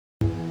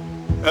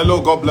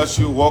Hello, God bless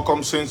you.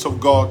 Welcome, saints of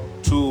God,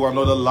 to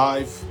another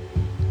live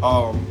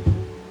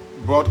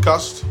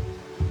broadcast.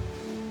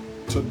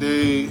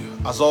 Today,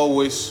 as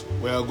always,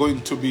 we are going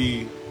to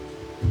be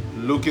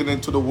looking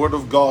into the Word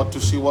of God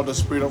to see what the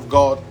Spirit of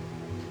God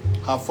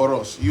has for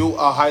us. You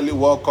are highly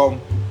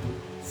welcome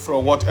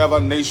from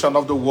whatever nation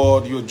of the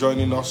world you're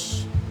joining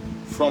us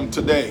from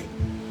today.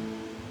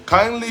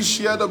 Kindly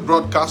share the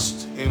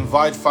broadcast,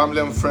 invite family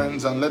and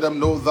friends, and let them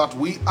know that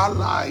we are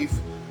live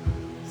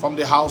from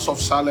the House of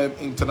Salem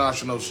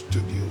International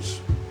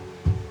Studios.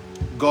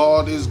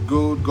 God is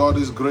good, God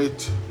is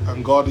great,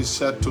 and God is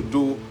set to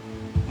do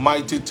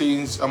mighty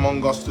things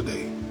among us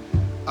today.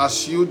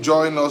 As you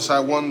join us, I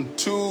want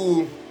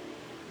to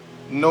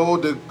know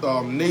the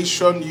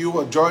nation you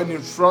are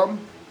joining from,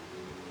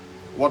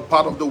 what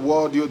part of the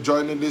world you're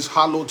joining this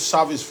hallowed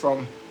service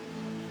from.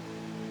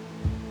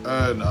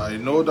 And I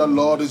know the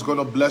Lord is going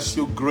to bless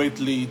you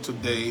greatly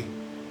today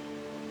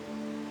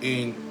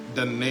in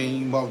the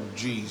name of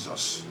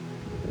Jesus.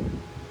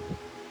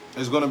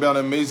 It's going to be an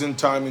amazing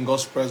time in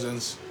God's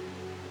presence,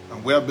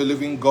 and we are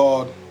believing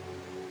God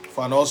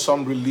for an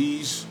awesome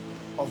release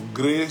of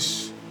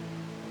grace,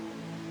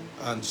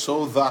 and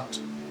so that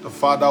the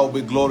Father will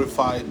be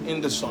glorified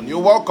in the Son. You're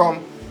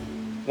welcome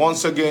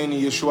once again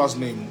in Yeshua's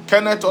name.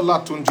 Kenneth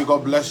Olatunji,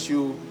 God bless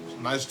you.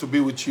 It's nice to be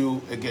with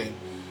you again.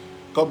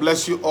 God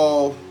bless you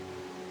all.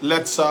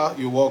 Letsa,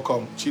 you're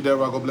welcome.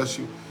 Chidera, God bless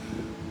you.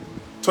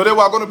 Today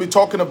we're going to be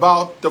talking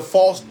about the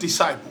false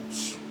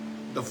disciples.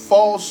 The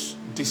false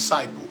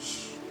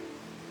disciples.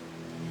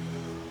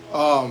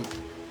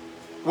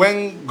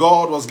 When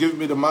God was giving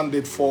me the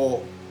mandate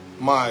for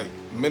my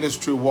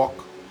ministry work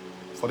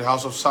for the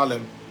House of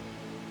Salem,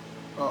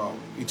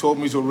 He told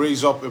me to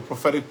raise up a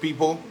prophetic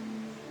people,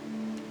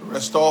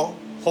 restore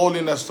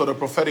holiness to the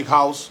prophetic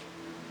house,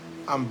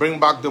 and bring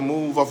back the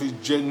move of His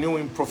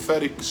genuine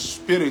prophetic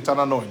spirit and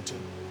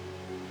anointing.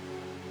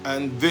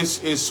 And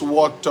this is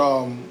what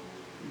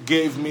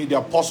gave me the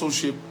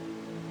apostleship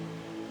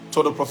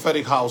to the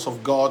prophetic house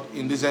of God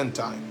in this end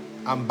time.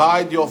 And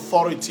by the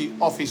authority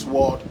of His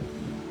word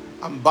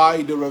and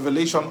by the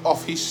revelation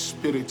of His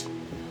Spirit,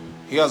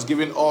 He has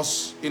given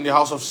us in the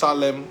House of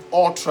Salem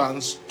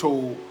utterance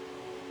to,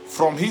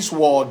 from His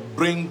word,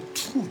 bring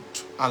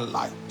truth and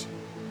light,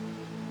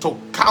 to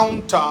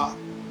counter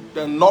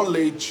the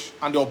knowledge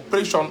and the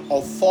operation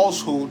of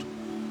falsehood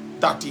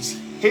that is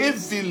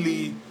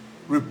heavily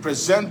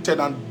represented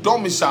and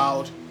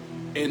domiciled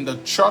in the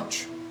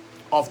church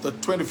of the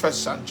 21st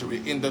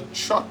century, in the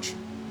church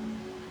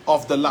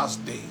of the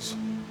last days.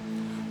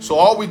 So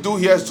all we do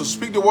here is to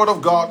speak the word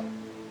of God,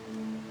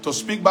 to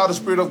speak by the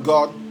Spirit of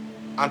God,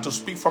 and to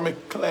speak from a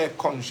clear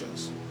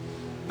conscience.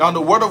 Now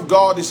the word of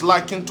God is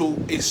likened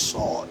to a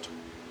sword,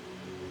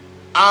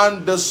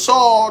 and the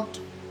sword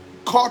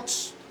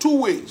cuts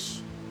two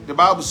ways. The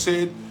Bible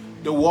said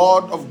the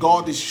word of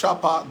God is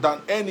sharper than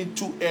any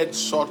two-edged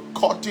sword,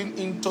 cutting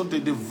into the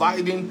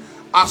dividing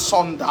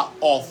asunder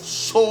of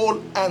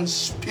soul and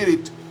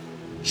spirit,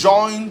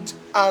 joint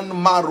and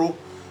marrow,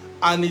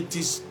 and it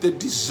is the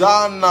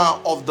discerner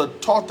of the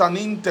thought and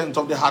intent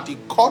of the heart.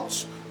 It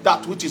cuts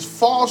that which is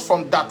false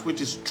from that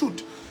which is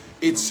truth.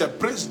 It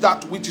separates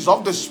that which is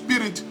of the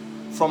spirit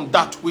from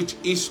that which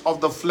is of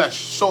the flesh.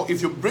 So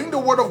if you bring the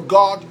word of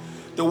God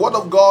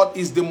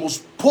is the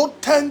most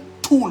potent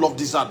tool of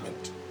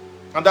discernment.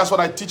 And that's what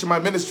I teach in my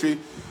ministry,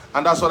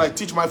 and that's what I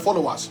teach my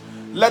followers.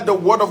 Let the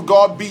word of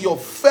God be your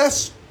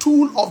first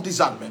tool of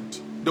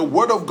discernment. The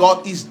word of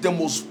God is the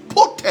most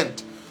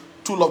potent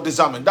tool of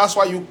discernment. That's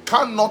why you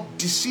cannot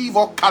deceive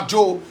or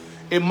cajole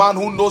a man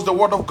who knows the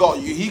word of God.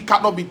 He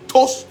cannot be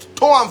tossed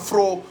to and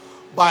fro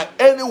by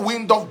any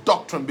wind of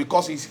doctrine,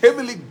 because he's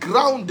heavily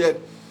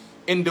grounded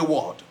in the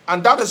word.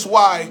 And that is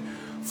why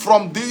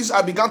from this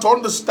I began to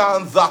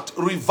understand that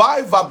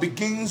revival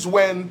begins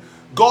when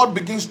God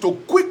begins to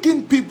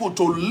quicken people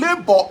to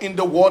labor in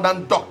the word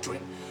and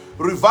doctrine.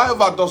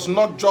 Revival does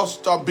not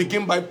just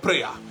begin by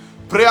prayer.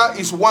 Prayer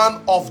is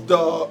one of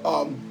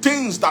the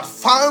things that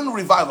fan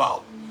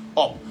revival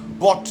up.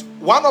 But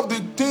one of the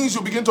things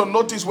you begin to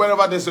notice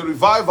whenever there's a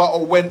revival,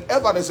 or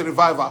whenever there's a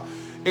revival,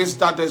 is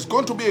that there's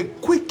going to be a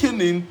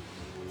quickening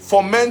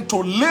for men to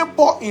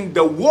labor in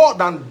the word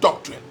and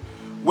doctrine.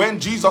 When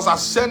Jesus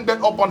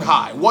ascended up on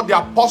high, what the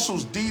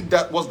apostles did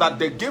was that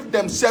they gave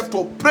themselves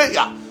to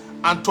prayer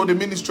and to the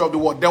ministry of the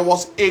word. There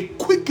was a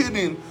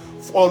quickening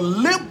for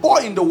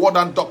labor in the word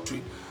and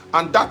doctrine.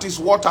 And that is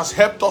what has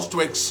helped us to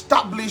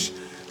establish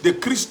the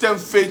Christian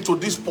faith to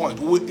this point.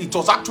 It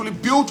was actually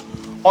built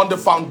on the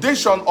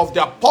foundation of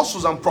the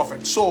apostles and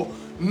prophets. So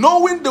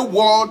knowing the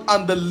word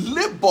and the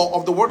labor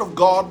of the word of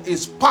God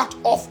is part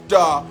of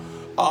the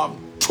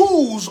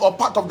tools or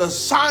part of the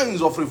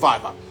signs of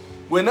revival.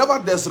 Whenever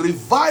there's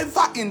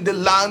revival in the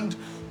land,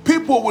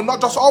 people will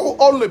not just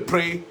only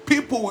pray,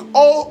 people will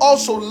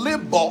also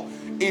labor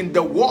in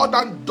the word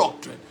and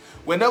doctrine.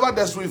 Whenever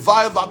there's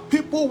revival,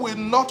 people will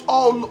not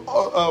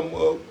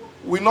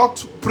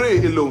pray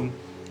alone.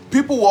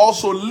 People will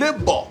also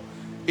labor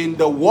in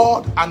the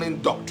word and in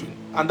doctrine.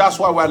 And that's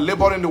why we're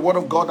laboring the word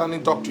of God and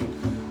in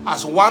doctrine.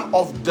 as one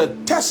of the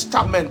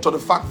testament to the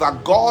fact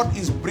that God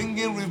is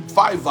bringing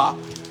revival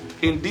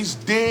in this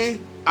day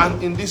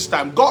and in this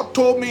time. God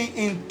told me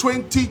in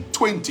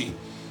 2020,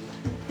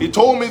 He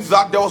told me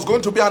that there was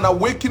going to be an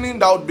awakening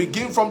that would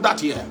begin from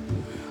that year.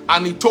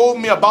 And He told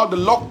me about the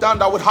lockdown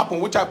that would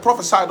happen, which I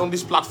prophesied on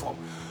this platform.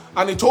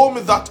 And He told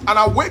me that an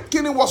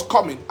awakening was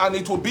coming, and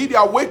it would be the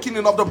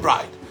awakening of the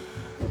bride.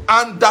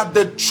 And that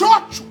the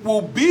church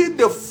will be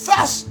the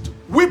first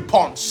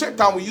weapon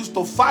Satan will use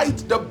to fight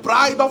the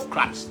bride of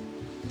Christ.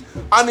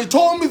 And He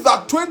told me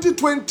that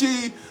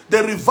 2020,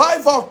 the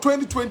revival of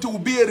 2020 will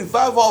be a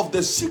revival of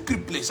the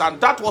secret place. And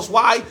that was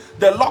why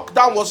the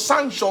lockdown was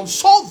sanctioned,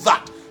 so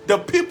that the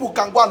people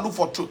can go and look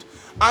for truth.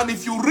 And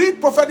if you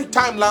read prophetic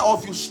timeline, or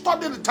if you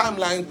study the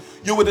timeline,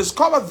 you will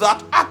discover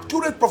that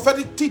accurate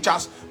prophetic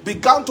teachers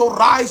began to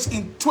rise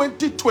in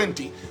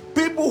 2020.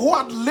 People who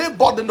had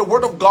labored in the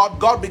word of God,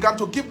 God began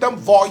to give them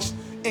voice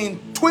in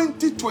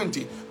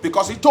 2020.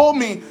 Because He told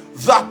me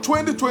that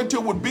 2020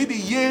 would be the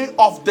year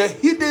of the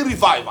hidden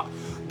revival.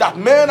 That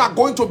men are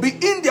going to be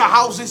in their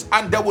houses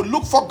and they will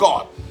look for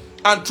God.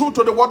 And true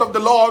to the word of the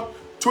Lord,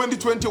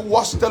 2020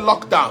 was the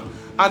lockdown.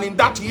 And in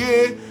that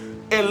year,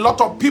 a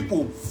lot of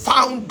people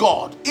found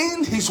God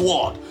in His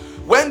word.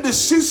 When the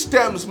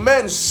systems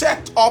men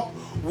set up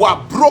were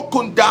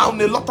broken down,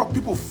 a lot of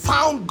people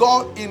found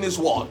God in His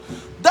word.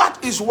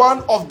 That is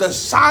one of the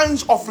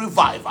signs of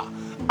revival.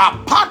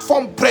 Apart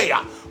from prayer,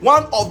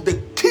 one of the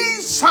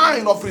key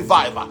signs of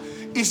revival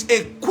is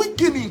a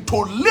quickening to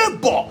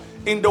labor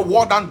in the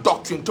word and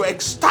doctrine, to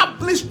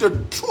establish the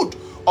truth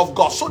of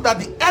God, so that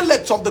the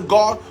elect of the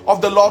God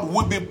of the Lord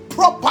will be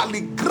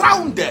properly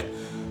grounded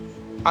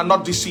and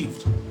not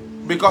deceived.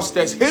 Because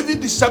there's heavy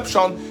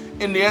deception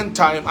in the end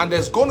time, and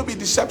there's going to be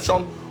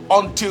deception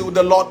until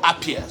the Lord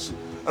appears.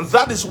 And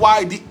that is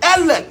why the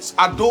elect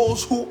are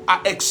those who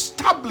are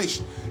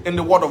established in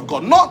the word of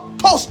God, not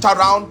tossed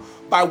around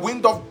by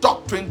wind of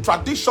doctrine,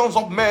 traditions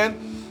of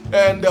men,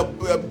 and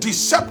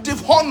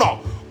deceptive honor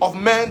of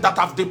men that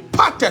have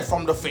departed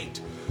from the faith.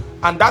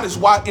 And that is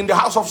why in the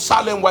house of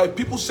Salem, where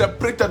people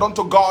separated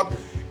unto God,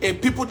 a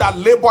people that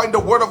labor in the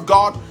word of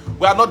God,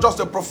 we are not just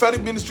a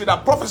prophetic ministry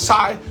that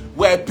prophesy,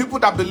 we're people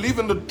that believe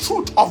in the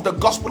truth of the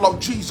gospel of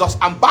Jesus,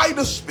 and by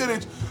the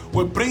Spirit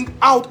will bring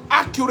out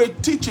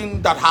accurate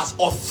teaching that has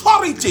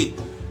authority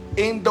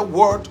in the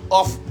word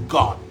of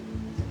God.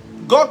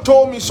 God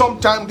told me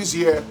sometime this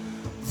year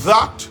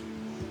that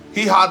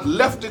He had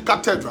left the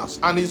cathedrals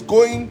and is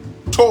going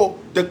to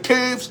the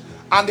caves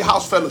and the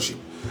house fellowship.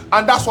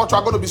 And that's what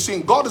we're going to be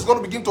seeing. God is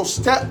going to begin to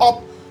stir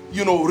up,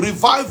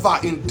 revival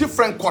in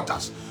different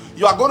quarters.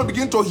 You are going to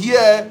begin to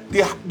hear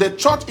the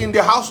church in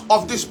the house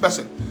of this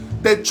person,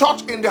 the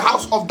church in the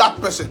house of that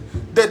person,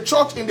 the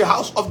church in the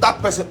house of that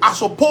person,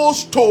 as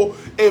opposed to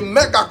a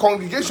mega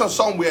congregation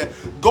somewhere.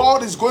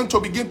 God is going to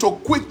begin to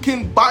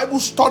quicken Bible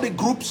study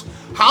groups,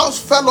 house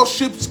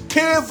fellowships,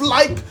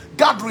 cave-like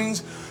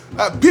gatherings,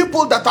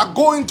 people that are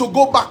going to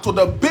go back to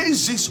the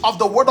basis of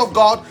the word of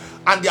God,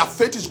 and their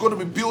faith is going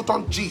to be built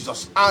on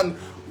Jesus. And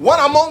one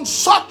among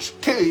such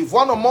cave,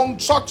 one among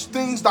such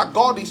things that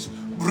God is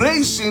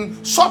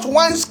raising, such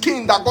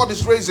wineskin that God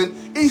is raising,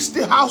 is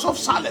the house of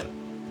Salem.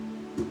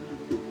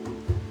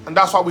 And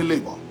that's why we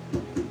labor.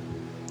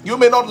 You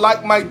may not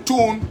like my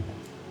tune.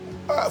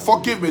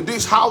 Forgive me. This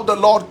is how the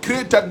Lord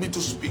created me to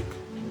speak.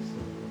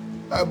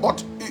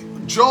 But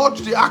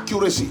judge the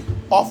accuracy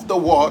of the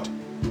word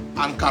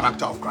and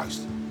character of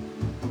Christ.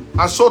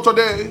 And so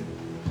today,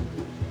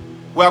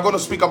 we are going to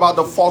speak about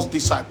the false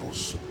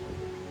disciples.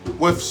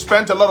 We've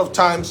spent a lot of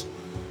times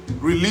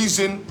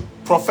releasing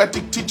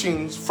prophetic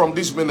teachings from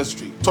this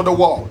ministry to the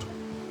world.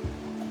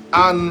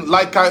 And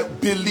like I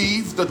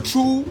believe, the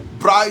true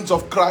brides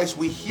of Christ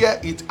will hear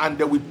it and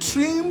they will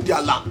trim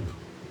their lamp.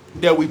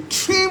 They will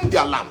trim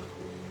their lamp.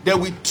 They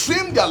will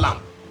trim their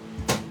lamp.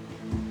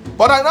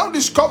 But I now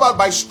discovered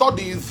by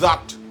study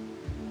that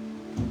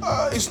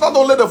it's not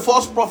only the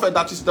false prophet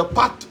that is the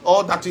part,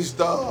 or that is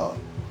the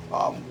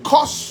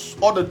cause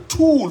or the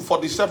tool for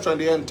deception in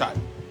the end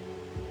time.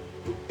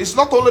 It's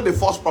not only the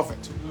false prophet.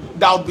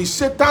 There will be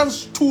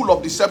Satan's tool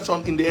of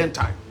deception in the end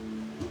time.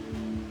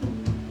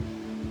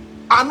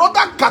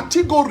 Another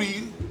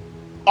category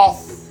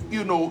of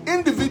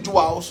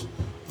individuals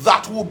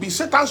that will be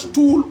Satan's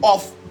tool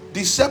of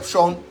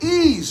deception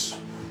is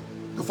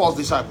the false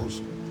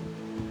disciples.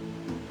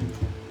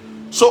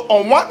 So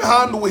on one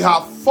hand, we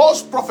have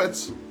false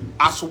prophets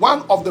as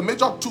one of the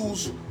major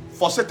tools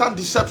for Satan's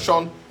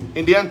deception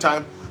in the end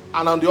time,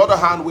 and on the other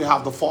hand, we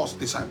have the false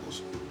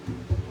disciples.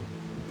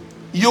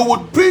 You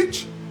would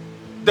preach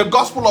the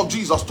gospel of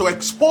Jesus to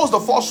expose the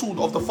falsehood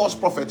of the false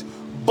prophet,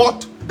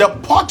 but the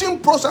purging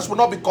process will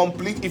not be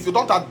complete if you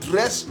don't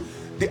address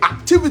the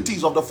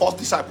activities of the false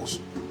disciples.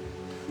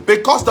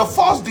 Because the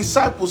false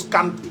disciples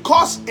can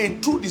cause a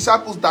true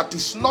disciple that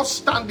is not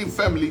standing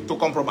firmly to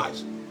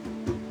compromise.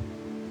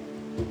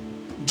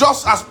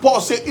 Just as Paul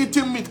said,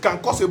 eating meat can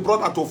cause a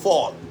brother to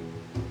fall.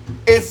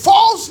 A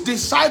false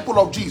disciple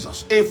of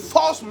Jesus, a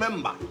false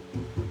member,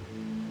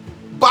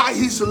 by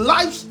his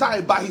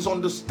lifestyle, by his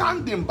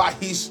understanding, by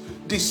his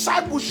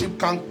discipleship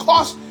can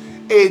cause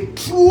a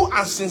true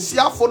and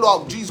sincere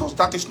follower of Jesus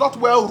that is not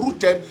well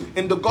rooted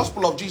in the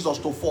gospel of Jesus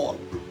to fall.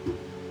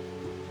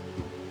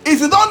 If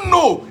you don't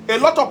know, a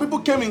lot of people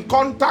came in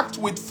contact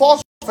with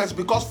false prophets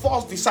because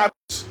false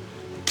disciples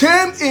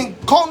came in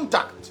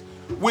contact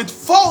with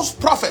false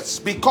prophets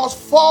because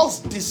false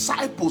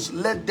disciples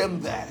led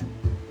them there.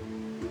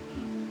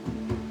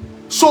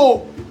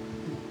 So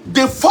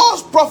the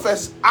false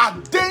prophets are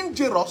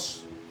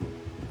dangerous,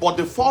 but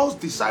the false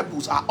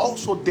disciples are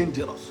also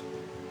dangerous,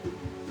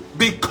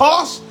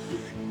 because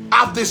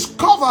I've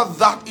discovered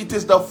that it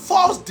is the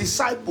false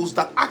disciples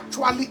that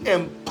actually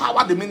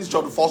empower the ministry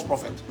of the false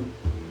prophet.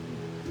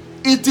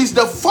 It is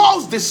the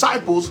false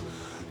disciples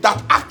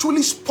that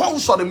actually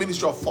sponsor the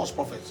ministry of false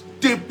prophets.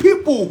 The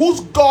people whose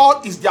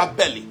God is their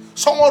belly.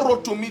 Someone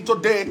wrote to me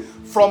today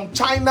from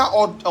China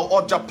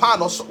or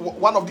Japan or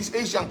one of these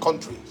Asian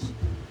countries.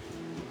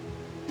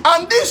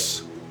 And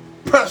this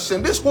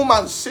person, this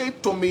woman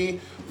said to me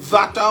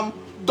that,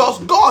 does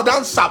God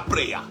answer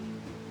prayer?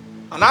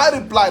 And I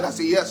replied, I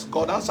said, yes,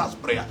 God answers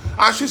prayer.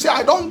 And she said,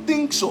 I don't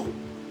think so.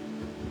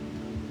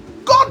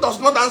 God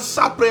does not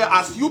answer prayer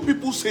as you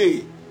people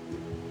say.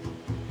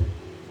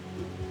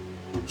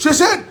 She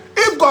said,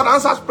 if God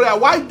answers prayer,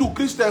 why do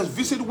Christians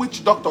visit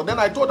witch doctor? Then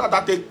I told her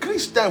that a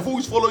Christian who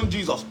is following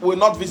Jesus will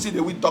not visit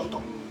a witch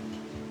doctor.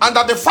 And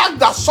that the fact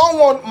that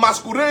someone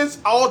masquerades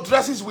or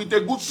dresses with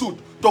a good suit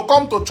to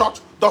come to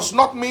church does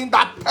not mean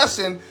that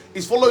person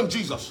is following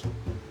Jesus.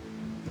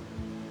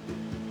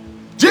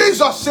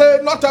 Jesus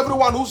said, not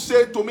everyone who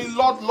said to me,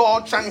 Lord,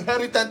 Lord, shall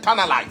inherit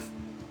eternal life.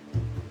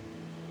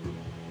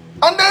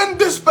 And then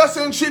this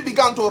person, she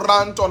began to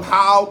rant on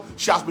how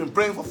she has been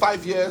praying for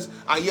 5 years,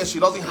 and yes, she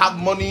doesn't have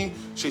money,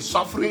 she's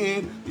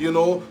suffering, you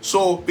know.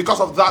 So because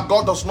of that,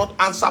 God does not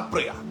answer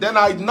prayer. Then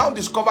I now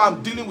discover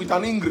I'm dealing with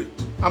an ingrate.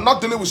 I'm not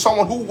dealing with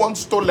someone who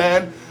wants to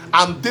learn.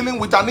 I'm dealing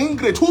with an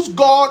ingrate whose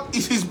God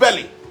is his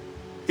belly.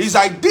 His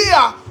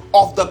idea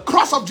of the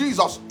cross of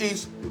Jesus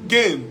is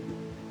gain.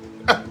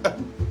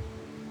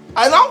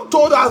 I now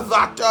told her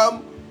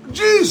that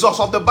Jesus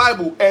of the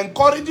Bible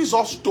encourages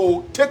us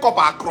to take up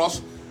our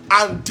cross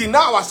and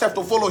deny ourselves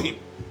to follow him.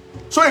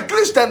 So a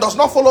Christian does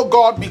not follow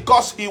God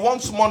because he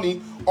wants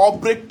money or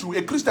breakthrough.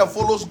 A Christian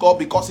follows God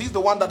because he's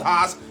the one that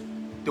has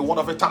the word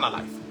of eternal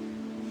life.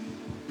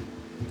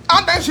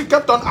 And then she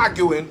kept on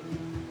arguing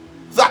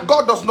that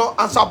God does not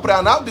answer prayer.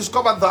 And I've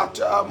discovered that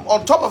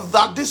on top of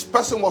that, this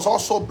person was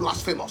also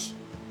blasphemous.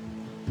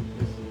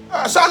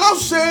 So I now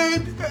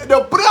said,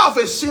 the prayer of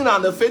a sinner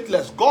and the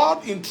faithless,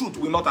 God in truth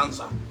will not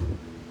answer.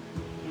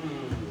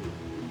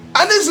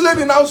 And this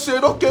lady now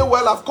said, okay,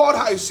 well, I've called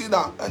her a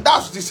sinner. And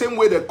that's the same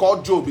way they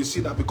called Job a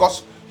sinner,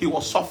 because he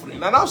was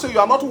suffering. And I say you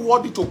are not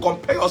worthy to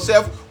compare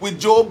yourself with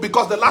Job,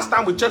 because the last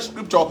time we checked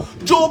scripture,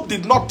 Job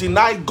did not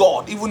deny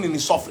God even in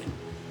his suffering.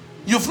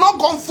 You've not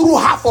gone through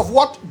half of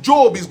what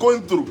Job is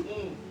going through.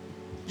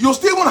 You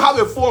still even have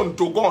a phone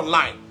to go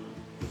online.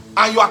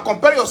 And you are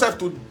comparing yourself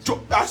to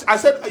Job. I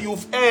said,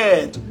 you've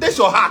erred. This is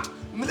your heart.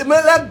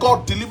 Let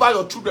God deliver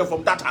your children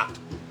from that heart.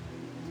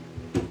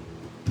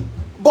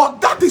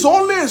 But that is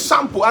only a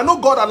sample. I know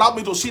God allowed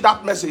me to see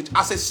that message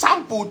as a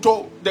sample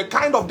to the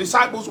kind of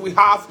disciples we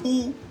have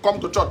who come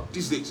to church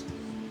these days.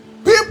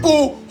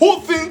 People who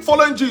think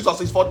following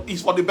Jesus is for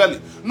the belly.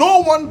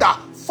 No wonder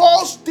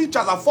false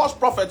teachers and false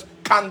prophets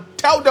can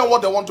tell them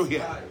what they want to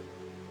hear.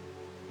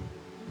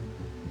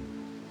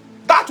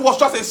 That was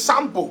just a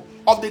sample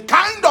of the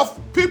kind of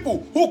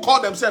people who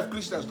call themselves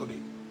Christians today.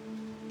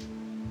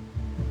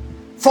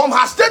 From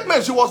her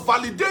statement, she was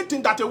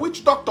validating that a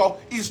witch doctor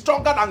is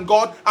stronger than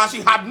God, and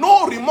she had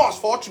no remorse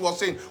for what she was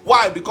saying.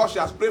 Why? Because she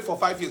has prayed for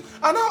 5 years.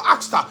 I now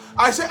asked her,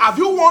 I said, have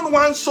you won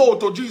one soul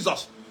to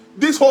Jesus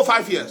this whole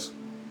 5 years?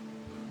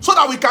 So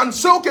that we can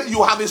say, okay,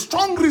 you have a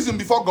strong reason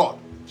before God.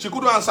 She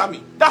couldn't answer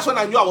me. That's when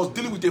I knew I was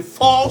dealing with a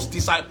false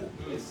disciple.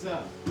 Yes, sir.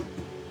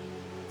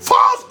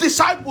 False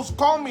disciples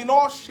come in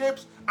all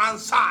shapes and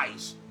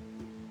size.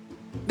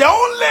 They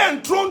only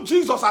enthrone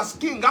Jesus as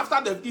king after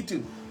they've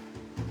eaten.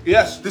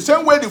 Yes, the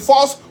same way the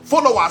false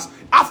followers,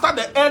 after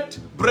they ate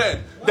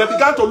bread, they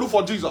began to look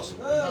for Jesus.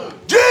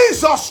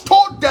 Jesus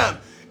told them,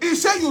 he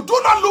said, you do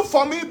not look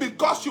for me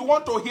because you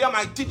want to hear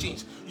my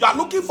teachings. You are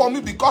looking for me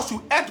because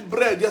you ate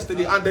bread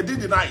yesterday and they did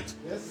deny it.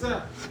 Yes,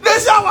 sir. They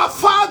say our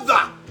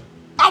fathers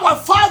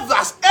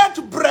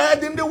ate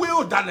bread in the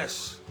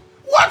wilderness.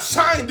 What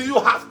sign do you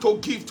have to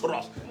give to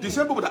us? The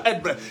same people that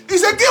ate bread. He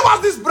said, give us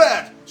this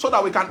bread so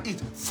that we can eat.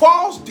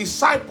 False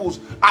disciples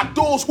are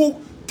those who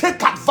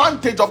take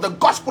advantage of the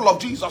gospel of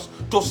Jesus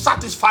to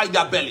satisfy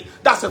their belly.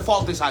 That's a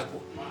false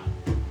disciple.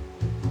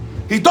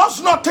 He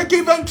does not take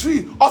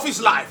inventory of his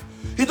life.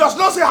 He does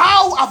not say,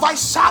 how have I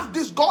served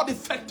this God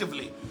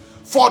effectively?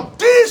 For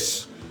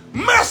this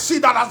mercy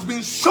that has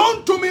been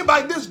shown to me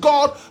by this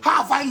God,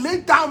 have I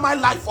laid down my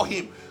life for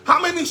him?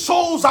 How many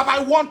souls have I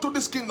won to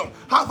this kingdom?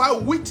 Have I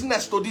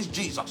witnessed to this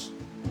Jesus?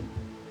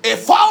 A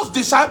false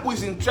disciple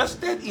is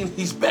interested in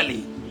his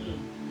belly.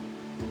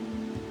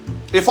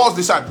 A false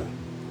disciple.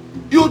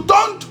 You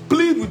don't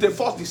plead with a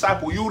false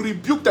disciple. You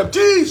rebuke them.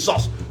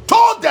 Jesus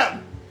told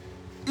them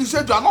He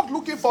said, you are not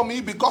looking for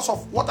me because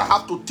of what I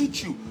have to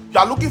teach you. You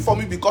are looking for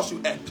me because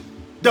you ate.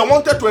 They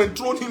wanted to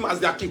enthrone him as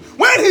their king.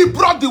 When he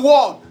brought the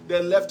word,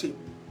 they left him.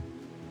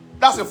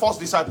 That's a false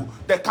disciple.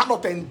 They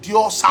cannot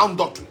endure sound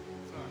doctrine.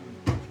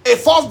 A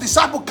false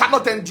disciple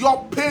cannot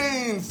endure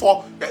pain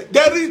for.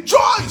 They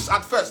rejoice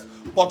at first.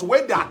 But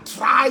when they are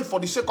tried for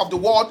the sake of the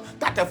word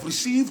that they've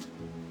received,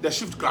 they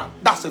shift ground.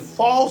 That's a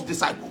false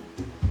disciple.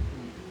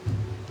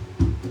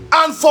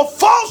 And for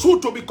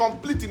falsehood to be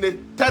complete in a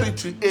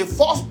territory, a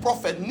false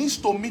prophet needs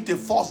to meet a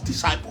false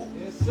disciple.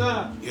 Yes,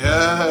 sir. Yes.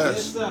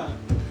 Yes, sir.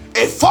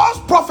 A false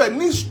prophet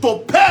needs to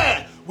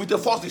pair with a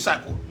false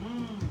disciple.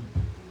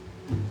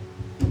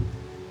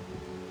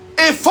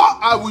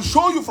 I will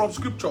show you from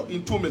scripture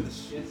in 2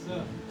 minutes. Yes,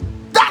 sir.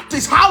 That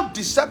is how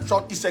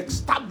deception is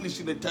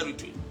established in a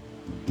territory.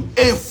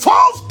 A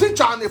false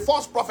teacher and a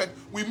false prophet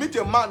will meet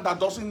a man that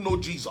doesn't know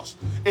Jesus.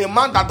 A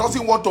man that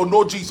doesn't want to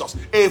know Jesus.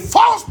 A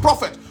false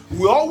prophet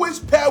will always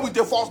pair with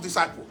a false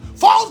disciple.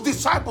 False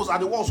disciples are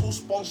the ones who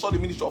sponsor the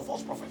ministry of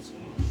false prophets.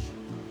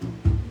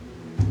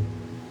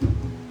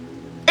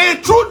 A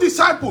true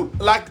disciple,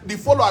 like the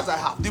followers I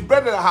have, the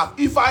brethren I have,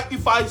 if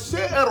I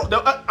say error,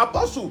 the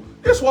apostle,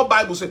 this is what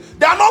Bible says.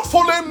 They are not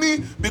following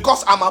me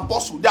because I'm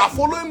apostle. They are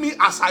following me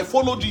as I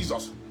follow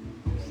Jesus.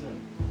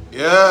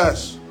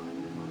 Yes.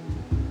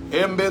 So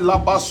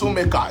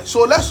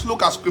let's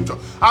look at scripture.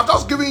 I've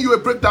just given you a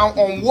breakdown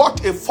on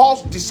what a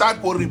false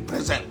disciple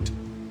represents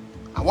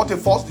and what a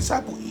false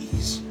disciple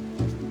is.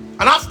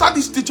 And after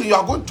this teaching, you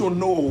are going to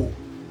know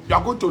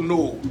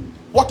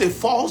what a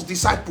false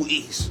disciple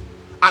is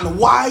and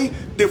why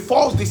the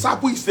false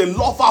disciple is the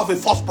lover of a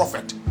false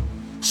prophet.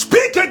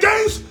 Speak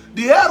against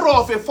the error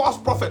of a false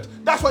prophet.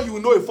 That's when you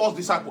will know a false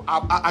disciple.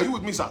 Are you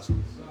with me, sirs?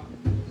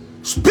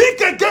 Speak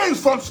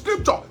against from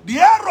scripture the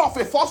error of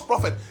a false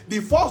prophet.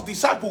 The false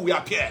disciple will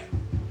appear.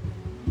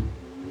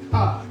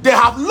 They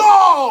have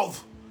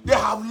love. They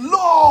have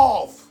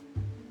love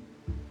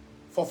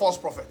for false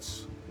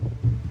prophets.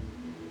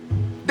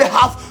 They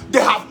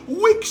have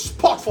weak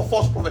spot for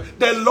false prophets.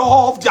 They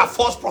love their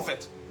false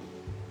prophet.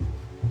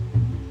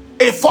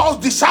 A false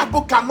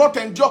disciple cannot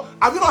endure.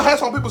 Have you not heard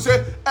some people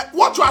say,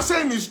 what you are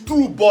saying is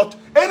true, but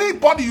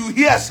anybody you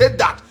hear said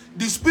that,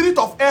 the spirit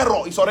of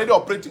error is already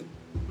operating.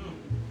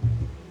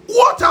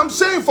 What I'm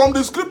saying from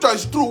the scripture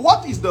is true.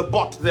 What is the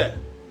but there?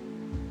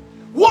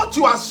 What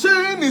you are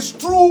saying is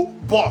true,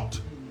 but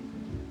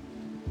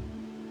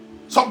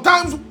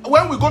sometimes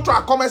when we go to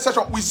our comment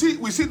section, we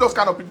see those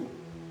kind of people.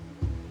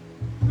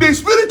 The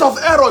spirit of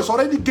error is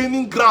already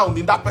gaining ground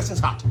in that person's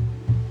heart.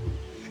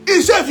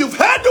 He said, if you've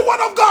heard the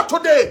word of God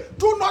today,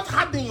 do not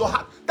harden your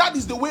heart. That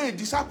is the way a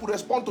disciple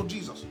responds to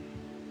Jesus.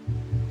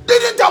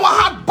 Didn't our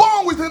heart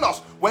burn within us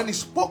when he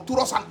spoke to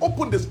us and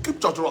opened the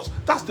scripture to us?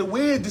 That's the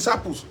way a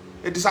disciple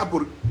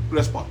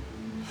respond.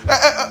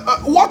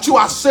 What you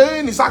are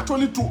saying is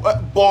actually true,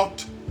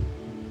 but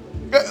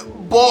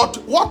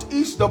what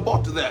is the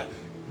but there?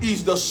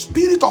 Is the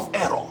spirit of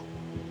error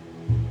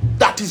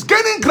that is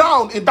gaining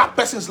ground in that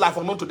person's life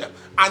unknown to them.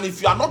 And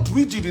if you are not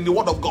rigid in the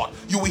word of God,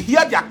 you will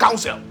hear their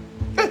counsel.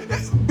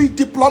 Be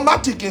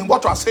diplomatic in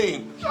what you are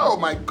saying. Oh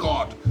my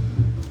God.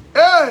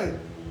 Hey,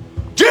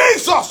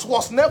 Jesus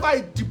was never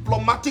a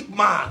diplomatic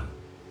man.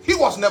 He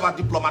was never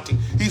diplomatic.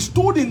 He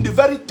stood in the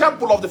very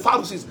temple of the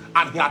Pharisees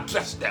and he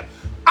addressed them.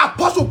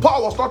 Apostle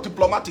Paul was not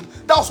diplomatic.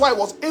 That's why he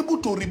was able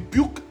to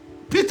rebuke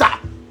Peter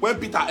when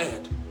Peter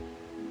erred.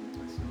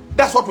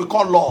 That's what we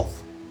call love.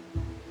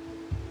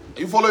 Are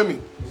you following me?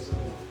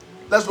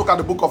 Let's look at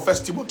the book of 1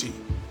 Timothy.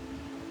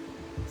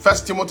 1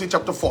 Timothy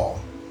chapter 4.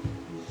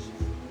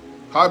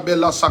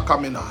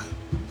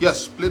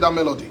 Yes, play that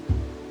melody.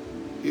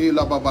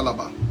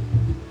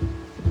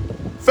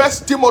 1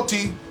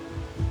 Timothy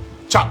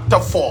chapter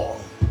 4.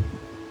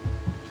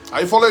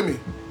 Are you following me?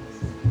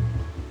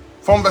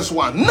 From verse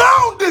 1.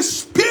 Now the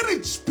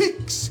Spirit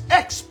speaks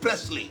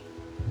expressly.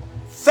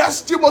 1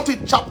 Timothy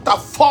chapter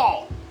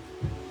 4.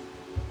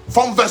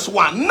 From verse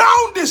 1.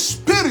 Now the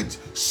Spirit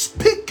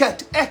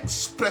speaketh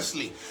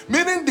expressly.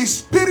 Meaning the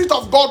Spirit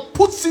of God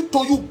puts it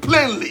to you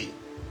plainly.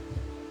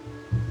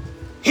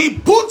 He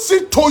puts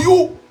it to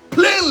you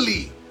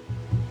plainly.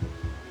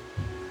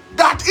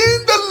 That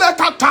in the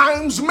latter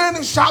times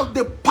many shall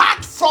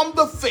depart from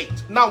the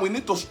faith. Now we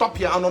need to stop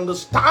here and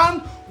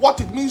understand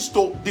what it means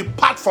to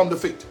depart from the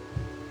faith.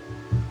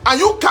 And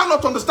you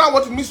cannot understand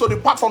what it means to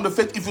depart from the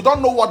faith if you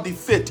don't know what the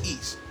faith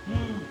is.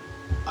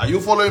 Are you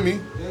following me?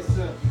 Yes,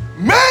 sir.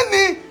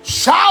 Many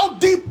shall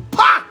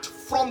depart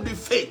from the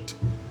faith.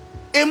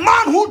 A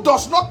man who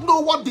does not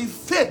know what the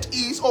faith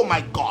is, oh my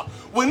God,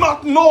 will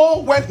not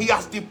know when he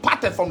has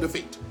departed from the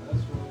faith. That's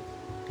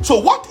right. So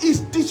what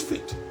is this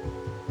faith?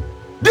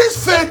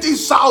 This faith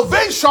is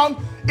salvation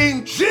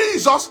in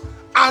Jesus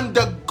and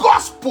the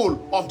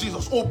gospel of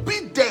Jesus.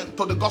 Obedient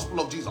to the gospel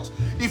of Jesus.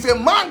 If a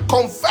man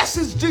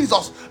confesses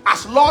Jesus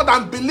as Lord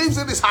and believes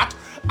in his heart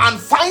and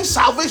finds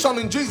salvation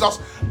in Jesus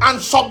and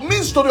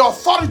submits to the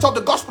authority of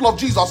the gospel of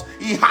Jesus,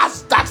 he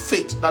has that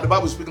faith that the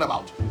Bible is speaking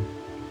about.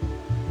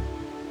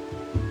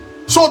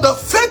 So the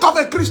faith of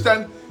a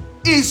Christian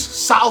is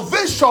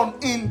salvation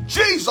in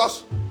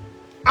Jesus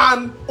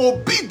and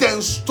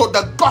obedience to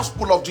the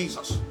gospel of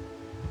Jesus.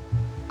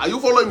 Are you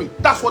following me?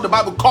 That's what the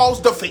Bible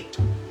calls the faith.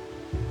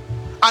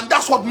 And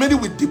that's what many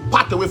will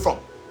depart away from.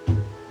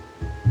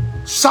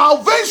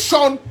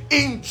 Salvation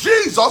in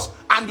Jesus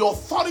and the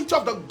authority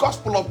of the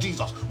gospel of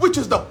Jesus, which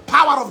is the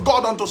power of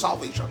God unto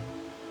salvation.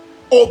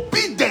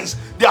 Obedience.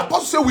 The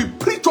apostles say we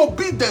preach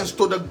obedience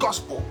to the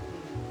gospel.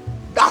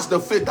 That's the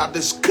faith that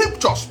the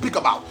scriptures speak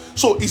about.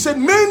 So he said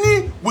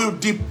many will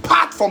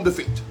depart from the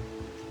faith.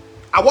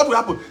 And what will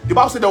happen? The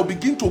Bible said they will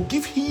begin to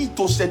give heed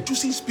to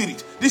seducing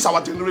spirit. This is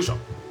our generation.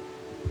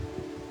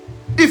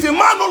 If a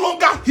man no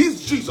longer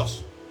heeds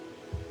Jesus,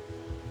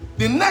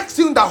 the next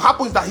thing that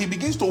happens is that he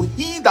begins to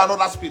heed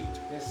another spirit.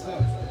 Yes,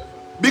 sir.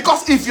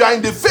 Because if you are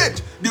in the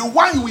faith, the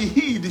one you will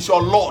heed is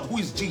your Lord, who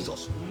is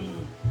Jesus.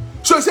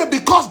 So he said,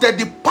 because they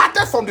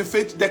departed from the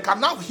faith, they can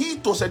now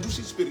heed to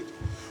seducing spirit.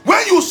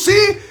 When you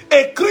see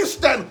a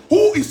Christian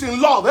who is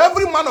in love,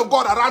 every man of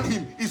God around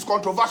him is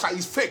controversial,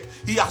 is fake.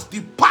 He has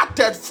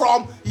departed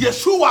from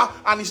Yeshua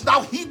and is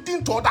now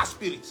heeding to other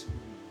spirits.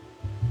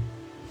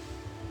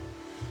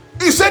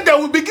 He said they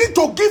will begin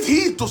to give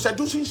heed to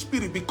seducing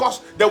spirit,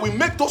 because they will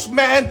make those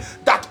men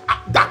that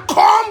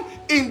come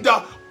in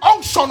the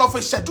unction of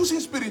a seducing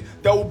spirit,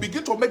 they will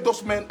begin to make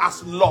those men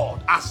as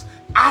Lord, as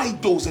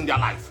idols in their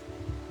life.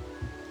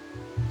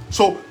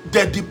 So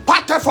they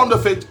departed from the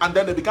faith and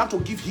then they began to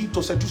give heed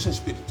to seducing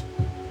spirit.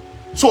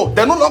 So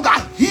they no longer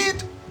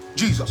heed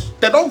Jesus.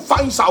 They don't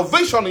find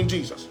salvation in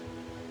Jesus.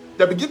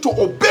 They begin to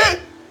obey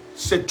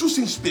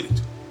seducing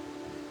spirit,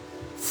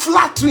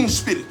 flattering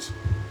spirit,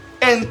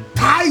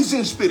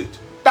 enticing spirit.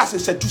 That's a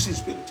seducing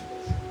spirit.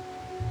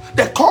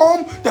 They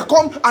come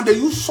and they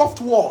use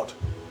soft word.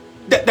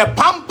 They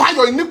pamper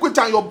your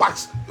iniquity and your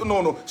backs.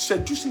 No,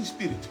 seducing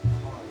spirit.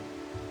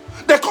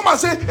 They come and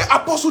say, hey,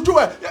 Apostle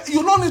Joel,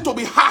 you don't need to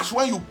be harsh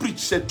when you preach.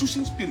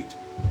 Seducing spirit.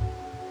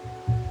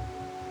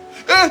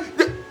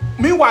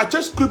 Meanwhile,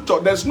 just scripture.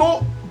 There's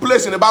no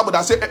place in the Bible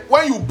that says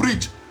when you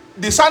preach,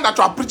 the sign that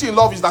you are preaching in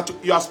love is that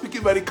you are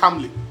speaking very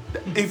calmly.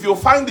 If you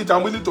find it,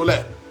 I'm willing to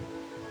learn.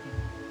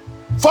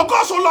 For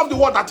God so loved the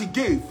world that he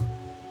gave.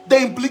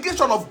 The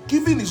implication of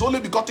giving his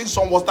only begotten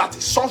son was that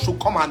his son should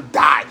come and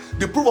die.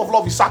 The proof of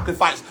love is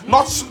sacrifice,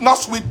 not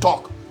sweet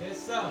talk.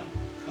 Yes, sir.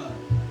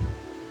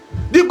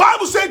 The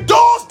Bible says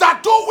those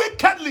that do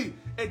wickedly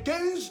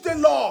against the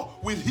law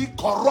will he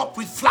corrupt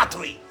with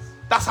flattery.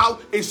 That's how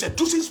a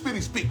seducing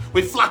spirit speaks,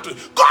 with flattery.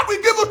 God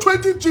will give you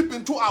 20 jeep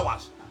in 2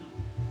 hours.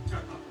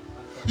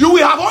 You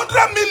will have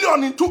 100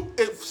 million into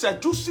a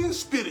seducing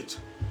spirit.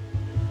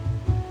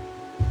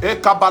 That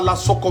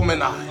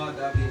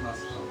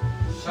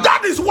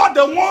is what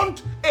they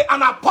want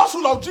an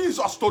apostle of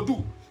Jesus to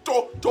do.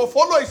 To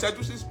follow a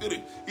seducing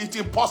spirit. It's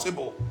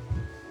impossible.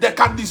 They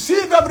can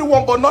deceive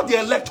everyone but not the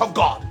elect of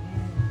God.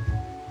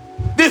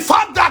 The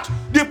fact that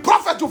the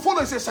prophet you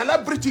follow is a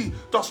celebrity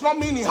does not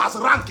mean he has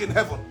rank in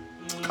heaven.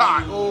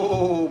 God,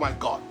 oh my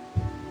God.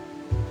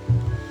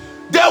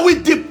 They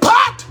will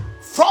depart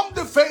from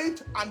the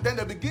faith and then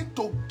they begin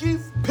to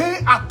pay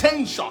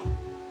attention.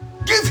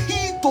 Give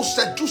heed to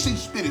seducing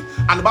spirit.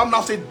 And the Bible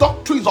now says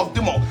doctrines of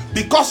demons.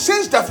 Because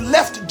since they've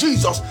left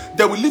Jesus,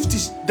 they will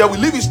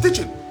leave his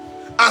teaching.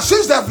 And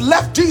since they've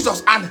left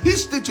Jesus and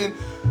his teaching,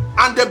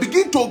 and they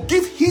begin to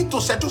give heed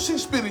to seducing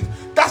spirit,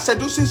 that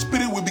seducing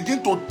spirit will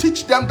begin to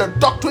teach them the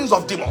doctrines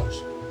of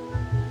demons.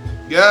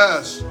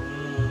 Yes.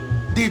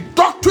 The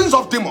doctrines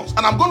of demons.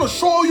 And I'm going to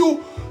show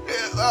you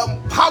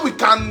how we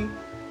can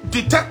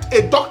detect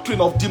a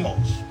doctrine of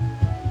demons.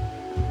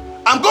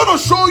 I'm going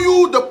to show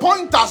you the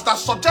pointers that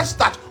suggest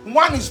that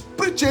one is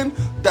preaching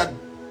the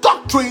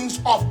doctrines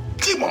of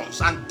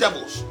demons and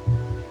devils.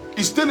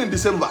 It's still in the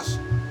same verse.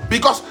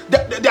 Because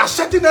there are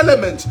certain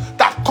elements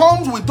that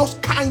comes with those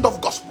kind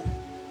of gospel.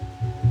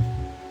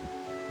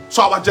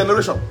 So our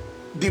generation,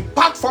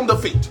 depart from the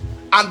faith.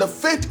 And the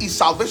faith is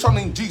salvation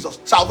in Jesus.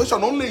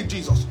 Salvation only in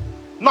Jesus.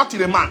 Not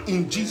in a man,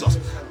 in Jesus.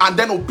 And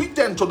then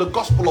obedient to the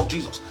gospel of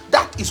Jesus.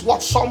 That is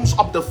what sums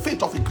up the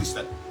faith of a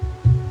Christian.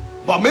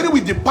 But many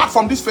will depart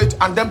from this faith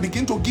and then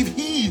begin to give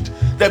heed.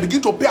 They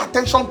begin to pay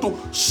attention to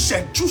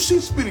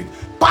seducing spirit.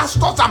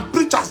 Pastors and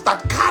preachers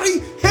that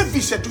carry heavy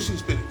seducing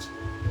spirits.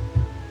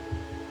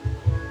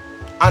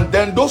 And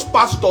then those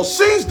pastors,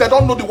 since they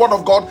don't know the word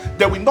of God,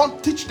 they will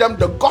not teach them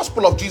the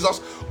gospel of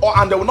Jesus,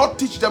 and they will not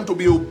teach them to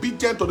be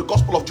obedient to the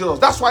gospel of Jesus.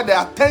 That's why they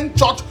attend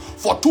church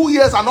for 2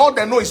 years and all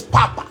they know is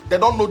Papa. They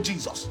don't know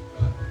Jesus.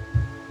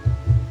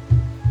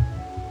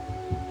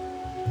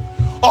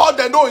 All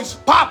they know is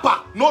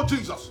Papa, no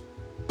Jesus.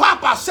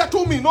 Papa,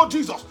 settle me, no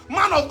Jesus.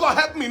 Man of God,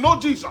 help me, no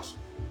Jesus.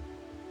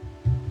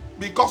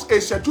 Because a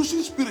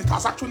seducing spirit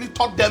has actually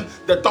taught them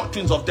the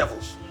doctrines of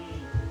devils.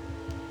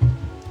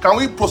 Can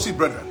we proceed,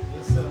 brethren?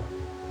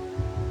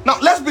 Now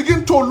let's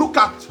begin to look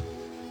at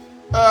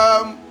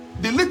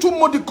the little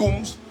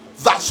modicums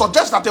that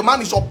suggest that a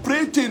man is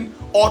operating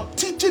or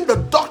teaching the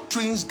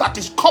doctrines that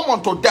is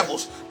common to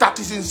devils, that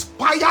is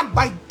inspired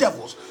by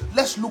devils.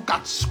 Let's look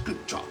at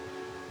scripture.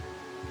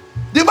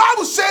 The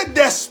Bible said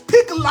they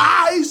speak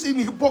lies in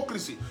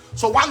hypocrisy.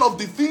 So one of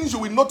the things you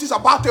will notice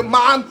about a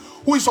man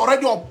who is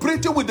already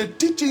operating with the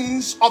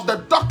teachings of the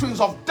doctrines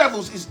of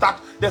devils is that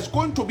there's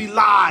going to be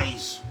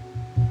lies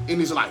in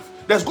his life.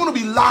 There's going to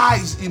be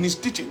lies in his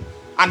teaching,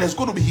 and there's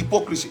going to be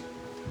hypocrisy.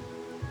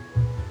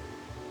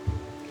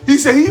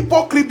 He's a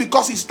hypocrite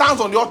because he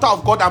stands on the altar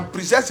of God and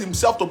presents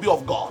himself to be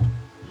of God.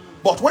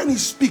 But when he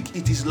speaks,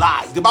 it is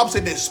lies. The Bible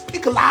says they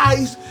speak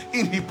lies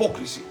in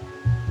hypocrisy.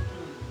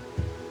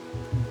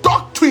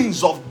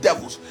 Doctrines of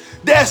devils.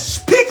 They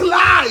speak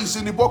lies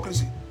in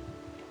hypocrisy.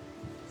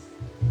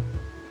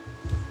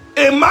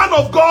 A man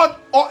of God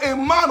or a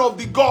man of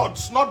the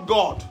gods, not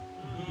God.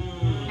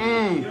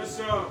 Yes,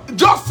 sir.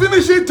 Just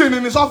finish eating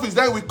in his office,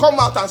 then we come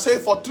out and say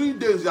for 3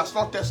 days he has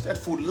not tested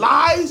food.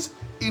 Lies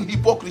in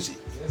hypocrisy.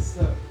 Yes,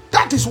 sir.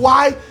 That is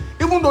why,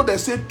 even though they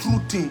say true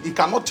thing, it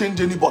cannot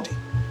change anybody.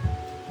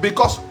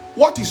 Because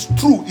what is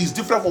true is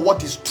different from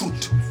what is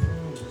truth.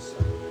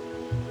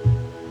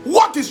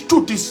 What is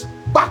truth is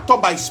backed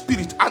up by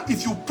spirit. And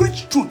if you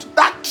preach truth,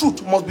 that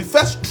truth must be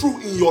first true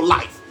in your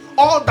life.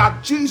 All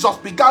that Jesus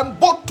began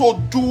both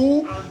to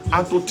do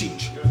and to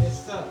teach.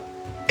 Yes, sir.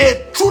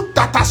 A truth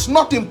that has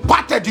not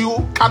imparted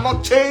you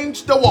cannot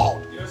change the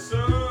world. Yes,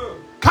 sir.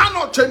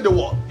 Cannot change the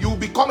world. You will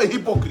become a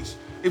hypocrite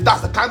if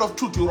that's the kind of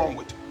truth you run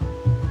with.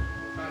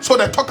 So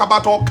they talk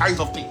about all kinds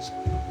of things.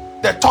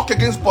 They talk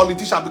against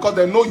politicians because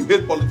they know you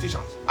hate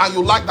politicians and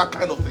you like that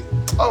kind of thing.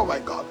 Oh my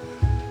God.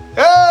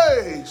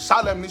 Hey,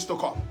 Salem needs to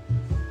come.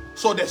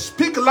 So they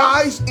speak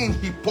lies in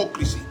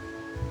hypocrisy.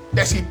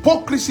 There's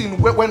hypocrisy in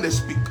when they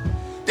speak.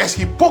 There's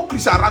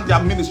hypocrisy around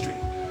their ministry.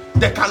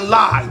 They can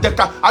lie.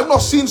 I've not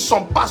seen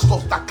some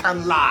pastors that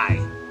can lie.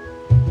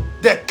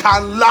 They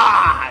can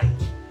lie.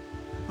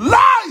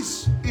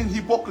 Lies in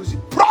hypocrisy.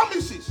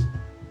 Promises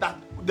that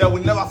they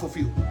will never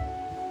fulfill.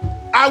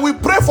 I will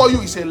pray for you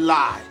is a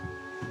lie.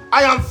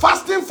 I am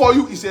fasting for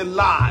you is a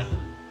lie.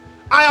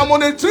 I am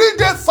on a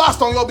 3-day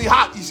fast on your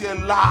behalf is a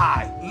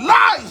lie.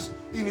 Lies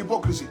in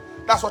hypocrisy.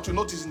 That's what you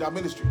notice in their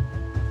ministry.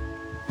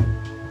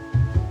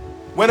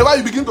 Whenever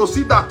you begin to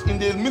see that in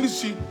the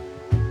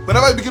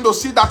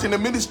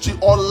ministry,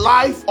 or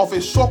life of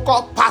a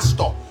so-called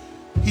pastor,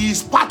 he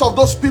is part of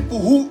those people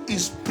who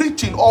is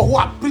preaching or who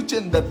are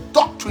preaching the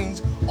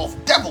doctrines of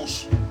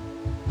devils.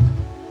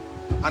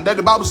 And then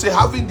the Bible says,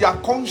 having their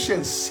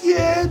conscience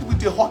seared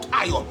with a hot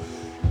iron.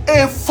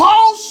 A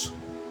false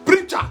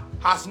preacher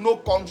has no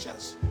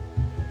conscience.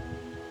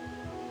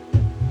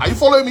 Are you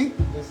following me?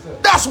 Yes, sir.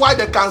 That's why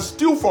they can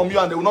steal from you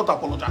and they will not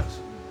apologize.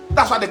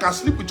 That's why they can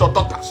sleep with your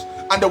daughters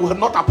and they will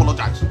not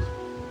apologize.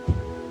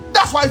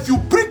 That's why if you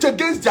preach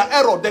against their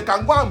error, they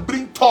can go and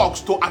bring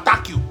thugs to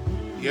attack you.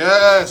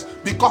 Yes,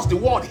 because the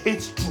world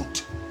hates truth.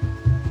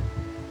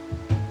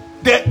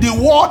 The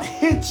world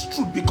hates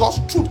truth because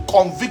truth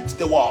convicts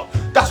the world.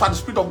 That's why the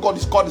Spirit of God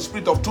is called the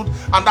Spirit of truth,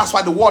 and that's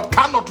why the world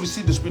cannot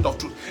receive the Spirit of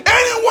truth.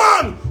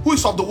 Anyone who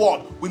is of the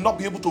world will not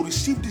be able to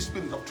receive the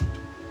Spirit of truth.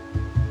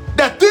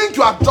 They think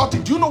you are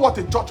judging. Do you know what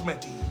a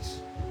judgment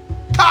is?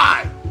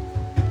 Kai.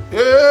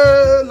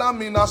 The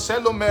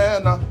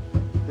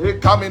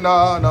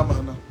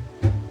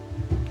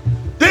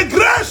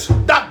grace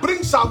that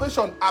brings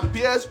salvation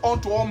appears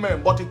unto all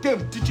men, but it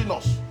came teaching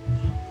us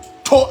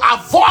to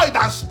avoid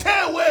and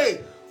stay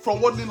away from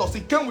worldly lust.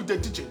 It came with a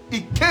teaching.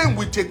 It came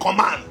with a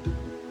command.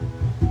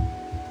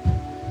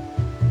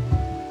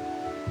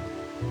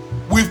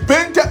 We've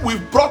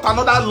brought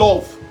another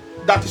love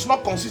that is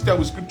not consistent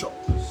with scripture.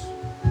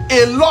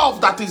 A love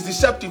that is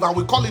deceptive, and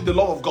we call it the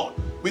love of God.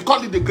 We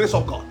call it the grace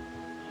of God.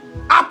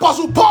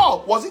 Apostle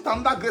Paul, was it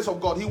another grace of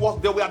God? They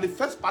were the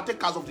first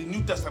partakers of the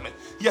New Testament.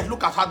 Yet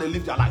look at how they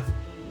live their life.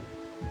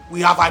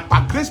 We have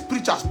hyper grace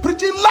preachers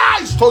preaching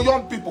lies to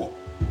young people.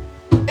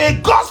 A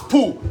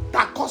gospel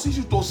that causes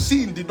you to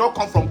sin did not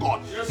come from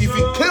God. Yes, if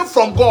it came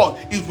from God,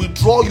 it will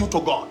draw you to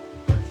God.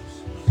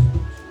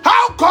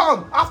 How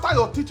come after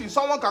your teaching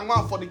someone can go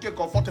and fornicate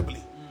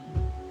comfortably?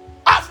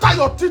 After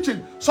your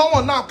teaching,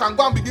 someone now can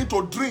go and begin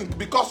to drink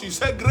because you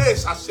say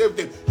grace has saved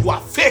them. You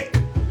are fake.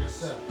 Yes,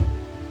 sir.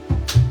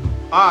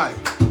 Aye.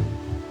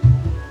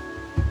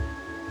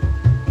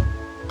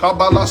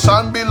 Kabbalah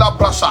Sanbi La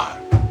Prasai.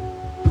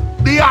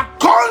 Their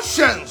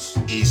conscience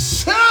is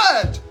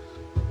seared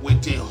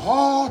with a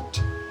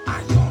hot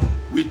iron.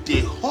 With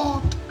a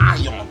hot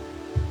iron.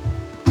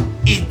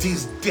 It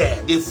is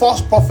there. The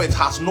false prophet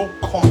has no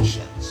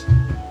conscience.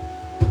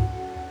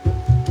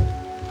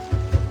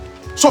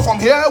 So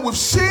from here we've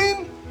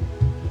seen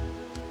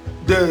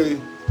the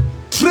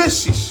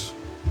traces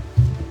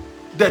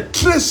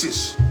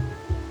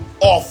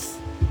of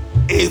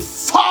a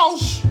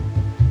false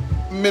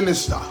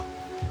minister.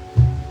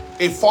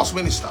 A false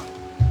minister.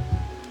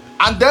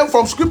 And then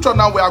from scripture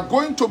now we are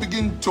going to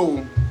begin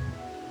to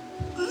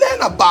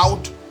learn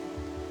about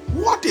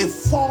what a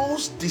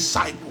false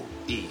disciple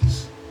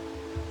is.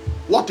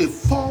 What a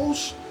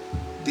false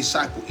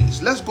disciple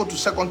is. Let's go to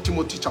 2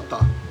 Timothy chapter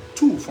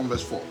 2 from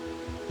verse 4.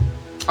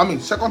 2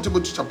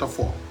 Timothy chapter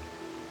 4.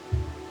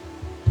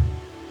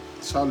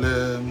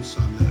 Salem.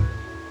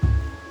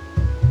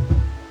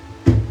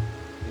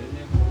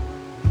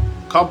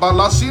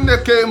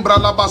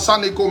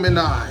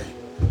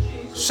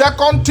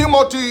 Second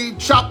Timothy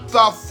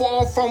chapter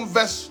 4 from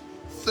verse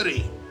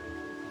 3.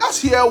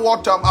 Let's hear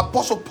what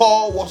Apostle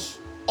Paul was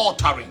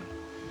uttering.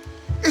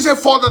 He said,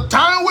 for the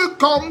time will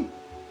come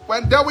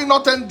when they will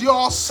not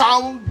endure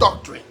sound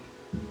doctrine.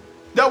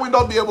 They will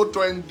not be able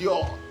to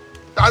endure.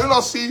 I do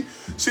not see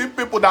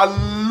people that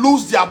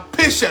lose their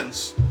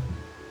patience.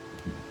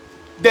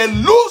 They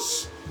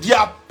lose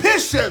their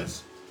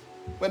patience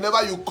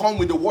whenever you come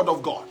with the word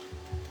of God.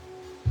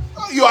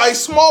 You are a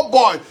small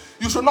boy.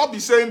 You should not be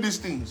saying these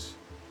things.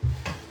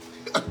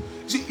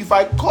 See, if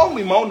I come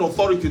in my own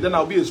authority, then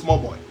I'll be a small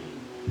boy.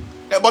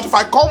 But if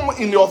I come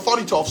in the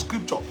authority of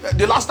Scripture,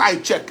 the last time I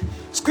checked,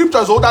 Scripture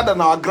is older than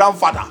our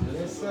grandfather.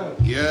 Yes, sir.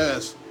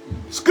 Yes.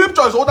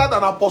 Scripture is older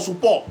than Apostle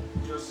Paul.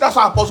 Yes. That's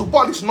why Apostle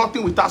Paul is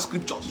nothing without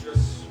Scriptures.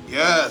 Yes.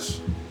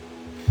 Yes.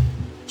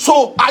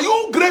 So, are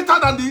you greater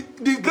than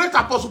the great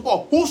Apostle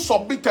Paul who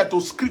submitted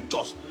to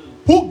Scriptures,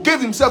 who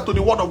gave himself to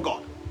the Word of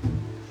God?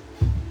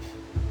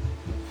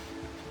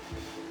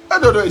 I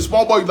don't know, a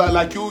small boy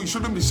like you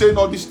shouldn't be saying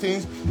all these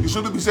things. You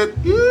shouldn't be saying,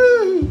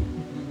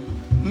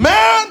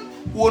 man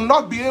will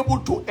not be able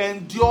to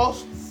endure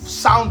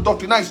sound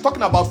doctrine. Now, he's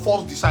talking about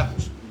false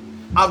disciples.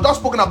 I've just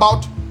spoken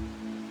about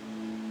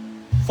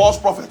false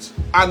prophets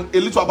and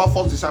a little about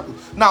false disciples.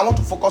 Now, I want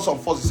to focus on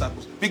false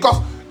disciples, because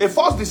a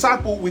false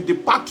disciple will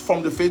depart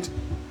from the faith,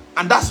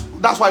 and that's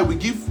why we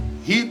give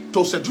heed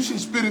to seducing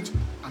spirit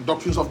and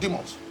doctrines of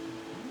demons.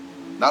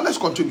 Now, let's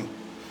continue.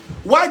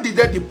 Why did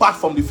they depart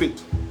from the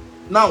faith?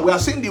 Now, we are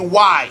seeing the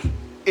why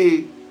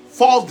a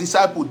false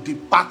disciple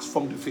departs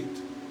from the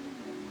faith.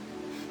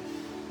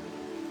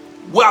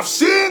 We have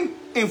seen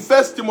in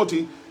 1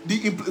 Timothy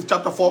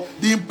chapter 4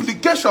 the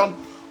implication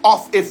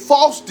of a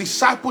false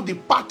disciple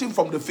departing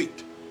from the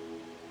faith,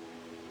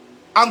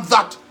 and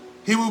that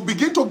he will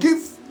begin to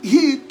give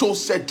heed to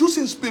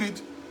seducing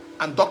spirit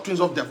and doctrines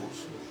of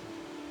devils.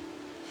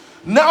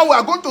 Now we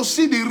are going to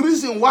see the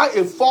reason why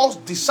a false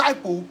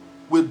disciple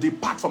will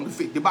depart from the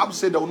faith. The Bible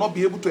said they will not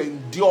be able to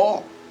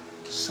endure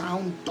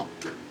sound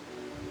doctrine.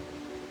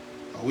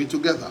 Are we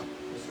together?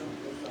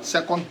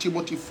 2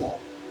 Timothy 4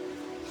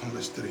 from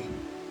verse 3.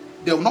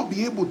 They will not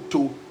be able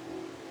to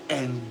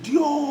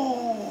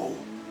endure.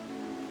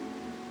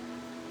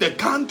 They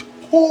can't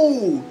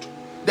hold.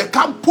 They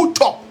can't put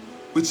up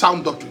with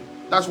sound doctrine.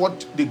 That's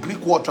what the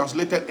Greek word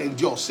translated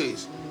endure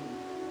says.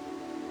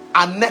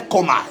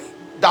 Anekomai.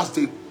 That's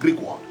the Greek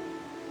word.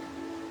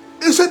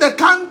 He said they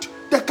can't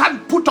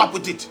put up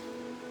with it.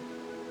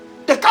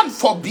 They can't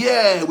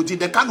forbear with it.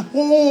 They can't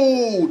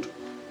hold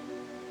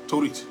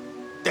to it.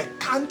 They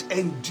can't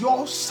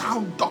endure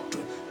sound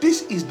doctrine.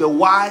 This is the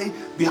why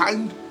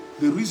behind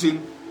the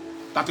reason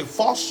that a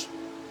false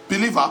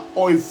believer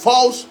or a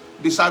false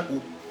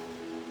disciple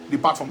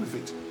depart from the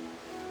faith.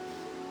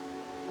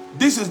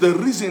 This is the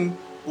reason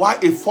why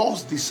a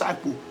false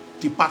disciple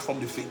depart from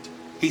the faith.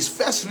 His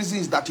first reason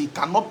is that he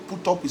cannot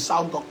put up with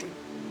sound doctrine.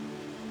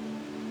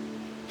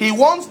 He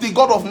wants the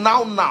God of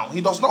now.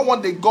 He does not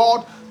want the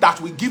God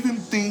that will give him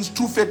things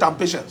through faith and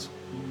patience.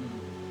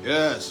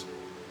 Yes.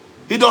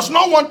 He does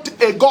not want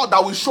a God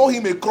that will show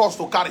him a cross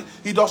to carry.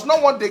 He does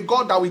not want a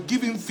God that will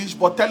give him fish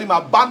but tell him,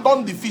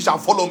 abandon the fish and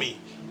follow me.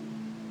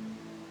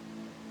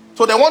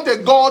 So they want a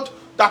God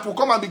that will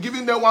come and be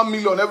giving them 1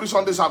 million every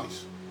Sunday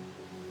service.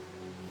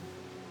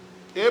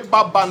 They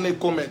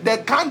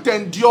can't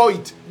endure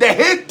it. They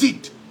hate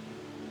it.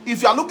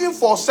 If you are looking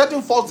for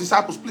certain false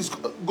disciples, please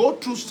go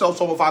through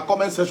some of our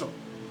comment section.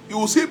 You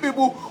will see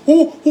people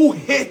who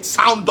hate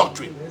sound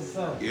doctrine. Yes,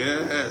 sir.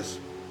 Yes.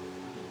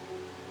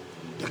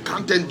 They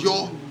can't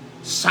endure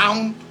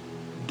sound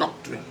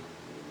doctrine.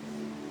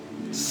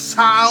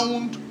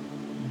 Sound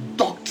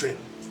doctrine.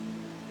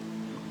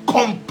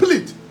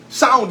 Complete.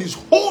 Sound is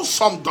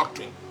wholesome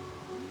doctrine.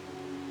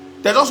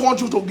 They just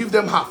want you to give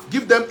them half.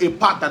 Give them a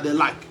part that they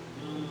like.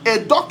 A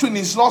doctrine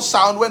is not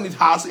sound when it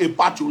has a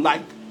part you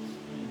like.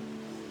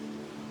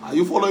 Are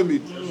you following me?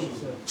 Yes,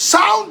 sir.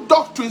 Sound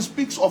doctrine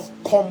speaks of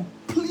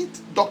complete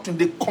doctrine,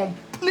 the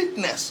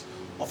completeness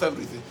of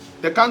everything.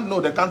 They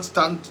can't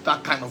stand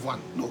that kind of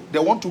one. No, they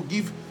want to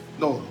give.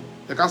 No,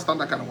 they can't stand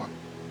that kind of one.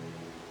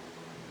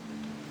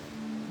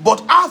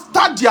 But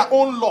after their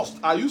own lust,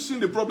 are you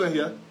seeing the problem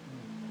here?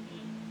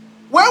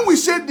 When we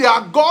say their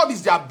God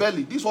is their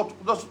belly, this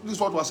is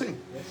what we're saying.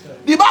 Yes, sir.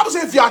 The Bible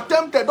says if you are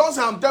tempted, don't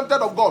say I'm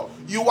tempted of God.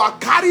 You are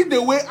carried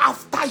away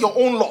after your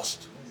own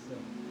lust.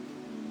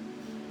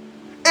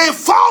 A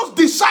false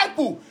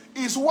disciple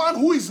is one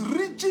who is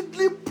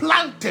rigidly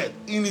planted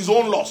in his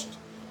own lust.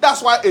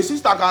 That's why a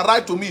sister can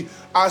write to me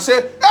and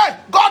say, hey,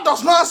 God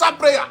does not answer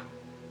prayer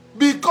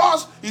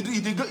because he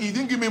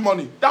didn't give me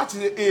money. That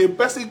is a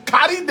person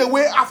carried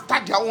away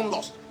after their own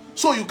lust.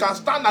 So you can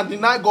stand and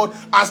deny God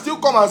and still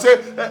come and say,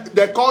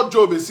 they called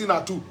Job a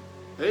sinner too.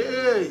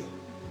 Hey.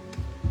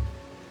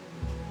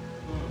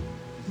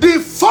 The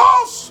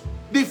first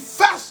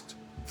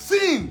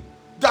thing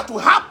that will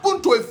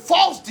happen to a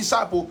false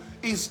disciple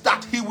is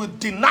that he will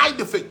deny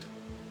the faith.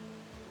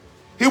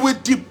 He will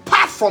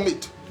depart from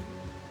it.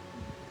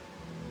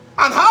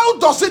 And how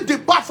does it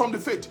depart from the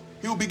faith?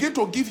 He will begin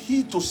to give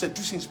heed to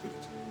seducing spirit.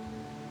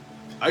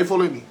 Are you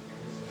following me?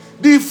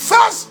 The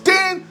first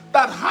thing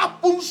that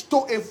happens to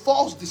a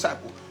false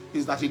disciple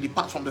is that he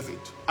departs from the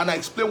faith. And I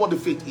explain what the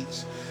faith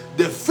is.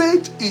 The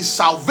faith is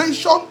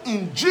salvation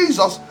in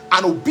Jesus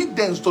and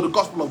obedience to the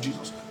gospel of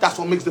Jesus. That's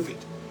what makes the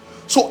faith.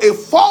 So a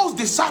false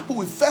disciple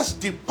will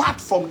first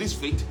depart from this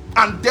faith,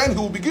 and then he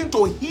will begin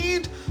to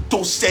heed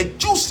to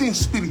seducing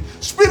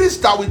spirits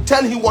that will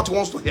tell him what he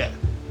wants to hear.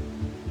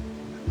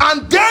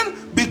 And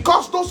then,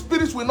 because those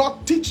spirits will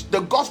not teach the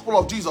gospel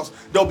of Jesus,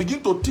 they'll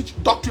begin to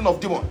teach doctrine of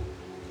demon.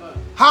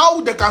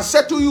 How they can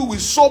settle you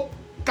with soap,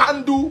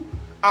 candle,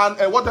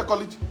 and what they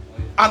call it,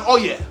 and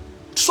oil.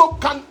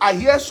 Soap can I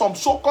hear some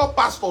so-called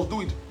pastors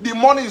do it. The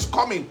money is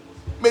coming.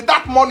 May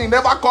that money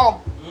never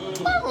come.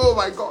 Oh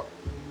my God.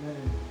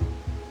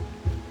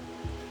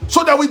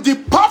 So that we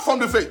depart from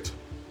the faith.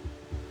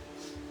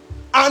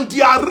 And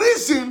their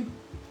reason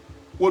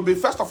will be,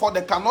 first of all,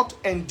 they cannot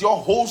endure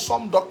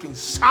wholesome doctrine,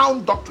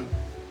 sound doctrine.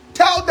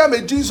 Tell them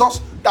a Jesus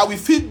that we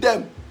feed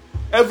them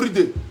every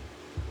day.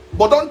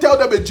 But don't tell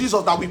them a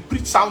Jesus that we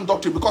preach sound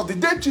doctrine. Because the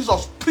day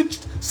Jesus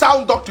preached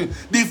sound doctrine,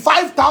 the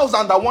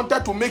 5,000 that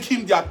wanted to make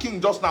him their king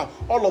just now,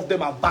 all of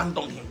them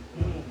abandoned him.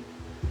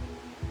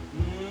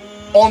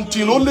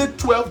 Until only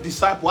 12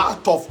 disciples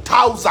out of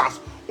thousands,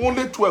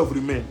 only 12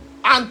 remained.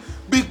 And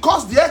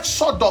because the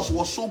exodus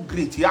was so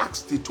great, he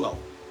asked the 12.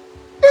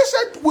 He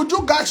said, would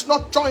you guys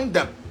not join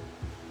them?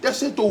 They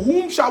said, to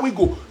whom shall we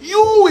go?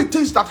 You it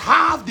is that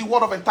have the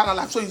word of eternal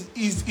life. So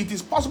it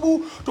is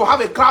possible to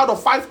have a crowd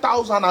of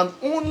 5,000 and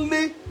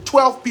only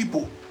 12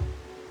 people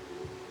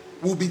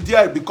will be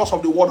there because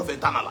of the word of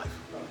eternal life.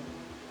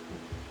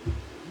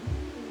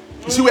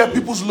 You see where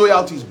people's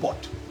loyalty is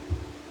bought.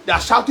 They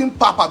are shouting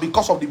Papa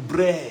because of the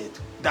bread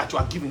that you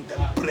are giving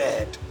them.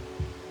 Bread.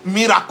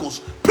 Miracles.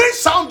 Preach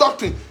sound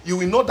doctrine. You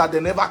will know that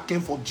they never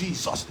came for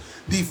Jesus.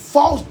 The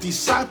false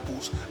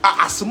disciples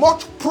are as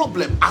much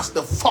problem as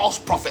the false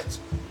prophets.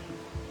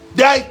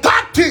 They are a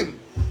tag team.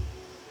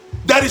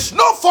 There is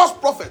no false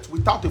prophet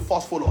without a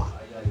false follower,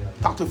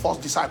 without a false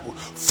disciple.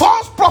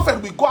 False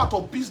prophet will go out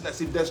of business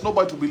if there's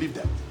nobody to believe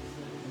them.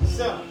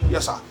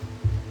 Yes, sir.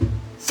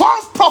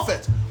 False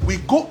prophet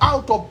will go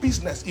out of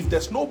business if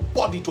there's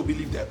nobody to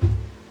believe them.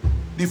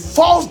 The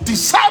false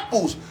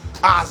disciples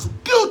are as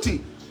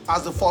guilty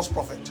as the false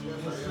prophet.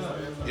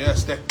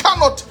 Yes, they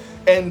cannot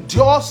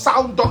endure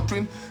sound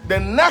doctrine. The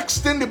next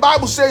thing the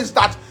Bible says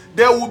that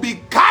they will be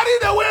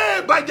carried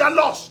away by their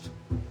lust.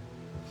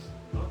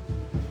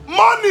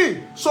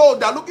 Money. So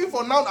they're looking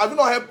for now. Have you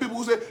not heard people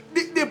who say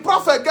the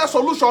prophet gets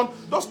solution?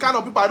 Those kind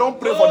of people, I don't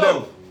pray for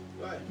them.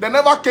 They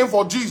never came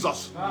for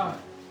Jesus.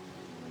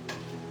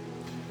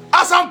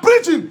 As I'm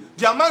preaching,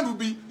 their mind will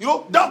be,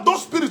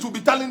 those spirits will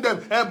be telling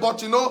them,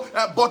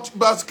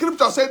 but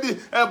scripture said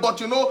this,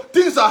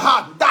 things are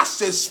hard. That's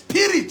a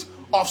spirit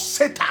of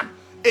Satan,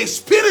 a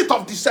spirit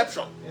of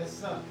deception. Yes,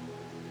 sir.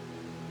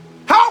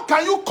 How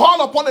can you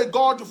call upon a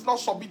God you've not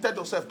submitted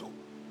yourself to?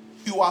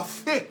 You are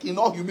fake in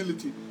all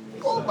humility.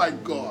 Oh my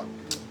God.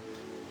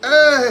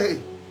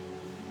 Hey.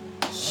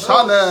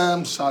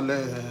 Shalom,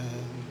 shalom.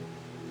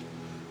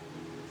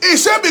 He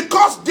said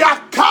because they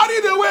are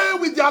carried away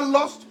with their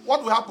lust,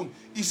 what will happen?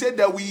 He said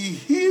that we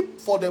heap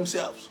for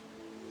themselves.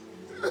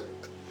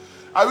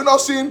 Have you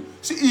not seen?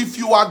 See, if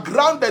you are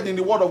grounded in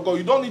the word of God,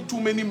 you don't need too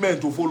many men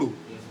to follow.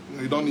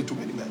 You don't need too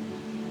many men.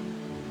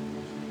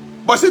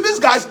 But see, these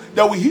guys,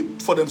 they will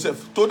heap for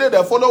themselves. Today,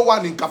 they follow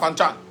one in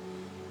Kafanchan.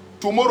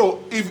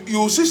 Tomorrow, if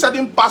you see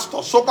certain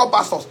pastors, so-called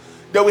pastors,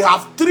 they will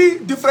have 3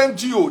 different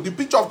geo, the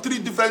picture of 3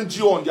 different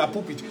geo on their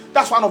pulpit.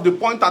 That's one of the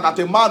pointers that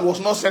a man was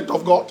not sent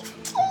of God.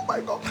 Oh my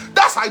God.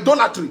 That's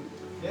idolatry.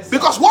 Yes,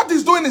 because what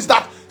he's doing is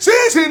that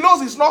since he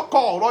knows he's not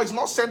called or he's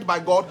not sent by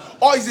God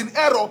or he's in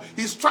error,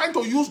 he's trying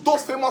to use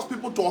those famous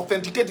people to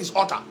authenticate his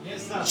altar.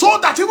 Yes, so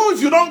that even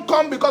if you don't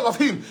come because of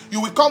him,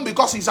 you will come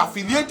because he's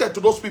affiliated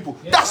to those people.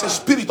 Yes, that's a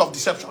spirit of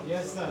deception.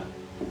 Yes, sir.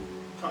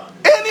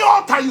 Any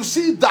altar you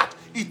see that,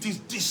 it is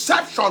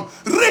deception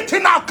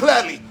written out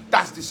clearly.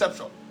 That's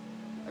deception.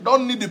 I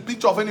don't need the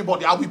picture of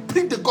anybody. I will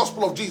preach the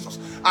gospel of Jesus.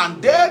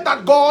 And there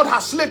that God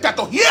has slated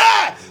to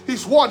hear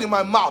his word in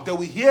my mouth, they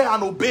will hear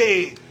and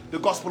obey the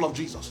gospel of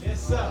Jesus.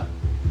 Yes, sir.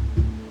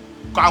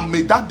 And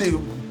may that day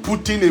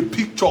put in a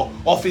picture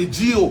of a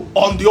Geo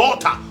on the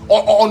altar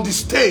or on the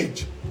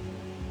stage.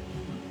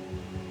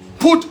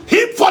 Put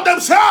heap for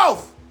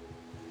themselves.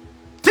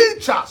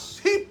 Teachers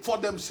heap for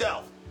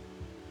themselves.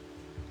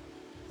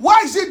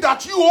 Why is it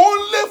that you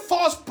only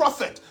false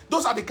prophet?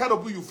 Those are the kind of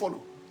people you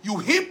follow. You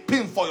heap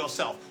him for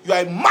yourself. You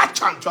are a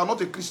merchant. You are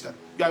not a Christian.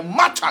 You are a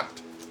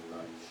merchant.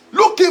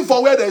 Looking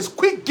for where there is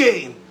quick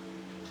gain.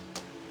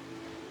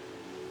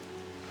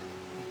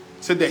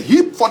 So they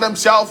heap for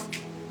themselves.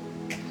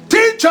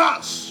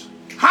 Teachers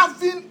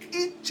having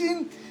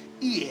itching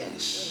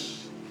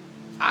ears.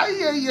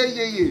 Having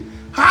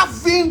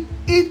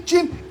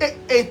itching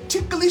a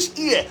ticklish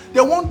ear.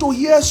 They want to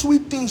hear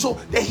sweet things. So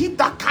they heap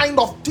that kind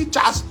of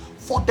teachers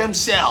for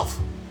themselves.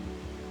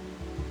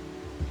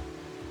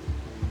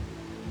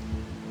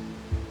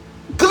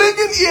 Clinging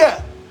ringing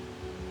ear.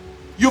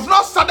 You've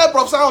not started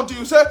prophesying until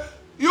you say,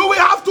 you will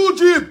have 2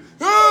 jeep.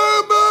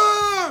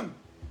 Amen.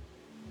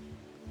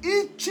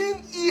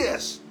 Itching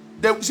ears.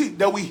 They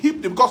will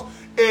heap them, because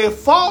a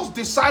false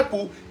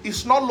disciple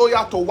is not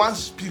loyal to one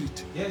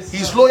spirit. Yes,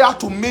 He's sir. loyal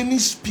to many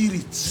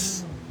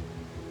spirits.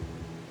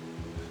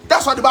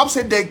 That's why the Bible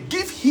said they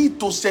give heed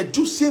to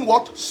seducing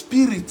what?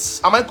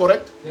 Spirits. Am I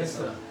correct? Yes,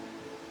 sir.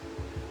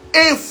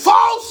 A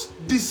false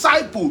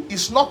disciple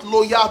is not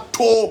loyal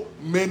to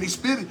many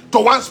spirits, to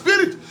one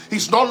spirit.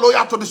 He's not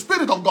loyal to the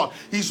Spirit of God.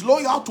 He's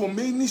loyal to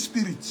many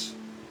spirits.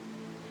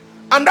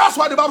 And that's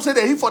why the Bible said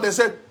they heap, for they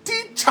said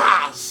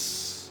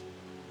teachers.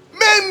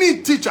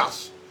 Many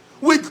teachers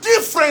with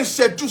different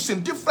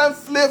seducing, different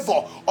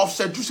flavor of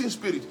seducing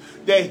spirit.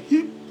 They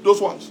heap those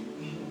ones.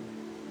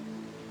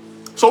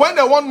 So when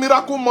they want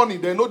miracle money,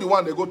 they know the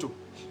one they go to.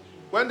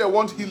 When they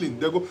want healing,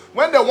 they go.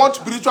 When they want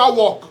spiritual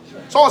walk,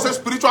 someone says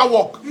spiritual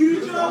walk.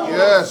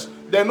 Yes,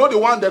 they know the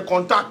one they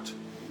contact.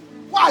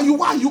 Why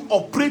are you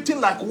operating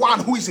like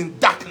one who is in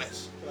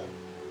darkness?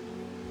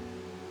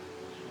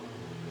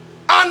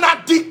 And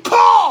at the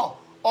core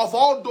of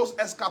all those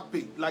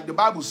escapades, like the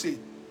Bible says,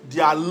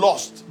 they are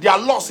lost. Their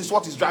loss is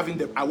what is driving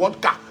them. I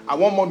want car, I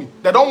want money.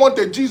 They don't want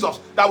a Jesus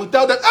that will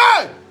tell them,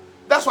 hey!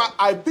 That's why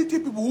I pity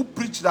people who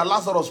preach that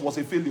Lazarus was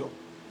a failure.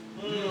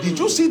 Did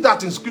you see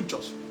that in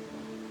scriptures?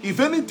 If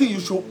anything, you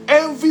should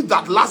envy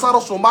that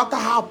Lazarus, no matter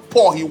how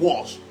poor he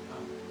was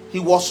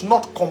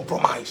not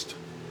compromised.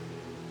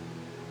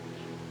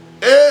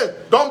 Hey,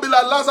 don't be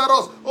like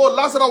Lazarus. Oh,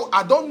 Lazarus,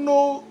 I don't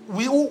know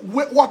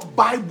what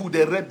Bible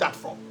they read that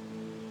from.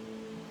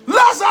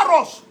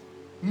 Lazarus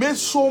made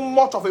so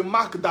much of a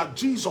mark that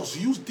Jesus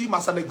used him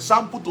as an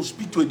example to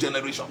speak to a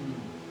generation.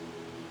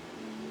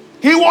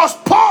 He was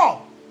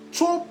poor.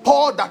 So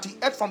poor that he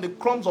ate from the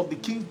crumbs of the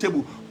king's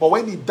table. But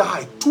when he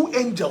died, 2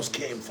 angels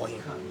came for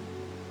him.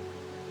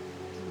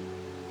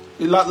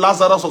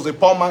 Lazarus was a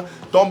poor man.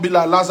 Don't be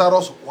like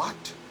Lazarus. What?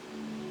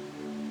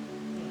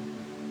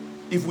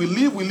 If we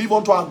live, we live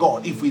unto our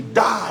God. If we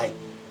die,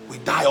 we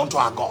die unto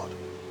our God.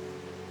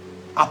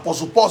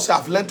 Apostle Paul said,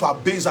 I've learned to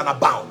abase and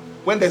abound.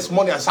 When there's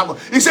money, I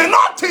serve. He said,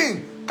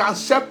 nothing can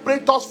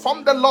separate us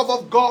from the love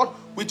of God,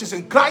 which is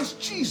in Christ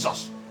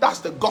Jesus. That's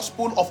the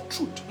gospel of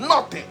truth.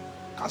 Nothing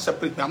can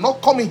separate me. I'm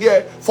not coming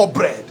here for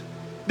bread.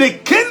 The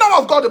kingdom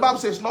of God, the Bible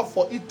says, is not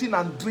for eating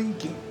and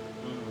drinking,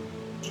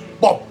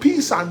 but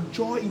peace and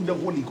joy in the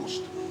Holy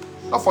Ghost.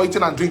 Not for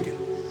eating and drinking.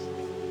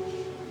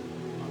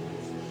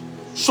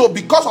 So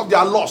because of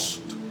their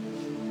lust,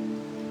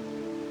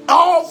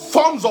 all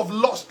forms of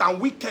lust and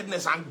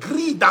wickedness and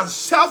greed and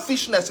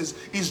selfishness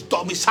is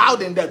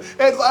domiciled in them.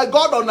 And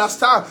God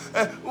understands,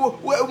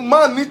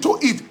 man need to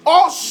eat.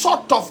 All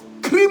sort of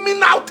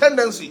criminal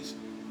tendencies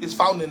is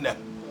found in them.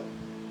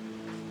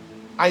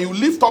 And you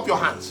lift up your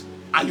hands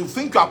and you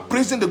think you are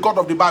praising the God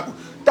of the Bible.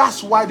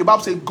 That's why the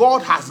Bible says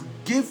God has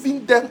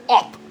given them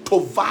up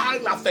to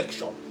vile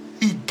affection.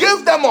 He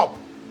gave them up.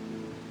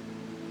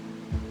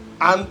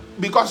 And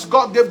because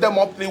God gave them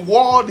up, the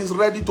world is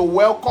ready to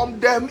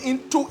welcome them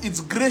into its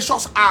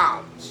gracious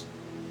arms.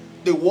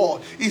 The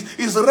world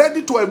is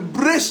ready to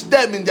embrace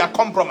them in their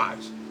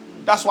compromise.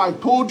 That's why I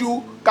told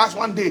you guys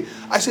one day,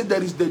 I said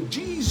there is the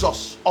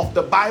Jesus of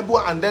the Bible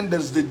and then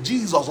there's the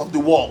Jesus of the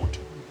world.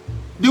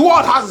 The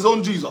world has its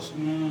own Jesus.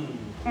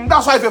 And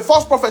that's why if a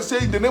false prophet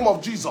says in the name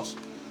of Jesus,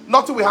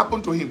 nothing will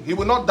happen to him. He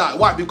will not die.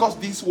 Why? Because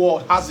this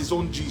world has its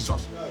own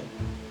Jesus.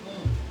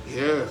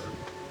 Yeah.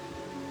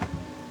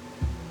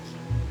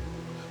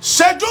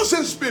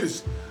 Seducing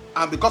spirits.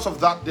 And because of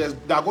that,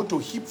 they are going to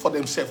heap for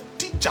themselves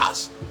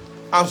teachers.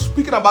 I'm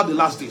speaking about the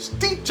last days.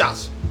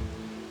 Teachers.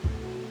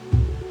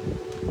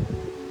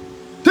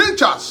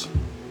 Teachers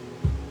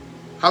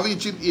have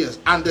itching ears,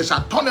 and they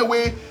shall turn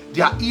away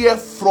their ear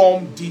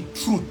from the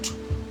truth.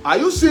 Are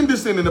you seeing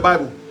this thing in the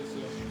Bible?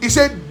 He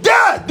said,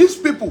 there, these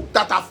people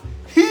that have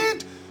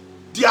hid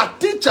their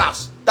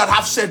teachers that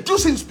have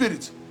seducing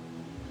spirits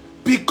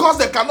because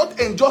they cannot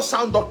enjoy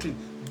sound doctrine.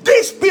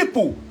 These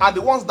people are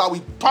the ones that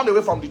will turn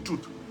away from the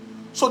truth.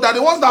 So they're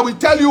the ones that will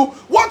tell you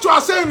what you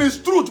are saying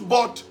is truth,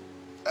 but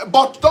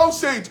don't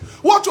say it.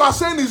 What you are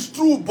saying is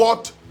true,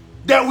 but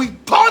they will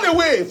turn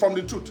away from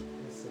the truth.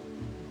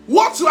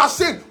 What you are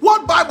saying,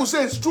 what Bible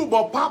says is true,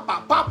 but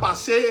Papa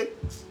say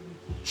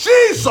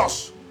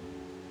Jesus.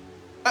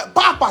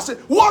 Papa say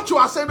what you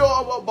are saying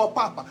about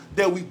Papa,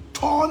 they will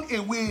turn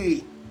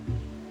away.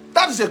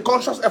 That is a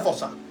conscious effort,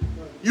 sir.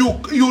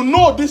 You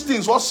know these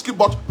things was skip,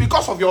 but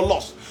because of your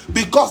loss,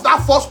 because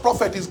that false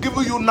prophet is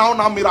giving you now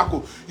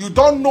miracle, you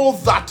don't know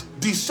that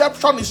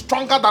deception is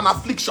stronger than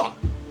affliction.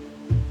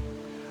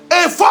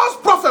 A false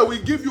prophet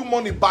will give you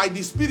money by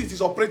the spirit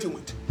he's operating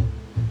with.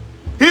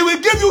 He will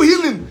give you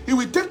healing. He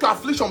will take your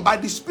affliction by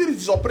the spirit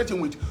he's operating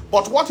with.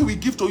 But what he will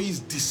give to you is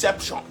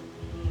deception.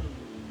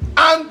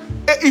 And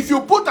if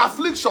you put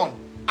affliction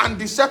and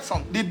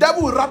deception, the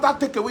devil will rather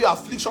take away your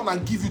affliction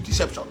and give you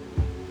deception.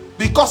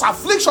 Because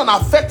affliction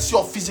affects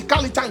your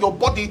physicality and your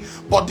body,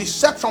 but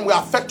deception will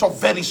affect your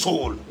very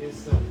soul. Yes,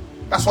 sir.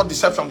 That's what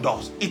deception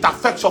does. It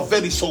affects your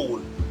very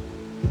soul.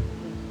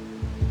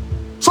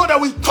 So So that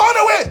we turn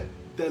away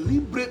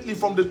deliberately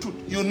from the truth.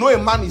 You know a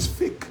man is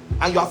fake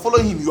and you are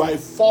following him, you are a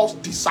false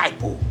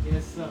disciple.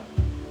 Yes, sir.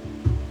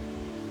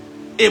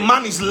 A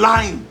man is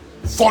lying,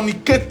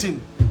 fornicating,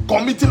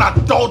 committing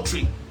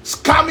adultery,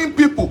 scamming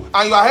people,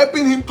 and you are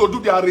helping him to do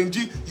the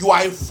arranging. You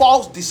are a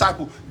false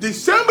disciple. The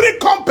same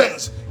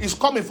recompense is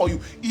coming for you.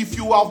 If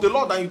you are of the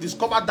Lord and you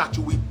discover that,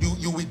 you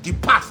will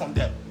depart from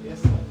them.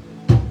 Yes, sir.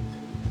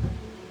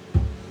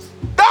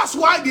 That's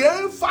why the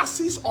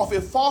emphasis of a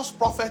false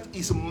prophet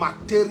is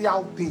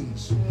material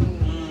things.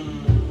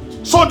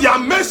 So their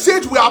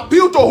message will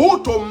appeal to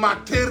who? To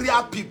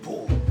material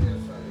people.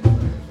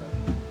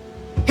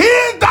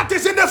 He that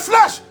is in the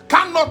flesh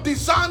cannot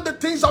discern the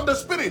things of the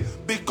spirit,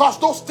 because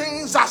those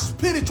things are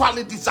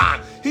spiritually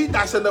discerned. He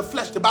that is in the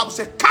flesh, the Bible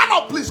says,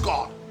 cannot please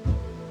God.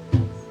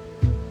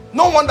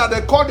 No wonder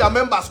they call their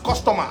members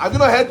customer. Have you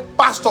not heard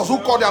pastors who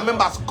call their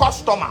members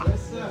customer?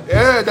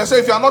 Yeah, they say,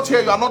 if you are not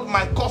here, you are not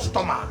my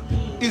customer.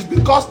 It's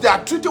because they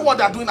are treating what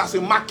they are doing as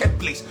a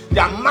marketplace. They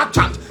are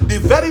merchants. The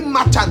very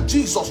merchant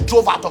Jesus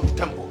drove out of the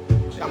temple.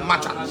 They are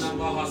merchants.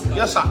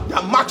 Yes, sir. They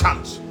are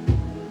merchants.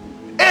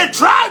 A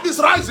tribe is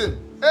rising.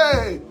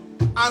 Hey,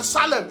 and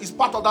Salem is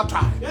part of that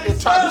tribe. A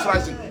tribe is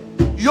rising.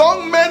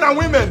 Young men and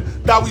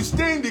women that will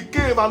stay in the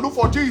cave and look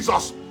for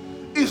Jesus.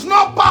 It's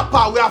not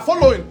Papa we are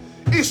following.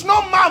 It's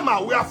not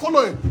Mama we are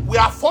following. We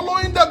are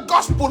following the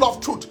gospel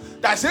of truth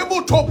that is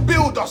able to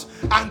build us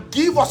and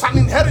give us an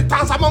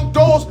inheritance among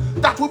those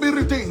that will be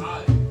redeemed.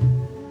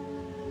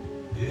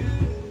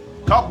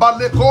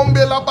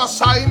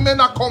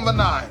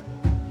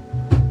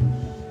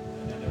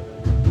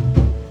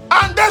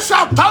 And they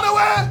shall turn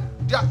away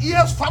their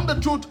ears from the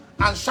truth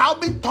and shall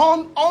be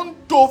turned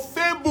unto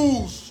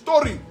fables.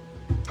 Story.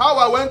 How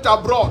I went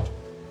abroad.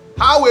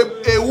 How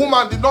a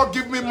woman did not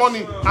give me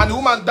money and the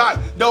woman died.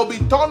 They will be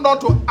turned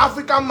unto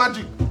African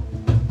magic.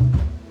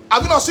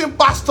 Have you not seen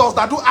pastors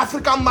that do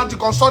African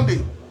magic on Sunday?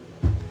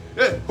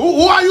 Hey,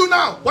 who are you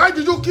now? Why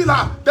did you kill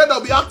her? Then they'll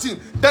be acting.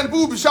 Then people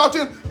will be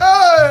shouting,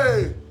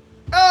 hey,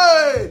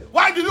 hey,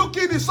 why did you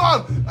kill the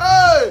son?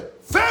 Hey,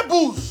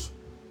 fables.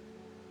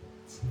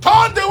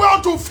 Turn the way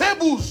onto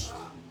fables.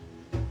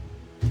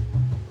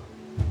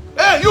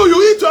 Hey,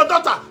 you eat your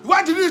daughter.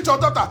 Why did you eat your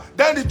daughter?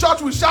 Then the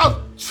church will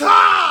shout,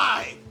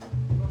 try.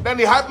 Then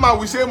the hype man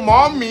will say,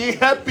 mommy,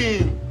 help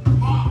him.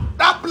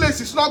 That place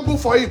is not good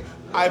for him.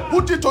 I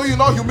put it to you,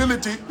 not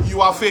humility.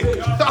 You are fake.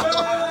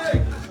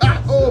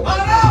 Oh my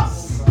God.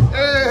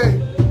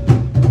 Hey.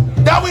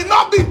 There will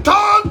not be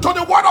turned to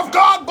the word of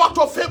God, but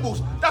to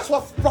fables. That's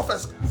what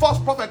false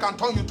prophet can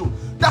turn you to.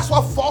 That's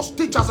what false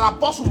teachers and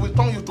apostles will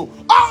turn you to.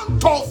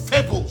 Unto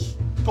fables,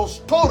 to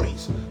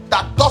stories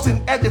that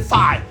doesn't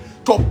edify,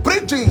 to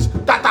preachings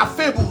that are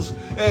fables.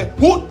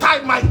 Who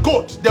tied my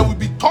goat? They will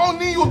be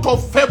turning you to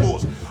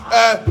fables.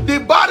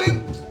 The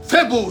barren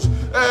fables.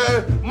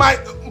 My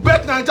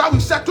Bet Nigeria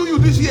will settle you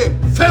this year.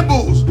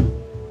 Fables.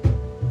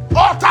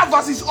 Altar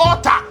versus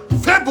altar.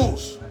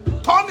 Fables.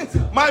 Turn it.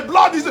 My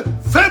blood is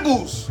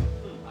fables.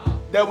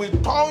 They will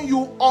turn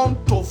you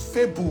onto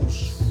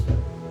fables.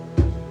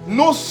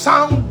 No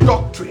sound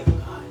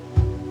doctrine.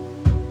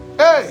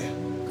 Hey,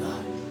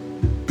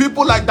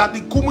 people like that,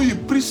 the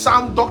Kumuyi preach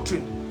sound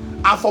doctrine,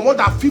 and for more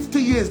than 50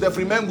 years they've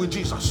remained with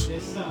Jesus.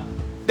 Yes, sir.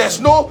 There's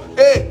no,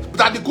 hey,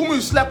 that the Kumuyi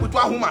slept with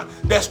one woman.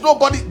 There's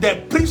nobody,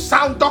 they preach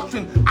sound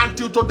doctrine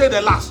until today they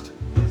last.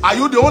 Are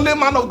you the only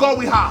man of God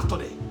we have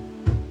today?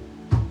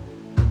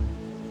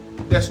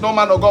 There's no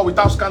man of God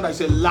without scandal.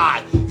 It's a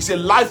lie. It's a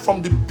lie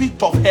from the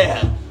pit of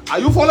hell. Are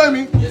you following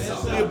me? Yes,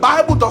 sir. The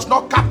Bible does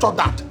not capture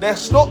that.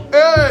 There's no,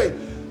 hey,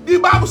 the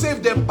Bible says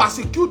if they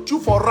persecute you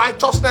for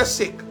righteousness'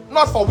 sake,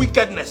 not for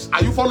wickedness.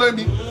 Are you following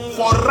me?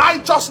 For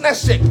righteousness'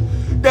 sake.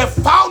 They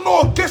found no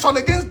occasion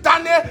against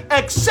Daniel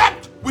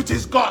except with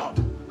his God.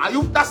 Are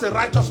you? That's a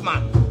righteous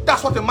man.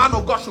 That's what a man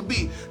of God should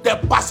be. They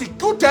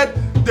persecuted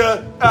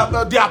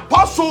the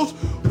apostles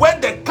when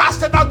they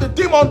casted out the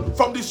demon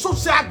from the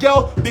soothsayer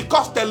girl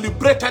because they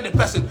liberated the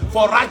person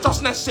for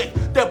righteousness' sake.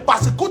 They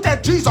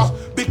persecuted Jesus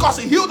because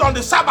he healed on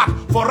the Sabbath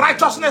for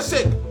righteousness'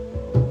 sake.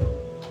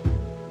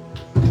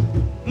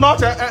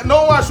 Not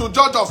no one should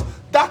judge us.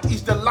 That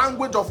is the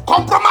language of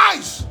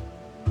compromise.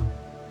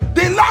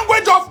 The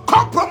language of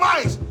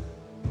compromise.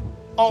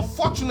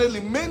 Unfortunately,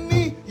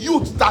 many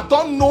youths that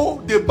don't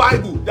know the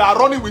Bible, they are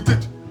running with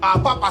it. Our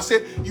Papa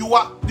said, you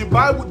are the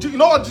Bible. You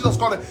know what Jesus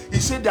called it? He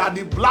said they are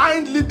the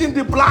blind leading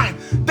the blind.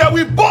 They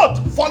will both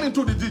fall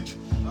into the ditch.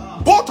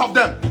 Both of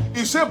them.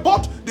 He said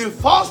both the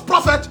false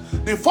prophet,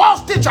 the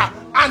false teacher,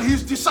 and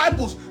his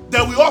disciples,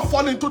 they will all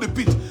fall into the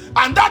pit.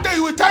 And that day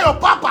you will tell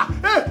your Papa,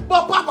 hey,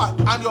 but Papa,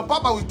 and your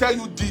Papa will tell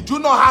you, did you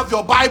not have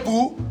your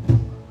Bible?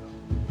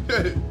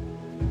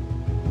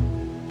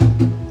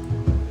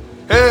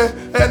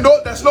 No,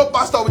 there's no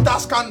pastor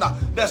without scandal.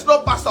 There's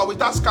no pastor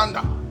without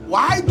scandal.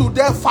 Why do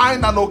they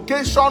find an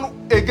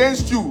occasion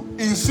against you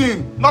in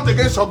sin, not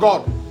against your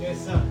God?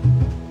 Yes, sir.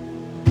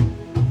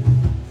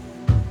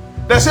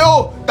 They say,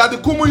 oh, that the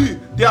Kumuyi,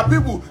 they are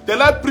people, they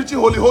like preaching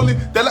holy.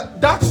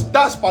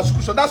 That's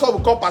persecution. That's what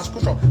we call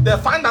persecution. They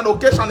find an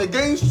occasion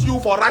against you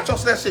for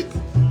righteousness' sake.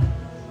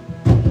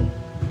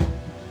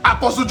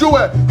 Apostle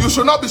Joel, you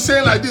should not be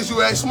saying like this. You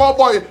are a small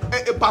boy.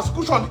 A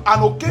persecution,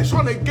 an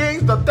occasion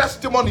against the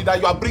testimony that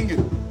you are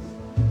bringing.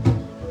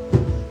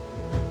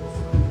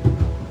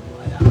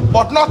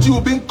 But not you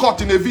being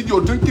caught in a video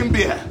drinking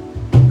beer.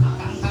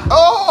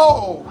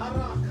 Oh,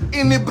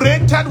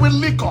 inebriated with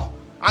liquor.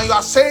 And you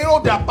are saying, oh,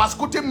 they are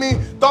persecuting me.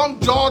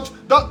 Don't judge.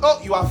 Oh,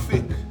 you are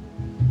fake.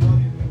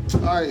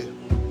 Aye.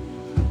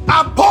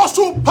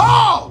 Apostle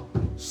Paul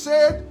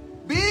said,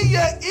 be ye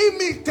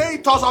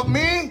imitators of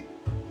me,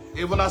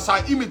 even as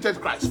I imitate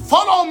Christ.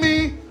 Follow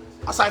me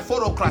as I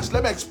follow Christ.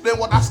 Let me explain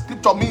what that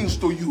scripture means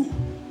to you.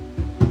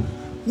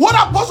 What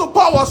Apostle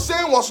Paul was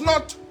saying was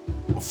not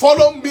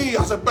follow me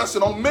as a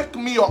person or make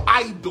me your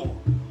idol.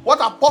 What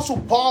Apostle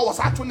Paul was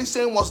actually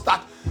saying was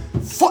that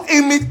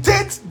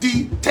imitate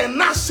the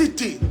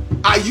tenacity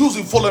I use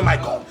in following my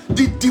God.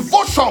 The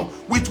devotion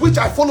with which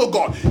I follow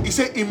God. He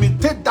said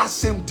imitate that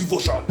same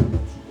devotion.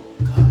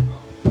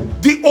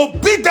 The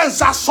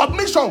obedience and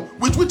submission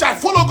with which I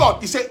follow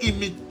God. He said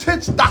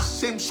imitate that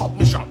same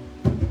submission.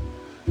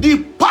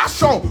 The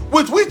passion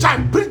with which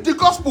I preach the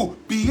gospel.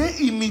 Be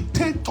ye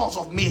imitators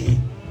of me.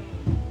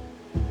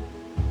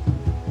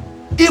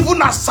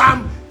 Even as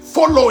I'm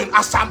following,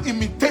 as I'm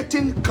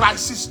imitating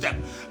Christ's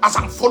system, as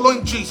I'm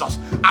following Jesus,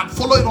 I'm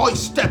following all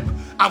his steps,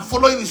 I'm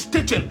following his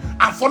teaching,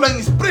 I'm following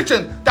his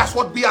preaching. That's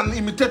what be an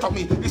imitator of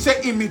me. He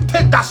said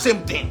imitate that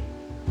same thing.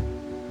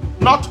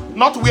 Not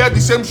wear the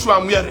same shoe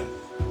I'm wearing.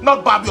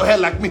 Not barb your hair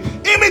like me.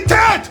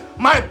 Imitate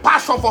my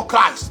passion for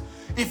Christ.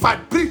 If I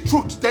preach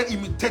truth, then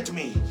imitate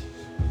me.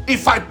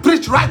 If I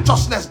preach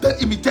righteousness, then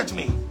imitate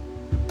me.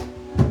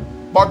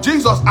 But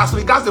Jesus, as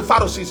regards the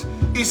Pharisees,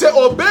 he said,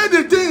 obey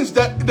the things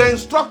that they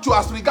instruct you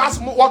as regards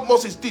what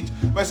Moses teach.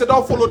 But he said,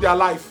 don't follow their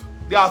life.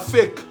 They are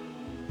fake.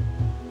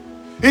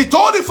 He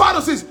told the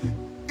Pharisees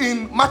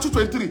in Matthew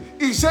 23,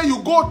 he said,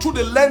 you go through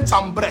the length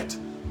and breadth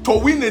to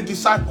win a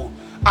disciple.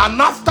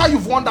 And after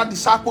you've won that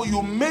disciple,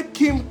 you make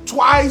him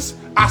twice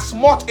as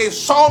much a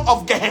son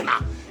of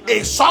Gehenna,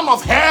 a son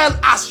of hell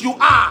as you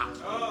are.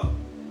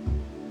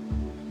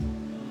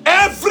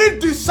 Every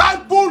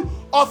disciple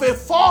of a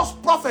false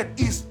prophet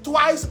is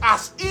twice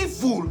as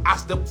evil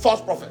as the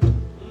false prophet.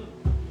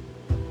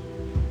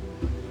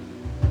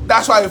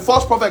 That's why a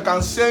false prophet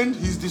can send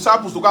his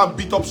disciples to go and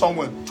beat up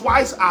someone.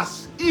 Twice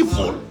as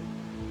evil.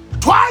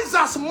 Twice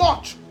as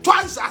much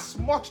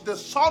the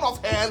son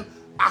of hell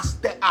as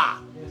they are.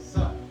 Yes,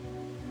 sir.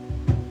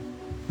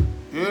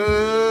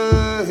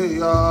 Yeah,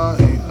 yeah,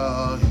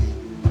 yeah.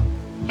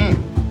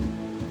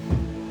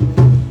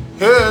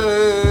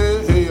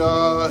 Hey,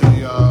 yeah,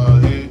 yeah,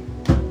 hey.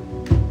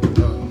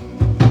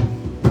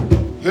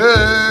 Hey,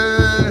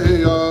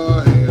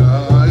 yeah,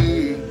 yeah,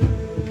 hey.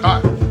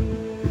 Kai.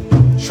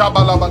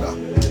 Shabalabada.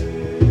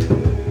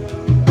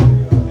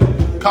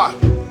 Kai.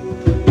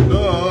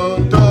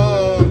 Dun,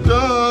 dun,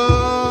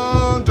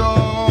 dun,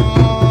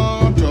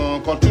 dun,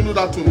 dun. Continue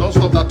that tune. Don't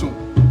stop that tune.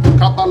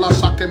 Kabbalah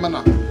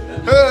Sakemana.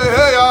 Hey,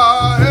 hey,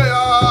 yeah, hey,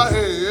 yeah,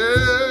 hey,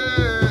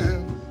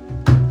 hey.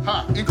 Ha,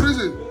 increase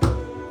it.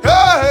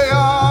 Hey,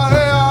 yeah,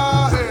 hey,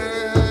 yeah, hey,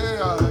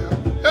 yeah,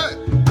 hey.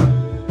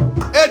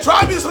 A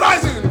tribe is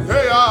rising.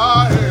 Hey,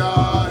 yeah, hey,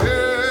 yeah, hey,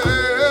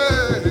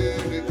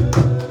 hey.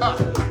 Ha.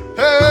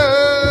 Hey,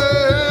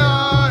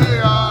 yeah, hey,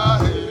 yeah,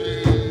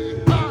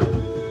 hey. Ha.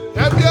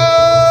 Hey,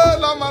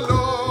 bien, la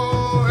malo.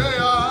 Hey,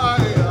 yeah,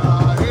 hey,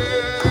 yeah, hey.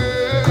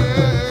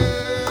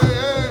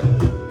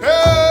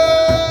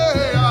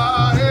 Hey,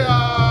 yeah, hey,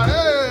 yeah,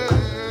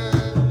 hey.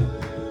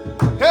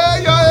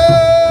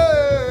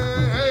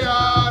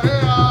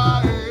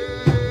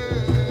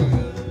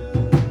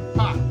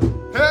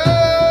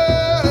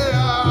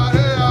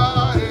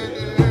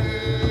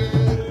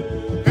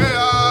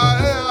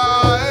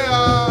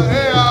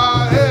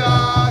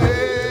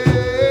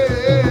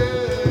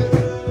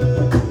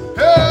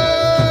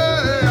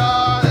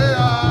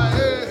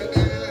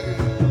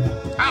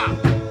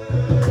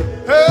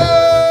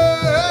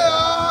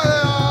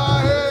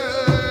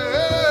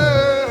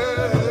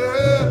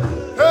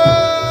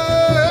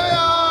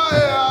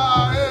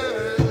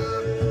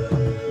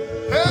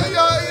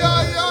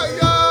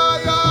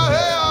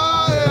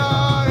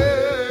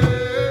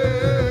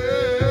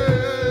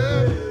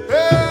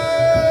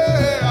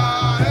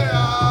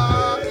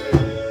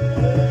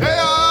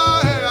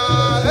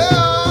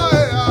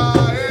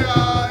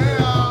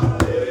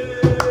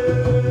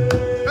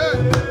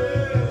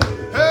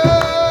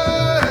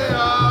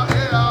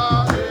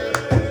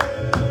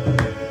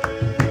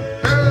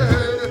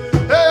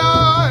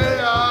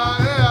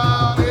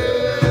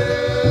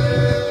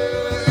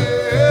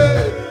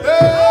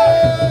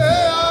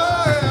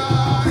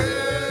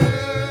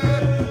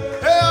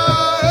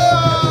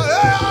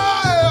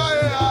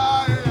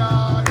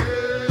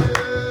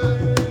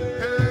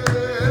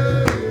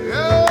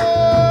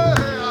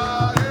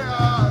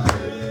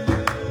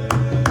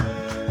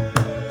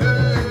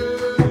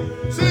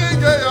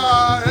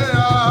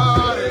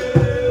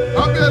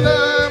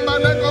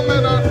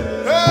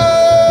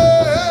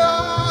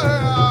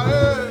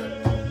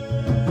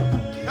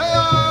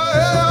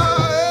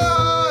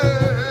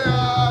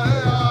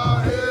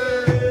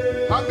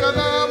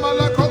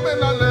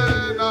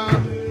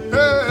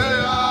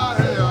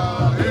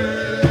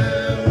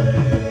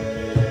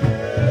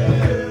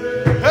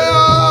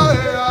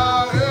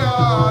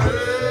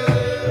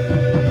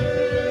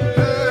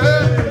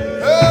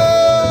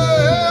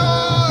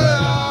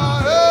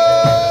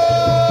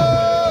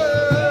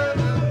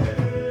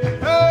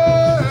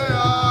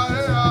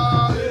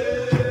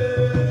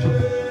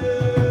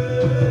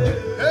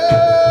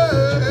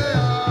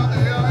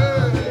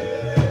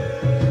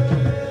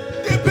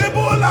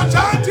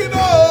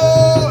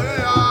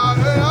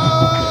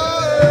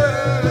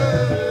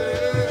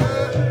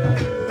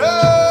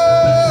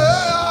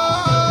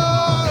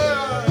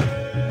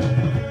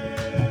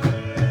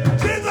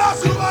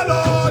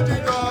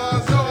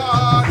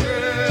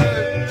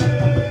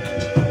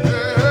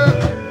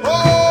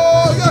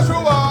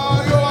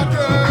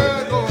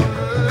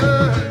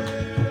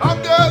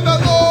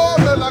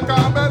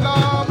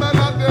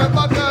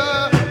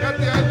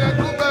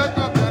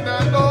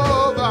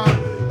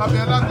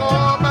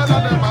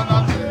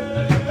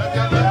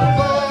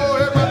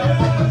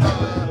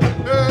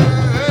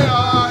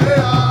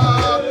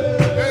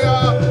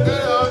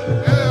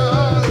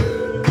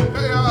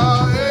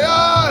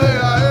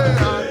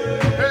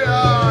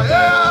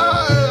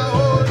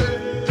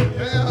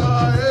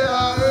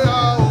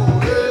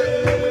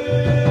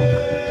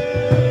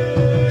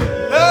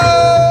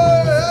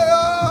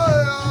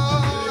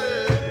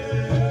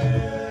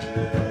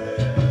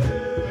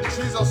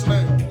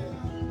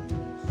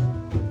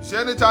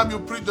 anytime you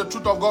preach the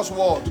truth of God's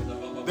word,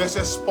 there's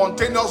a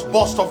spontaneous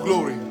burst of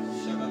glory.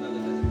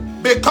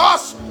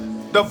 Because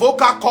the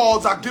vocal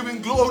cords are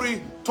giving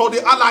glory to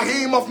the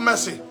Elohim of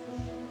mercy.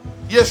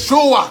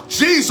 Yeshua,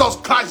 Jesus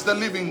Christ, the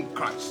living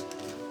Christ.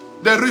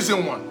 The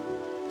risen one.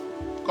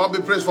 God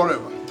be praised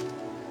forever.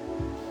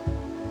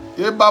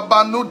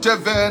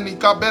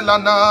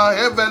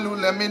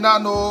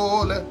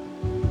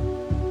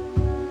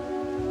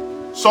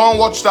 Someone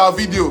watched our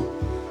video.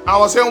 I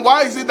was saying,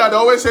 why is it that they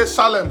always say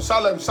Salem,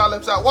 Salem,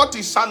 Salem, Salem? What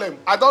is Salem?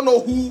 I don't know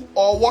who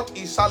or what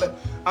is Salem.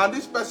 And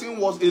this person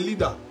was a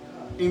leader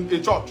in a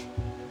church.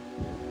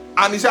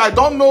 And he said, I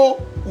don't know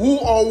who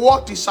or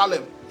what is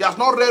Salem. He has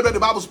not read where the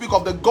Bible speaks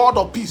of the God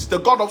of peace, the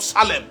God of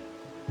Salem.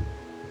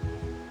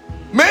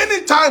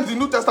 Many times the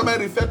New Testament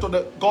refers to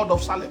the God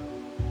of Salem.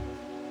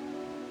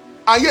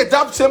 And yet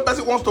that same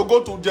person wants to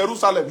go to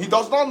Jerusalem. He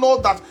does not know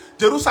that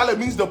Jerusalem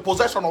means the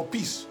possession of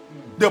peace.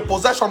 The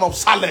possession of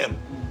Salem.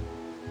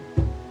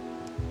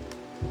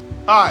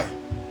 Aye.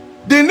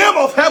 The name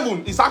of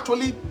heaven is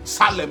actually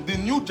Salem, the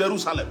New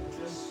Jerusalem.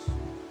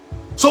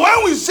 So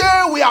when we say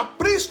we are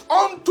priests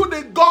unto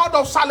the God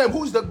of Salem,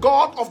 who is the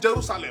God of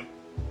Jerusalem,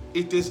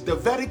 it is the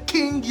very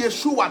King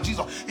Yeshua,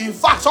 Jesus. In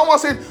fact, someone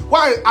said,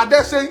 why are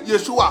they saying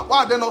Yeshua?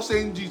 Why are they not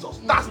saying Jesus?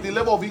 That's the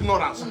level of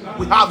ignorance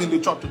we have in the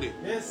church today.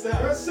 Yes, sir.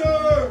 Yes,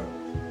 sir.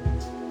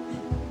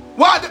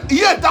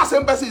 Yet that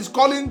same person is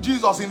calling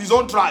Jesus in his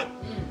own tribe.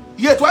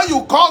 Yet when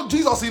you call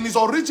Jesus in his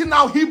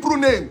original Hebrew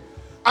name,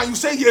 and you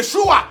say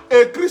Yeshua,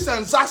 a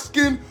Christian is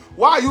asking,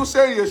 why are you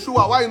saying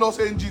Yeshua? Why are you not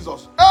saying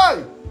Jesus?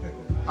 Hey!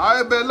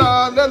 I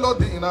bela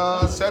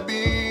lelodina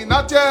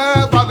sebina te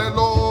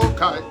valelo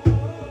kai.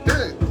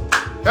 Hey!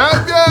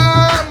 Evye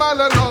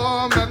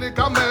malelo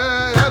melikame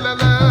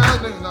elele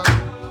nina.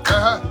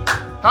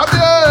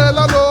 Habye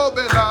la lo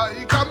bela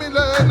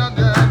ikamile na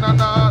na na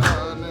na.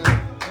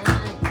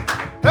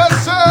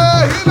 Ese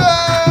hile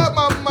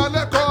mama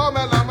le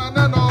come la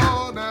maneno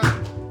ne.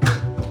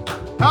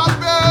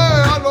 Habye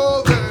alo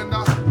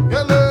vena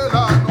ele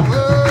la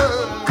noe.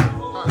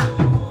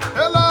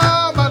 Ela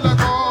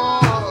malako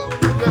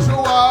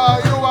Yeshua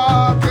you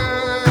are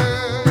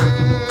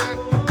king.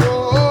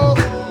 Oh,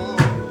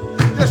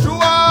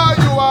 Yeshua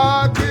you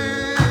are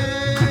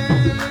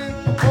king.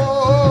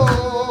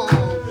 Oh,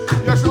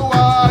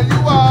 Yeshua you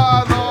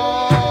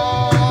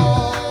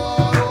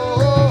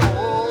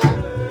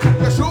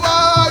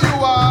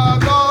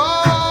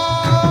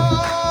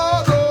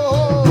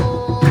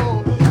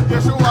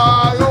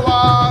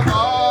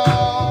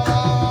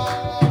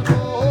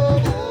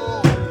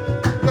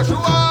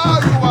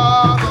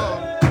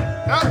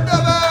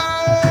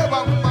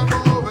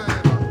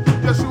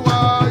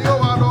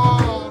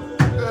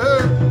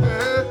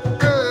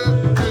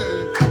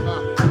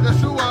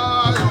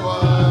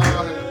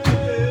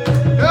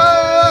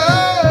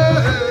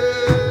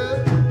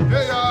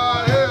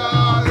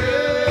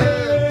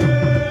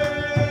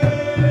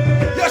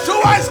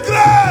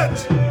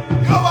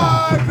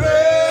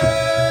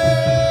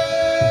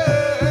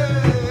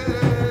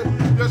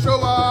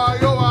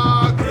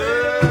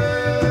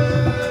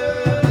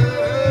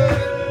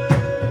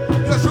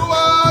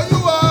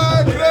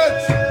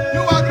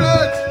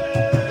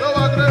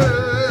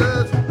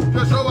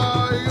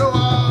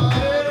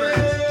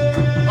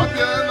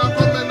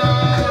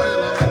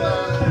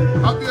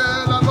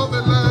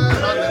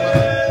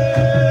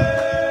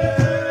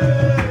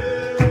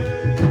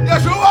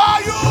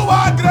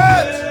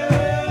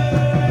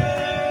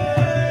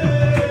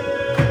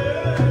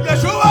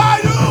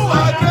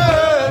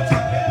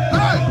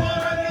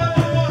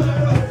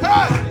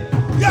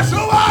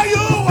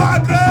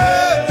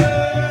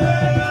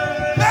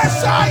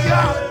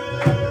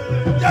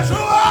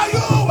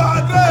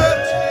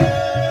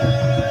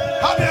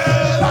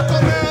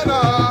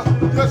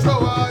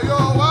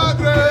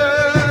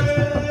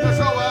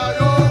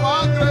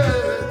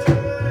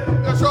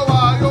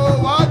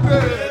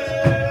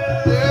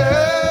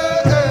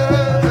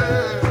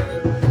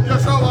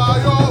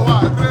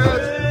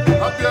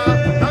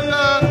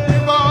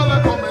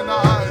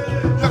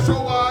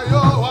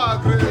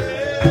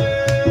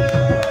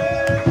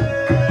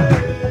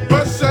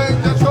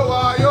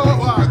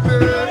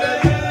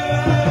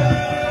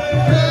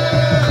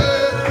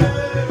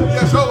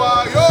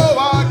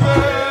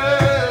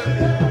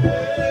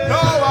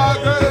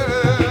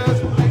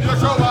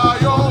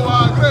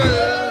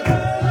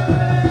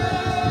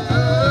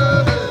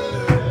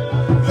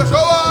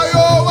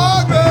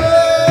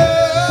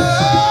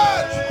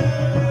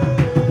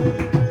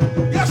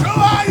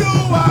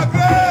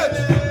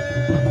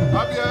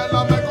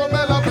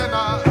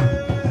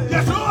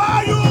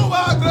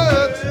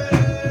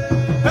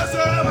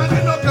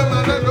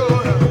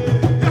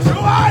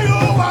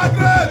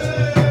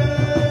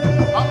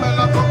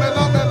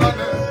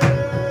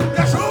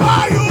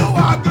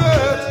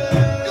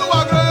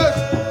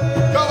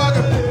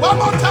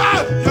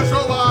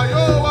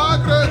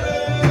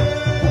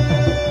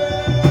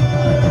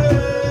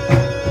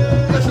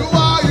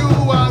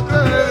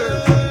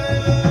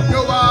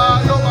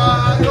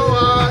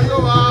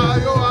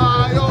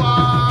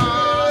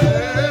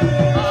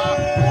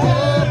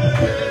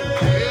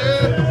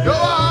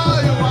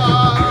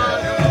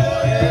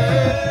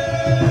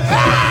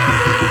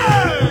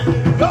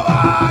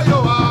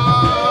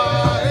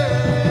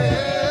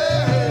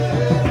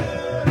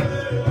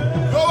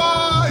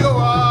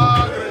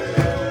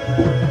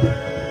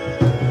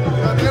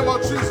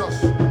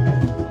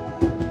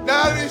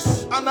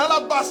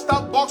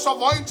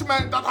bottles of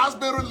ointment that has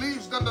been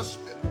released in the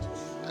Spirit.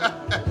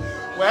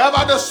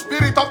 Wherever the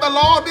Spirit of the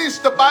Lord is,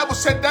 the Bible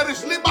said there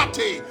is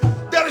liberty.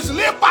 There is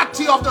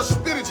liberty of the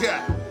Spirit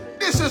here.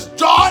 This is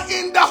joy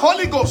in the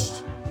Holy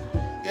Ghost.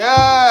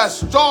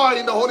 Yes, joy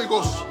in the Holy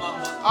Ghost.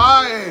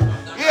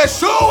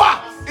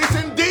 Yeshua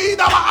is indeed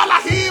our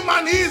Elohim,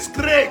 and He is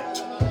great.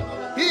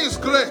 He is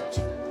great.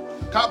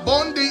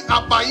 Kabondi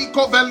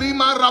abaiko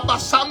velima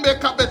rabasambe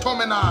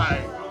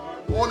kabetomenai.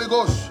 Holy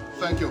Ghost,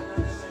 thank you.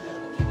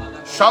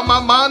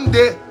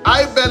 Shamamande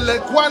aibele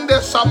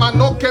kwande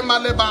samanoke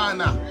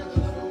malebana.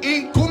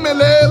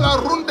 Inkumele la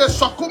runde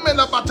sokume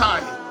la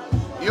batai.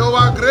 You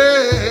are great.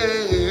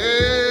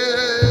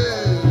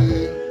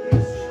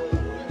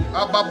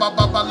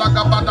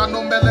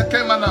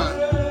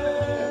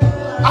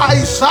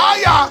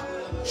 Isaiah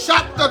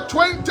chapter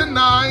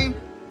 29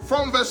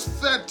 from verse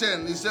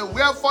 13. He said,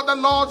 wherefore the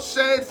Lord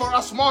said, for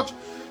as much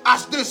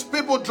as these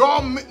people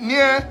draw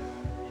near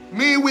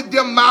me with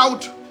their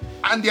mouth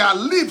and their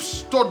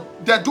lips,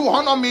 they do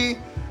honor me,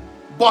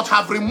 but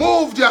have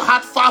removed their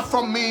heart far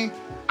from me,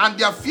 and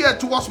their fear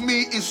towards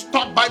me is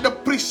taught by the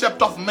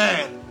precept of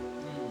men.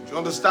 Do you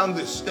understand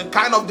this? The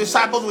kind of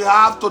disciples we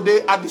have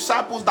today are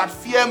disciples that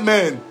fear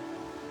men.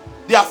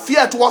 Their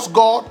fear towards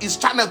God is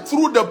channeled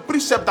through the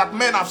precept that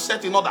men have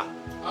set in order.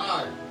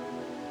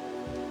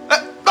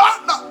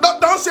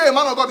 Don't say a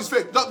man of God is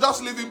fake.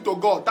 Just leave him to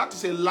God. That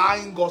is a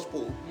lying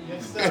gospel.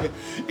 Yes,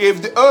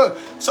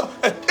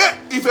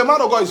 if a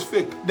man of God is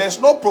fake, there's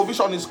no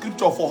provision in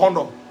scripture for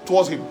honor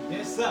towards him.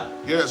 Yes, sir.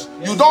 Yes.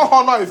 You don't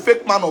honor a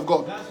fake man of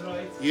God. That's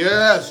right.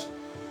 Yes.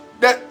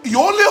 You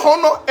only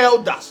honor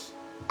elders.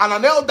 And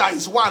an elder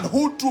is one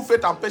who, through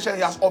faith and patience,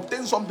 he has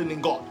obtained something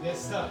in God.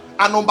 Yes, sir.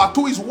 And number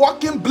two is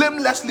walking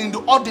blamelessly in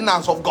the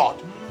ordinance of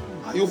God.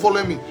 Are you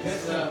following me?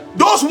 Yes, sir.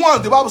 Those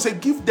ones, the Bible says,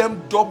 give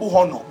them double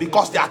honor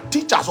because they are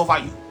teachers over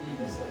you.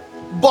 Yes, sir.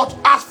 But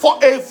as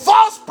for a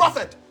false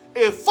prophet,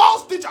 a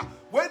false teacher,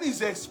 when he's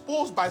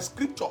exposed by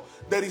scripture,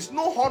 there is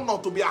no honor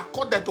to be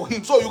accorded to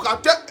him. So you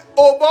can tell,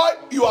 oh boy,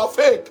 you are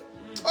fake.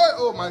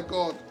 Oh my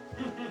God.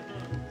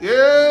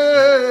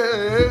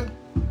 Yeah.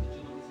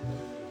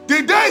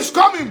 The day is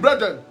coming,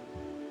 brethren,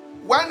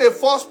 when a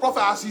false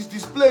prophet, as he's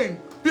displaying,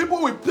 people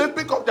will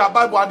pick up their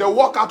Bible and they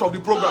walk out of the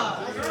program.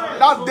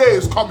 That day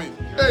is coming.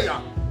 Hey,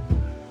 yeah.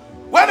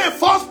 When a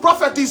false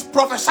prophet is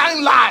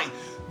prophesying lie,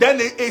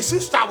 then a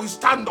sister will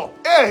stand up.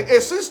 Hey,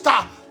 a sister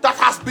that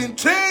has been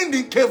trained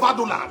in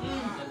Kevaduland,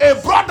 a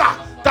brother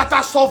that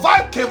has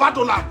survived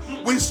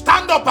Kevaduland, will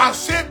stand up and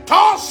say,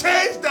 thus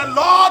says the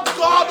Lord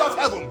God of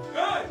heaven.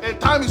 A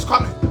time is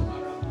coming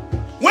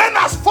when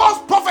as false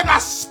prophet are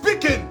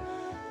speaking,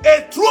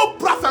 a true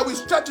prophet will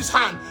stretch his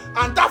hand,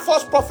 and that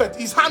false prophet,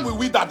 his hand will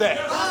wither there.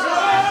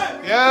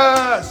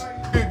 Yes,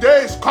 the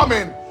day is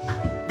coming,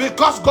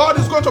 because God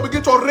is going to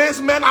begin to raise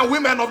men and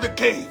women of the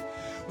cave.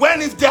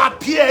 When if they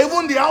appear,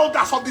 even the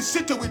elders of the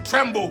city will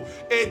tremble.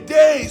 A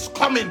day is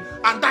coming,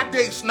 and that day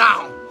is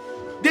now.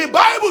 The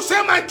Bible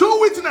says, my two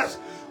witnesses,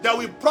 that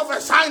will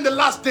prophesy in the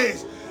last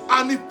days.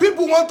 And if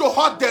people want to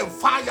hurt them,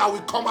 fire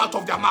will come out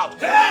of their mouth.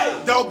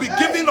 They will be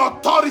given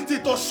authority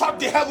to shut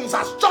the heavens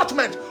as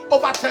judgment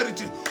over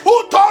territory.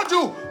 Who told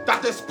you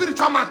that a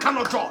spiritual man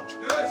cannot judge?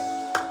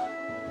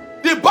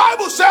 The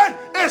Bible said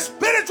a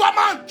spiritual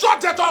man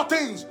judges all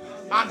things,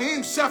 and he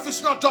himself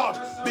is not judged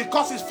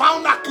because he's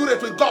found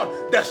accurate with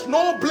God. There's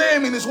no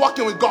blame in his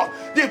working with God.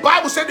 The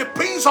Bible said the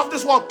prince of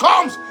this world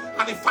comes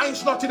and he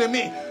finds nothing in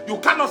me. You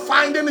cannot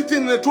find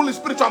anything in a truly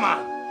spiritual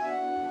man.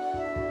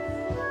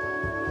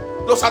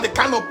 Those are the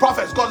kind of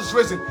prophets God is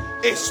raising.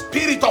 A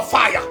spirit of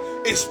fire,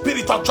 a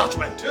spirit of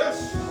judgment.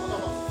 Yes.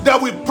 They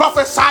will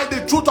prophesy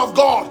the truth of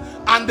God,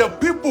 and the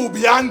people will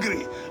be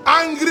angry.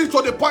 Angry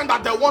to the point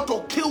that they want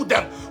to kill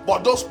them.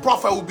 But those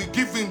prophets will be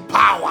given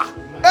power.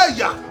 Hey,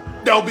 yeah.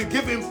 They'll be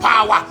given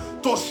power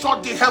to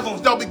shut the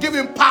heavens. They'll be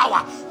given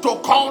power to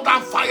call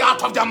down fire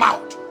out of their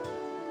mouth.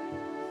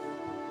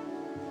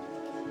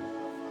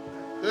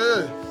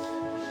 Hey.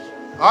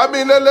 I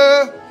mean,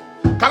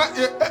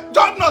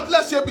 judge not,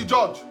 lest ye be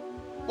judged.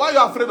 Why are you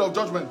afraid of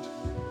judgment?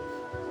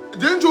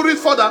 Didn't you read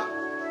further?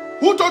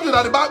 Who told you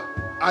that the Bible?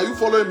 Are you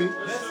following me?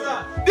 Yes,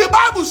 sir. The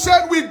Bible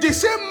said with the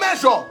same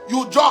measure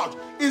you judge,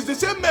 is the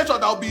same measure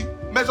that will be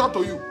measured to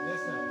you. Yes,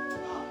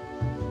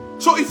 sir.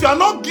 So if you are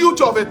not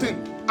guilty of a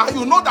thing, and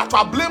you know that you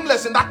are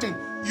blameless in that thing,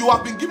 you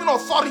have been given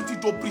authority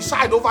to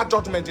preside over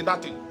judgment in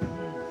that thing.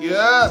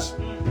 Yes.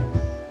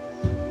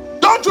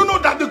 Don't you know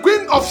that the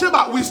Queen of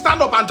Sheba will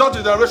stand up and judge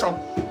the generation?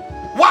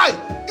 Why?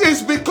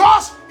 It's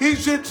because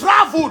she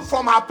traveled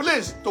from her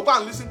place to go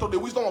and listen to the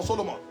wisdom of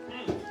Solomon.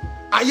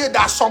 And yet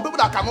there are some people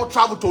that cannot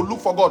travel to look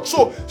for God.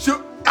 So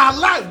her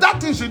life, that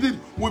thing she did,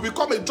 will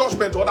become a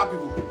judgment to other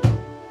people.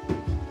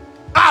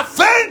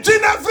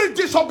 Avenging every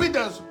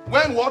disobedience.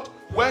 When what?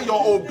 When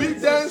your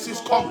obedience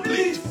is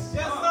complete. Yes,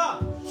 sir.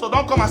 So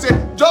don't come and say,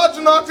 judge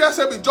not, just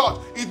say be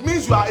judged. It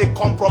means you are a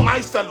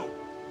compromised fellow.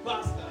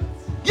 Bastard.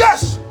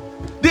 Yes.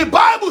 The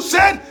Bible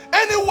said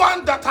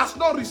anyone that has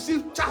not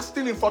received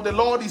chastening for the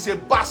Lord is a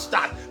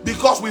bastard,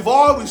 because we've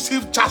all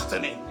received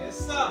chastening.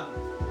 Yes, sir.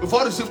 We've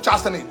all received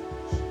chastening.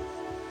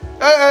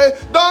 Hey,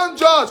 don't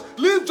judge.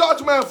 Leave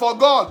judgment for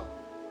God.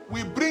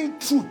 We bring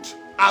truth,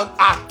 and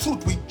our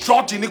truth we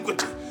judge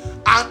iniquity.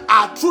 And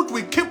our truth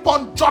we keep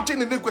on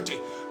judging iniquity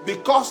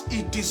because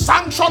it is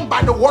sanctioned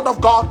by the word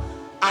of God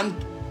and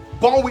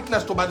borne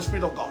witness to by the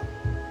Spirit of God.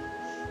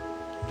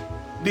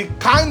 The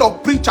kind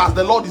of preachers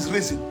the Lord is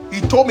raising,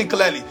 He told me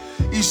clearly.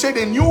 He said,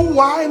 a new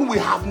wine we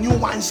have new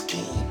wine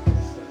skin.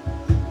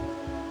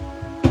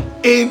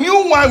 A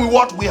new wine we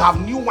what? We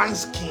have new wine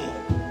skin.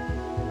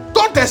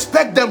 Don't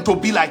expect them to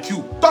be like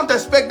you. Don't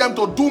expect them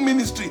to do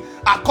ministry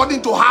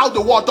according to how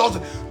the world does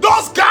it.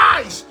 Those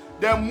guys,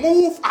 they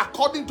move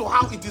according to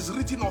how it is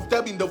written of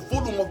them in the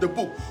volume of the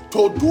book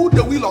to do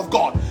the will of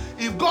God.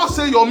 If God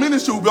say your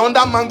ministry will be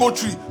under mango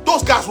tree,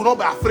 those guys will not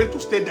be afraid to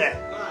stay there.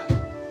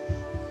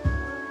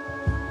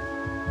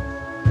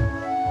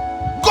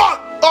 God,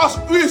 us,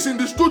 who is in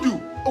the studio,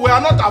 we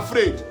are not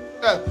afraid.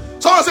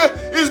 Someone say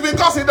it's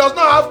because he does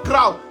not have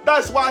crowd.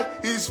 That's why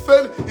he's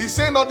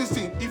saying all these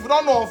things. If you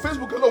don't know, on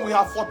Facebook alone we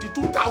have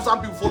 42,000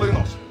 people following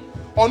us.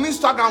 On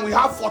Instagram we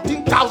have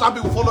 14,000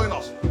 people following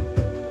us.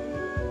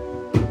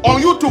 On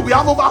YouTube we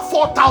have over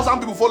 4,000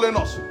 people following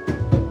us.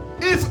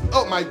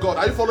 Oh my God,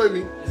 are you following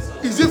me?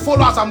 Is it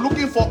followers I'm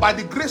looking for? By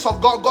the grace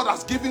of God, God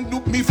has given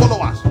me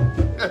followers.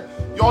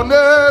 Your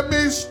name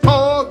is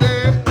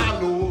Ogebe,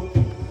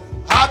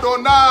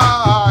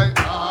 Adonai.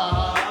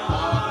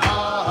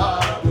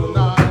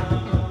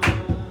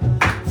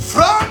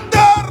 From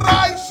the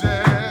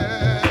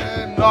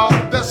rising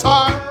of the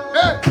sun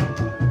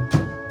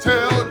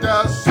till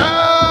the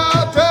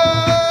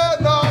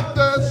setting of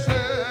the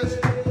seas,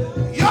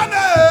 your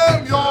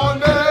name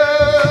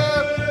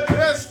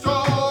is to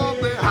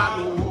be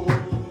hallowed,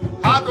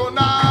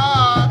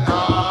 Adonai.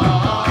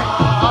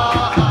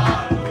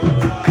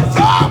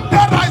 From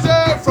the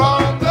rising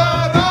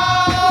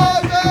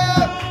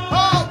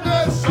of the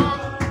sun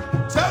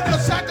till the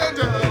setting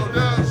of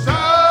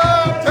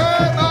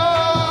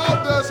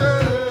the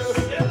seas,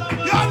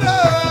 your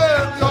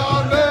name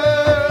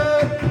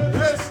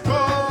is to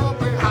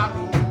be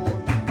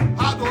hallowed,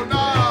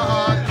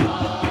 Adonai.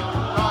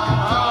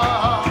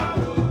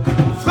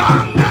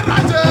 From the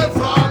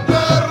rising of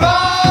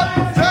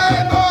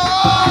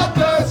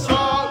the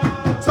sun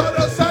to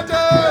the setting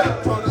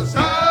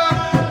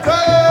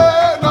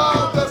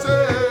of the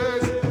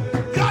seas,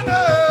 your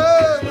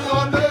name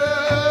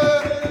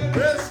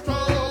is to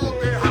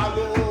be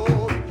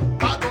hallowed,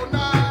 Adonai.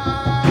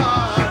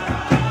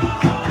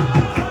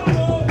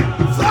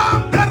 From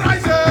the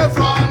rising of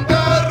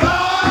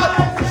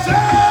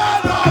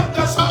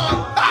the sun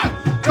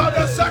to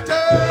the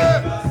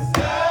setting,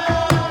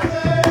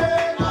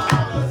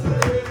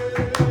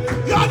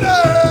 your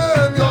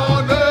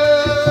name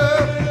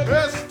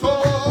is to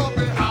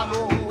be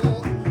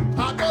hallowed,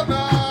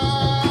 Adonai.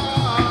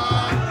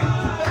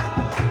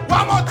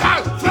 One more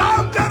time.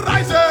 From the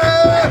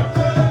rising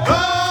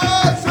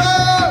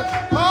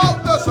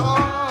of the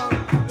sun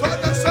to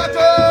the setting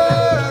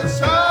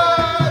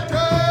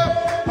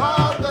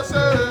of the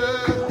sun,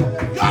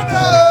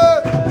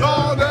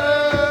 your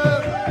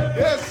name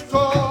is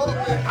to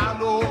be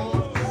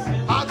hallowed,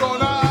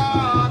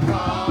 Adonai.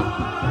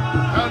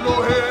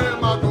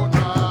 Elohim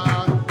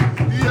Adonai,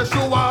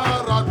 Yeshua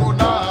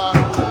Adonai,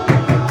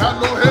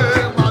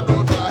 Elohim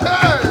Adonai,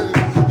 hey,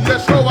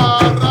 Yeshua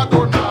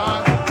Adonai,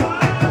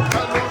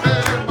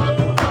 Elohim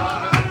Adonai,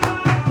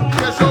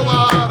 Yeshua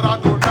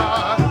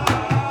Adonai,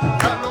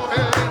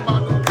 Elohim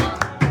Adonai,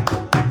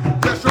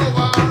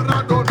 Yeshua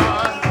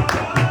Adonai,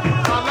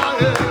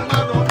 Elohim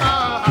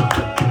Adonai,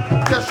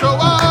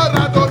 Yeshua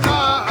Adonai,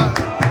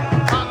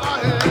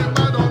 Elohim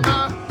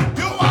Adonai.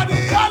 You are the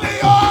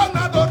Elion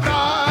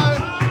Adonai,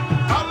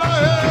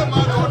 Elohim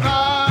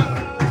Adonai,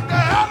 the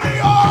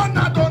Elion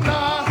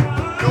Adonai.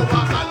 You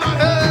are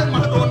Elohim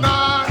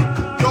Adonai,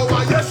 you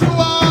are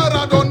Yeshua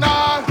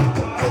Adonai,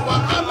 you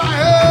are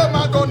Elohim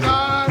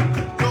Adonai,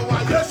 you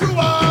are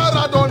Yeshua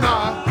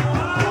Adonai,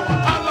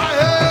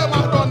 Elohim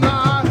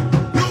Adonai,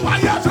 you are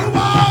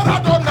Yeshua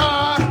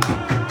Adonai,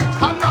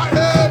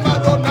 Elohim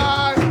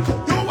Adonai,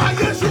 you are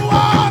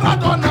Yeshua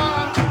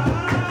Adonai,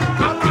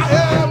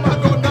 Elohim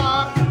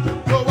Adonai,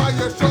 you are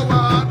Yeshua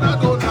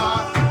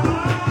Adonai,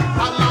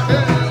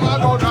 Elohim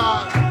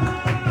Adonai,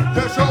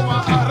 Yeshua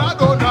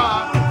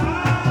Adonai,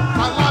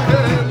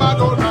 Elohim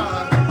Adonai,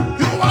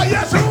 you are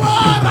Yeshua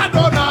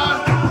Adonai,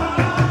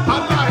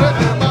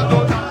 Elohim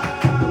Adonai,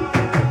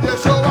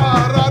 Yeshua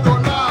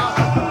Adonai,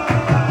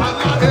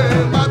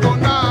 Elohim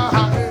Adonai,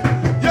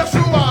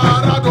 Yeshua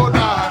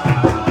Adonai,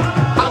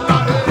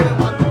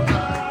 Elohim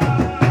Adonai,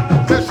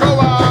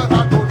 Yeshua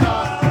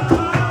Adonai,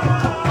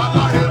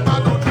 Elohim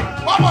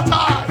Adonai. One more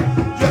time.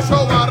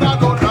 Yeshua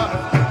Adonai,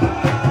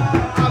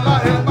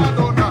 Elohim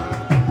Adonai,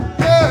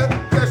 yeah,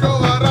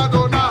 Yeshua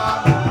Adonai,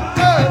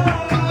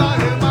 yeah,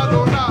 Elohim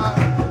Adonai,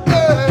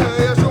 yeah,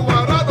 Yeshua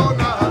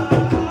Adonai,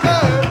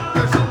 yeah,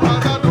 Yeshua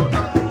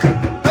Adonai,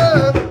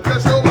 yeah,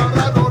 Yeshua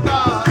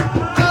Adonai,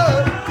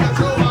 yeah,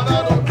 Yeshua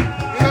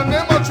Adonai. In the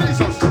name of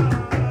Jesus,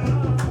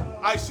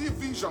 I see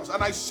visions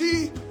and I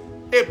see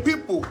a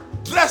people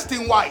dressed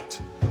in white.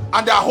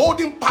 And they are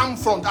holding palm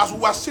front. As we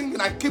were singing,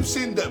 I keep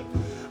seeing them.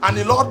 And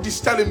the Lord is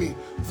telling me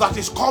that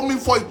He's coming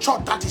for a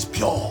church that is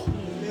pure,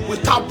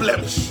 without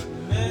blemish.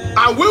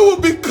 And we will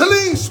be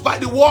cleansed by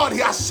the word He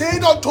has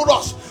said unto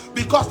us.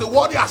 Because the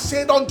word He has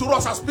said unto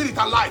us as spirit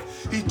and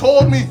life. He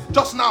told me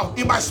just now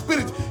in my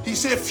spirit, He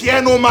said,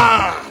 fear no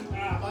man.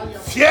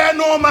 Fear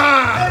no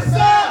man.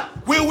 Yes,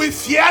 We will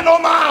fear no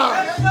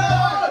man.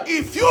 sir.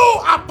 If you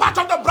are part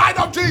of the bride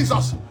of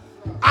Jesus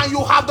and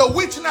you have the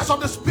witness of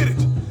the Spirit,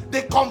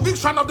 the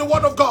conviction of the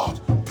word of God,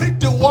 preach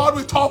the word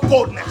with all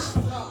boldness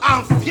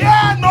and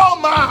fear no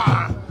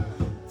man.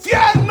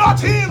 Fear not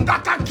him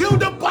that can kill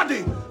the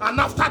body, and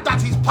after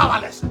that he's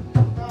powerless.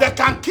 They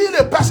can kill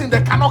a person,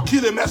 they cannot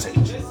kill a message.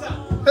 Yes, sir.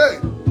 Hey,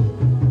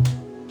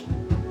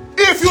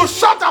 if you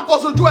shut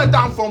Apostle Joel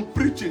down from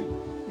preaching,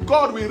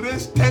 God will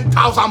raise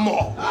 10,000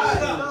 more.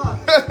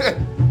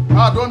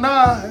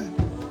 Adonai.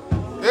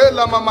 Hey,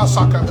 la mama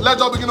saka.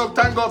 Let's all begin to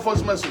thank God for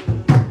His mercy.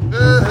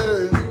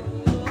 Hey,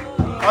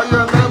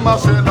 ayele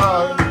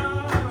masela.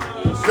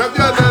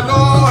 Sebiele lo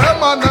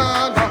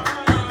emanana.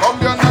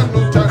 Ombiana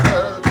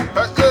nutele.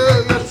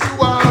 Hey,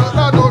 Yeshua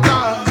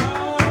Adonai.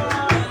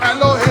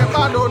 Elohim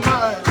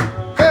Adonai.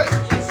 Hey,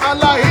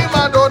 Allahim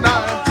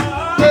Adonai.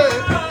 Hey,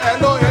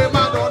 Elohim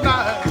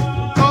Adonai.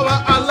 Oh,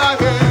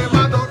 Allahim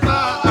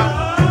Adonai.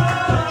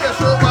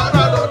 Yeshua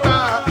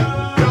Adonai.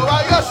 You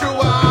are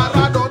Yeshua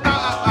Adonai.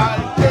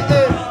 Hey,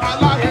 hey,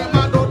 Allahim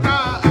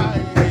Adonai.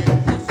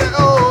 Say,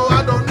 oh,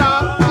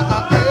 Adonai.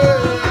 Hey,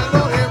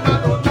 Elohim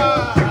Adonai.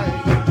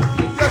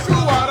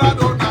 Yeshua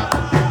Adonai.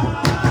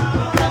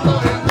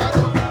 Elohim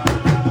Adonai.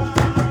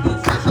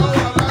 Yeshua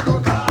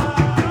Adonai.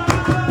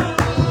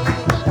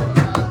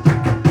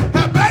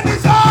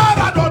 Ebenezer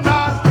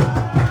Adonai.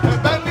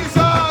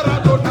 Ebenezer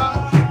Adonai.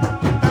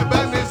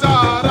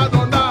 Ebenezer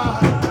Adonai.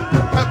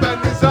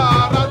 Ebenezer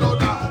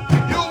Adonai.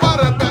 You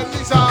are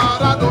Ebenezer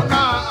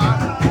Adonai.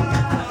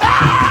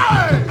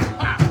 Hey!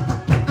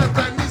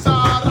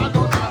 Ebenezer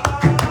Adonai.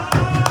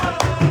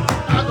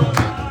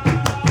 Adonai.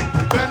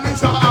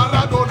 Ebenezer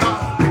Adonai.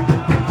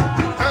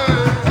 Hey,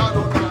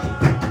 Adonai.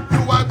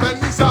 You are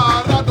Ebenezer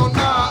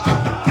Adonai.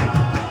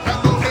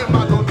 Elohim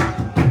Adonai.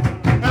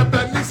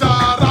 Ebenezer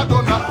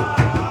Adonai.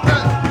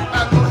 Hey,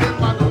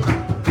 Elohim Adonai.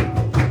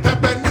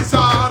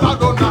 Ebenezer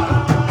Adonai.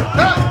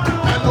 Hey,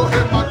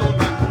 Elohim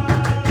Adonai.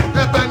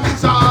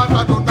 Ebenezer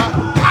Adonai.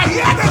 I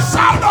hear the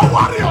sound of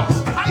warriors.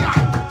 Hiya.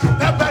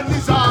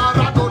 Ebenezer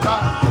Adonai.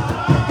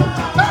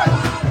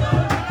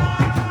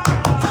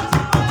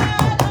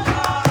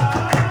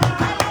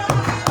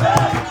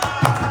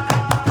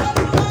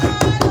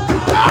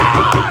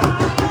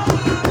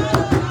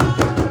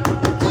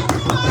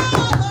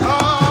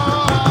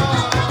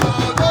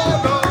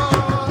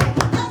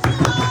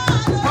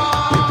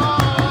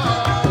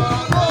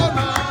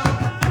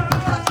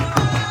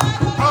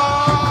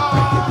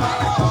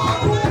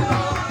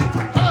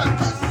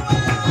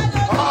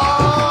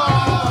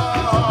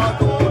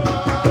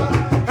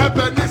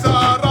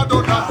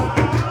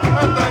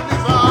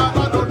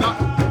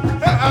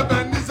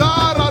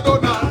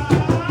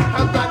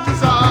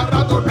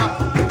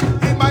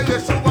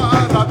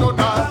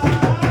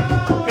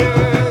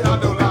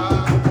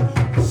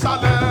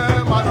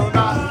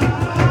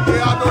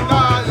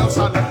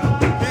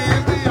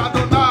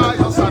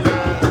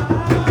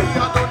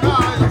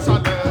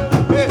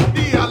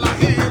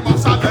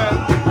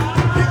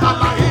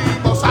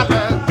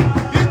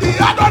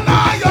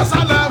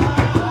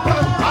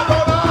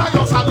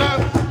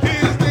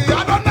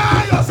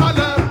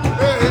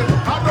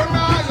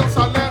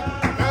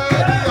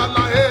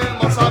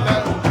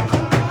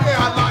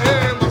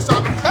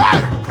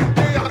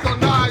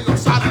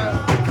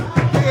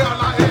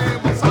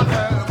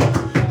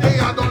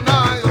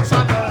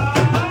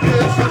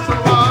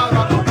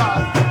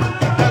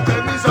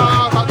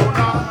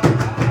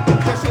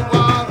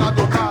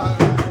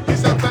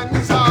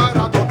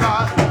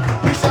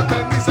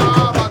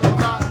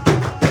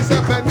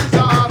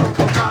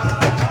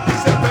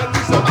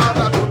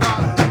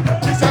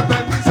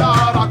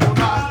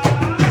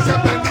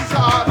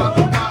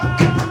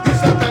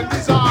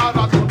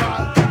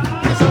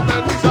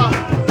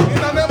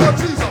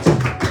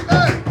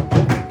 Hey.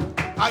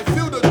 I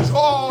feel the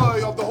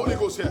joy of the Holy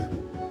Ghost here.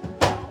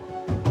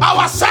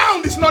 Our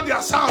sound is not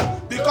their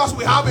sound because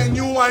we have a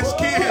new wine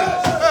skin.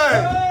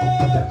 Hey.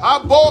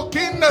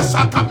 Abokine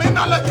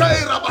sakamina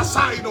lekei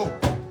rabasaino.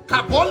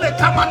 Kabole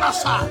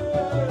kamanasa.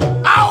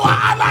 Our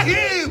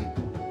Elohim,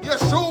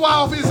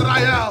 Yeshua of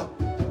Israel,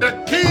 the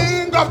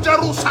King of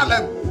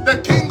Jerusalem,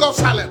 the King of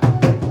Salem.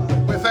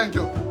 We thank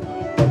you.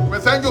 We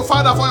thank you,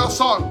 Father, for your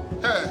Son.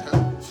 Hey.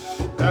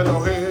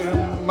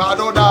 Elohim,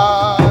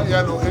 Adonai,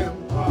 Elohim.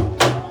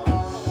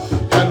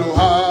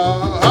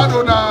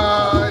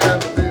 Adonai,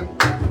 Elohim,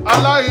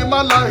 Elohim,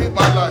 Elohim,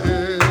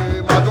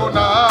 Elohim,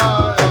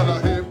 Adonai,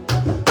 Elohim,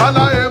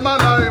 Elohim,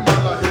 Elohim,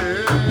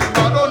 Elohim,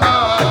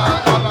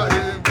 Adonai,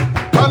 Elohim,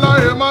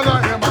 Elohim,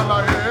 Elohim,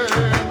 Elohim,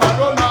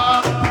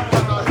 Adonai,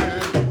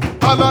 Elohim,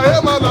 Elohim,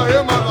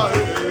 Elohim,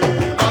 Elohim,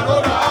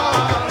 Adonai,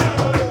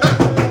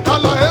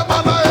 Elohim,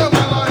 Elohim,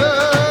 Elohim,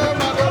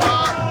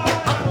 Adonai.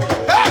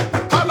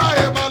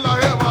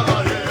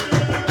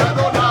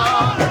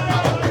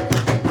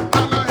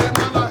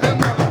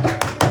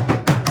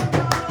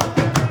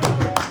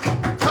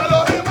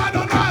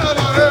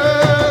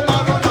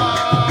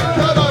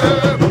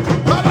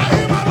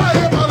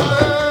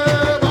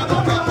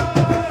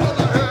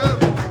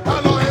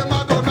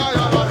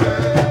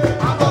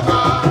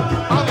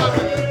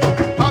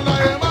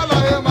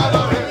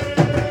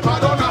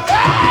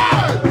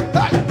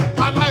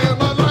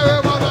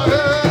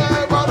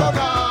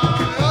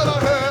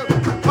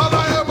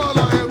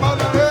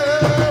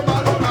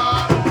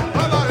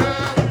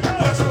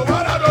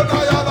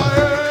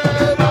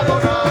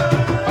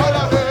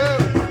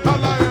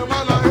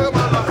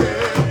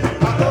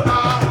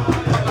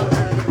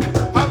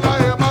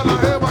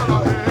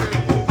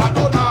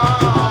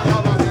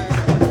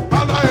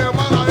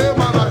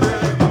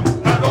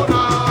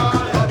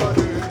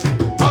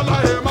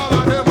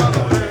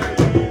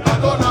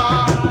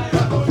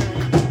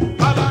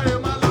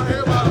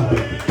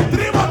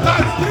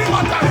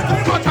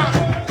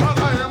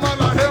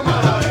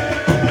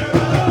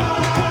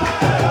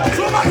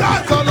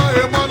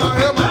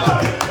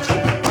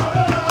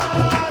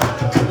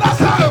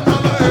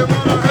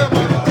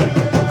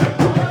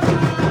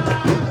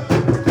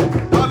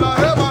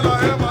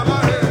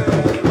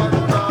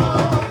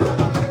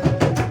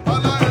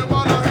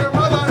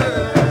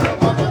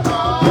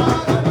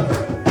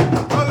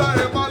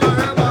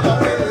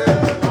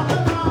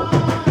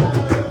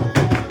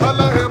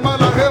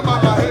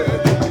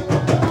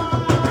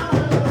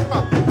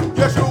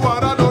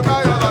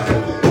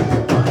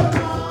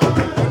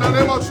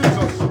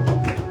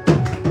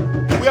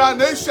 are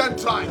an ancient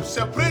tribe,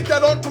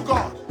 separated unto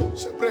God.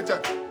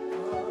 Separated.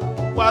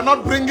 We are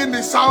not bringing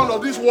the sound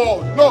of this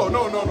world. No.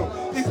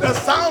 It's the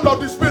sound of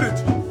the Spirit.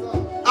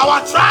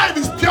 Our tribe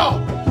is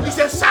pure. It's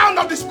the sound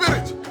of the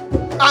Spirit.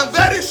 And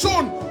very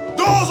soon,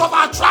 those of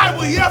our tribe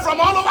will hear from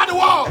all over the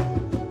world.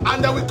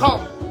 And then we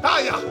come.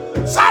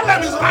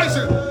 Salem is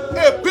rising.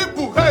 Hey,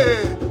 people.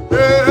 Hey.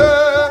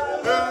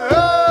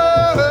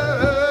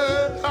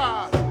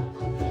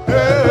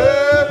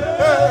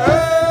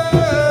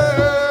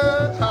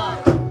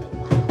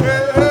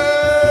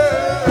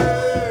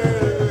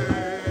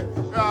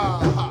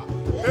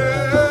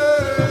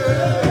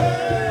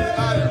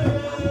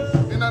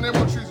 In the name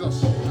of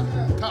Jesus.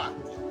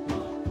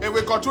 If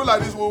we continue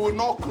like this, we will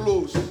not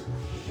close.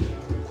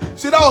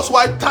 See, that was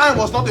why time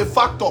was not a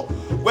factor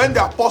when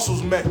the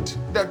apostles met.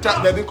 They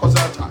didn't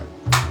consider time.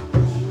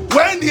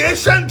 When the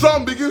ancient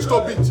drum begins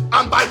to beat,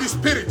 and by the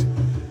Spirit,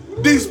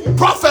 these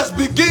prophets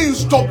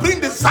begins to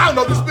bring the sound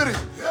of the Spirit,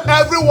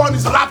 everyone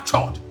is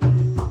raptured.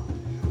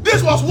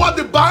 This was what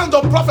the band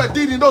of prophets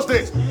did in those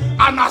days.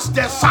 And as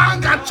they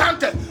sang and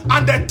chanted,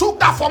 and they took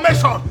that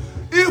formation,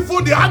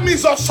 even the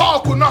armies of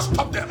Saul could not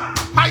stop them.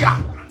 Higher.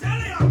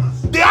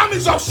 The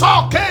armies of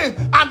Saul came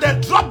and they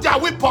dropped their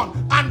weapon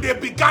and they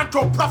began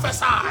to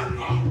prophesy.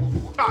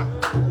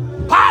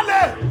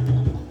 Pale,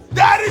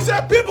 there is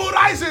a people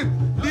rising.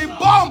 The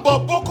bomb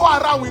of Boko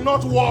Haram will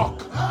not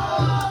work.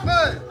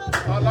 Hey,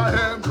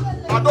 Allahim,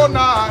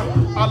 Adonai,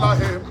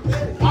 Allahim,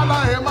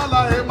 Allahim,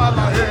 Allahim,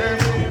 Allahim,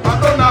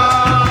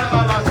 Adonai,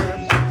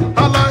 Allahim,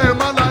 Allahim,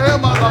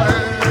 Allahim,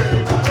 Allahim,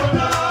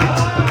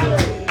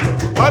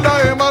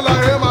 Allahim,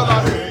 Allahim,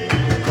 Allahim,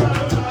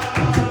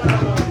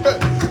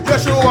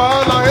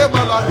 Yeshua, Allahim,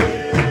 Allahim,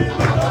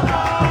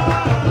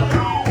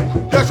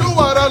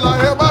 Yeshua,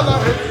 Allahim,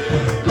 Allahim,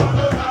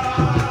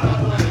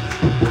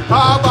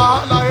 Abba,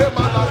 Allahim,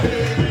 Allahim.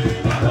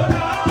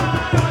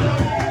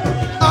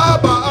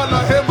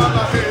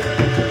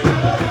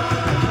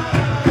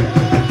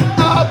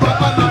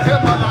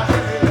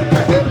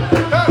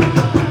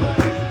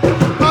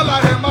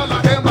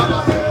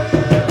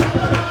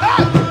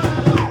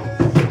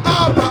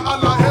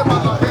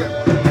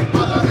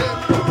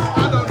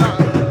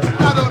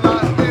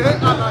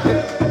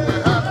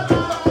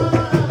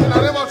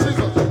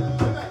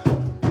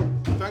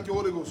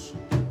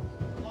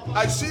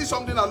 I see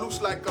something that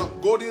looks like a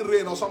golden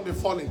rain or something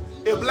falling.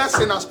 A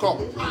blessing has come.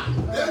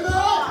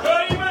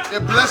 A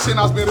blessing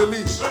has been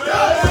released.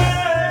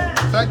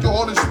 Thank you,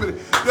 Holy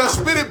Spirit. The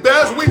Spirit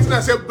bears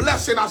witness. A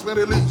blessing has been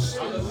released.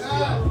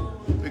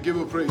 We give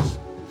you praise.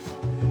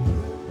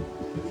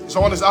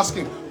 Someone is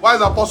asking, why is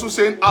the apostle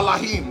saying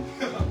Allahim?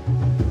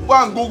 Go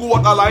and Google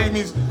what Allahim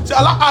is. Say,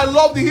 Allah, I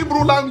love the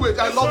Hebrew language.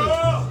 I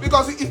love it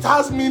because it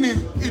has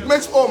meaning. It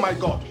makes, oh my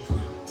God.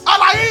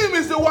 Allahim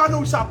is the one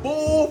who is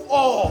above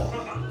all.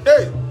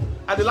 Hey,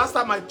 and the last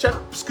time I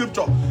checked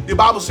scripture, the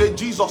Bible said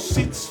Jesus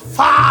sits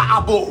far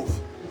above.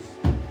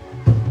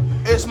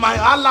 It's my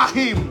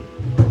Allahim,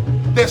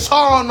 the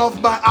son of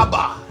my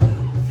Abba.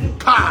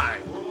 Kai.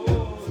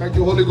 Thank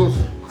you, Holy Ghost.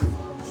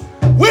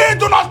 We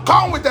do not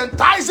come with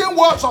enticing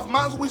words of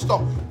man's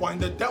wisdom, but in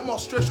the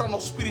demonstration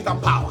of spirit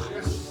and power.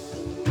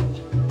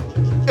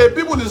 A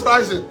people is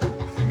rising.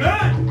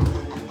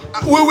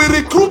 We will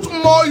recruit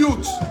more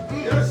youth.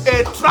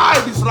 A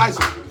tribe is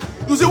rising.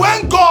 You see,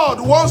 when God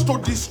wants to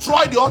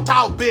destroy the altar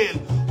of Baal,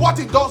 what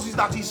he does is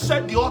that he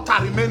set the altar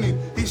remaining.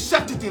 He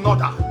set it in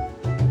order.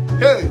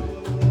 Hey,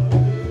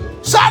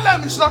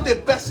 Salem is not a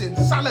person.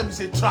 Salem is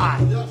a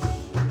tribe.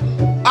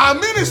 Our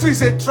ministry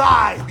is a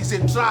tribe. It's a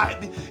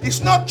tribe.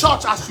 It's not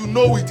church as you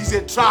know it. It's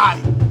a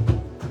tribe.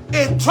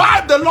 A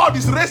tribe the Lord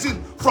is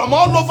raising from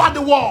all over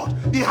the world.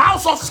 The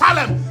house of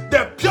Salem,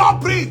 the pure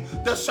breed,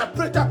 the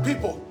separated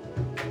people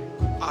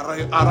are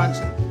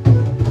rising.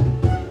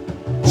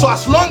 So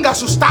as long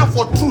as you stand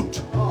for truth,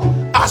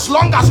 as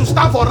long as you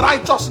stand for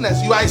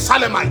righteousness, you are a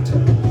Salemite.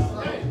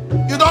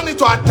 You don't need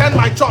to attend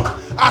my church.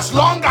 As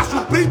long as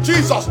you preach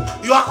Jesus,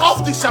 you are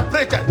off the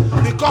separated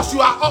because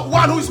you are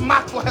one who is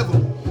marked for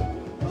heaven.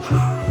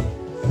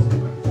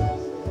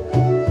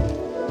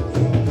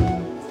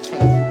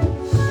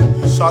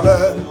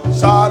 Salem,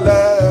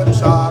 Salem,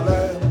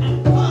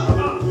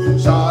 Salem,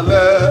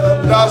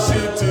 Salem, the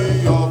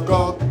city of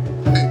God.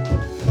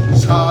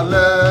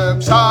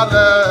 Salem,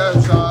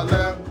 Salem,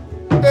 Salem,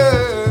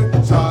 hey,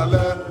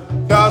 Salem,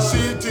 the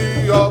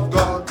city of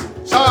God.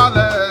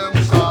 Salem,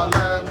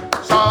 Salem,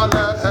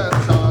 Salem,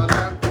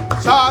 Salem,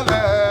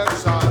 Salem,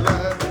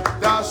 Salem,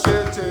 the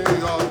city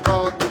of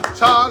God.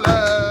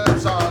 Salem,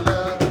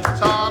 Salem,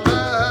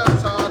 Salem,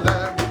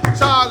 Salem,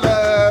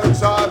 Salem,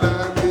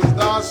 Salem is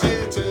the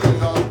city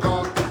of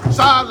God.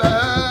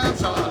 Salem,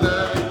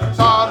 Salem,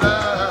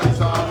 Salem,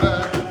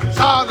 Salem,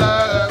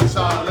 Salem,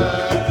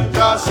 Salem,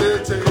 the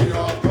city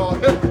of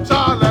God.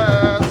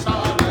 Salem,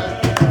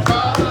 Salem,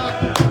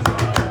 Salem.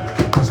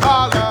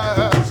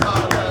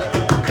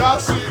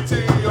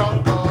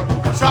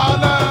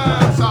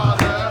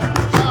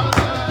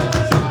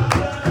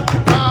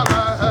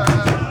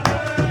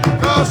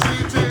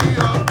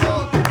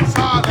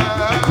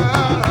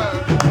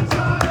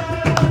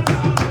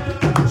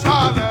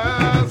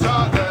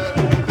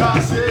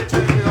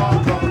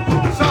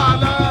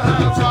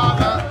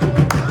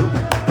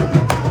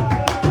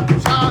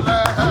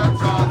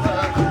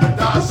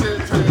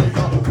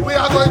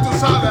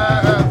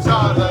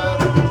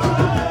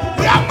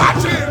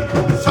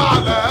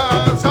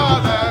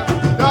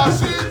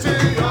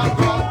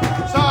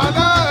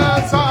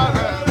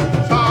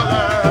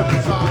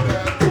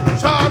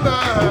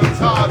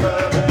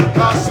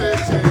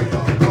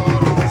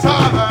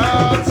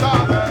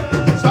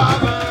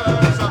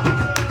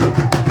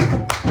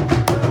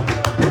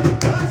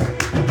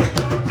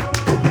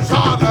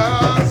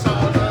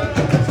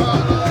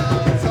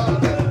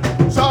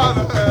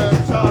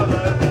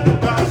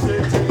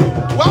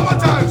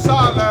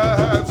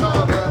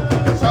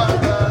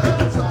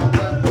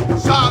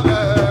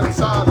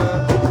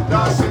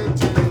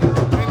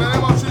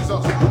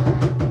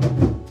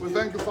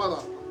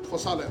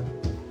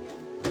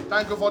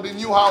 you for the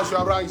new house you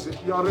are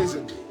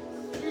raising.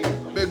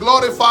 Be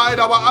glorified,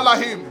 our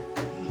Elohim,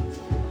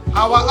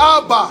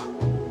 our Abba.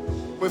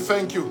 We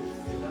thank you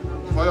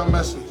for your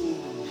message.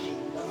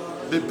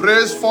 Be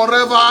praised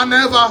forever and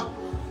ever.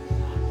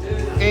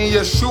 In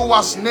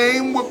Yeshua's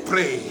name we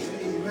pray.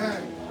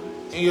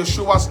 In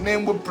Yeshua's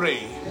name we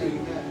pray.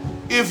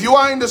 If you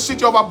are in the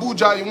city of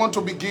Abuja, you want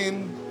to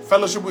begin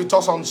fellowship with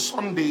us on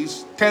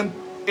Sundays, 10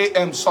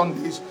 a.m.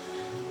 Sundays,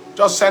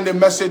 just send a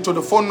message to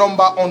the phone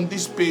number on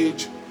this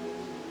page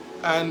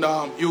and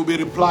you'll be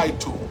replied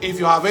to. If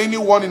you have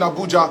anyone in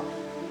Abuja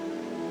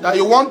that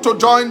you want to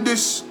join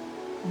this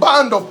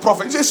band of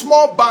prophets, it's a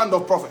small band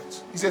of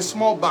prophets. It's a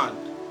small band.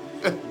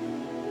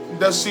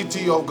 The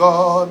city of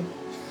God.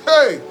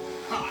 Hey,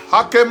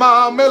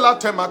 Hakema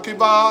Melatema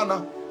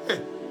Kibana.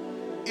 Hey,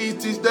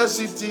 it is the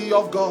city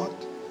of God.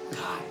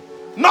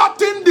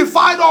 Nothing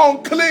defiled or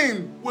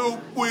unclean will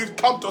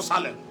come to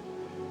Salem.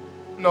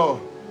 No.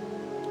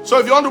 So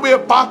if you want to be a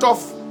part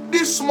of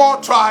this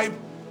small tribe,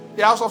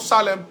 the House of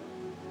Salem,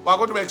 we are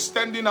going to be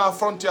extending our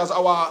frontiers.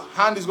 Our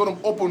hand is going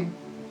to open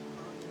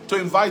to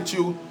invite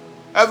you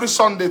every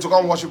Sunday to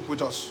come worship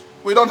with us.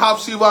 We don't have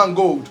silver and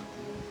gold,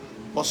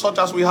 but such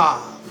as we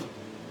have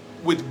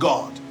with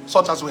God,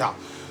 such as we have.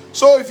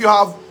 So if you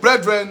have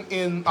brethren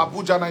in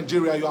Abuja,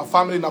 Nigeria, you have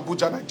family in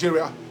Abuja,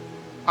 Nigeria,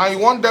 and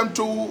you want them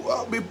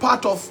to be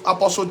part of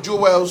Apostle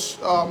Joel's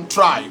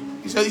tribe.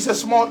 It's a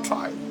small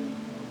tribe.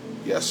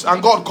 Yes,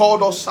 and God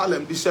called us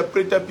Salem, the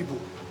separated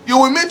people. You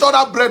will meet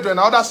other brethren,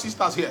 other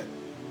sisters here.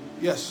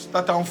 Yes,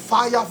 that are on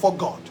fire for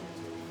God.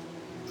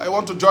 I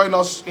want to join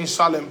us in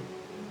Salem.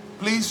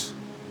 Please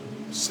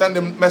send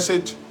a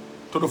message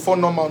to the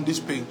phone number on this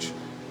page.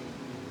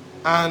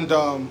 And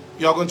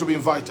you are going to be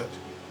invited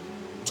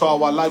to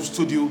our live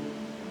studio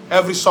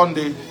every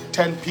Sunday,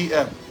 10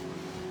 p.m.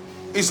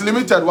 It's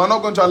limited. We're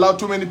not going to allow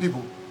too many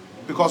people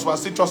because we're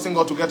still trusting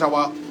God to get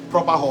our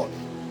proper hall.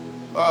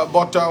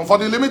 But for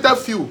the limited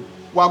few,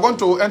 we are going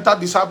to enter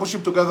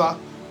discipleship together.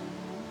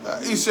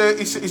 It's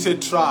a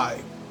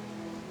tribe.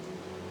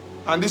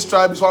 And this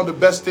tribe is one of the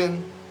best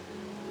things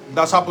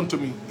that's happened to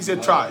me. It's a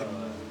tribe.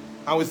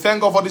 And we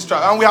thank God for this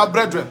tribe. And we have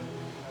brethren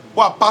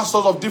who are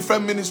pastors of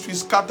different ministries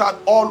scattered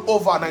all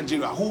over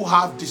Nigeria who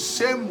have the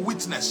same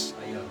witness,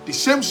 the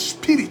same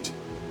spirit,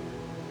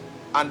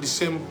 and the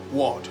same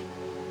word.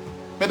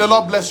 May the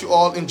Lord bless you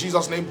all in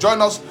Jesus' name.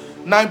 Join us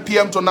 9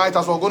 p.m. tonight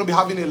as we're going to be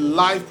having a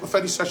live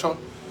prophetic session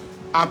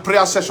and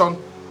prayer session,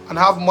 and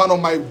have one of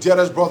my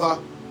dearest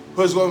brother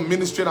who is going to be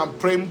ministering and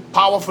praying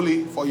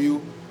powerfully for you,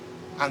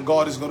 and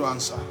God is going to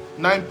answer.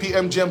 9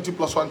 p.m. GMT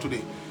 +1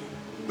 today.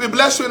 We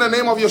bless you in the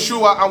name of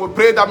Yeshua, and we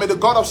pray that may the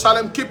God of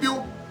Salem keep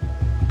you,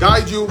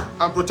 guide you,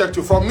 and protect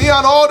you. From me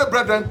and all the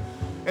brethren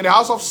in the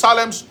House of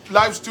Salem's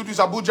live studios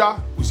Abuja,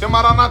 we say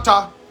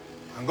Maranatha,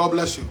 and God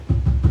bless you.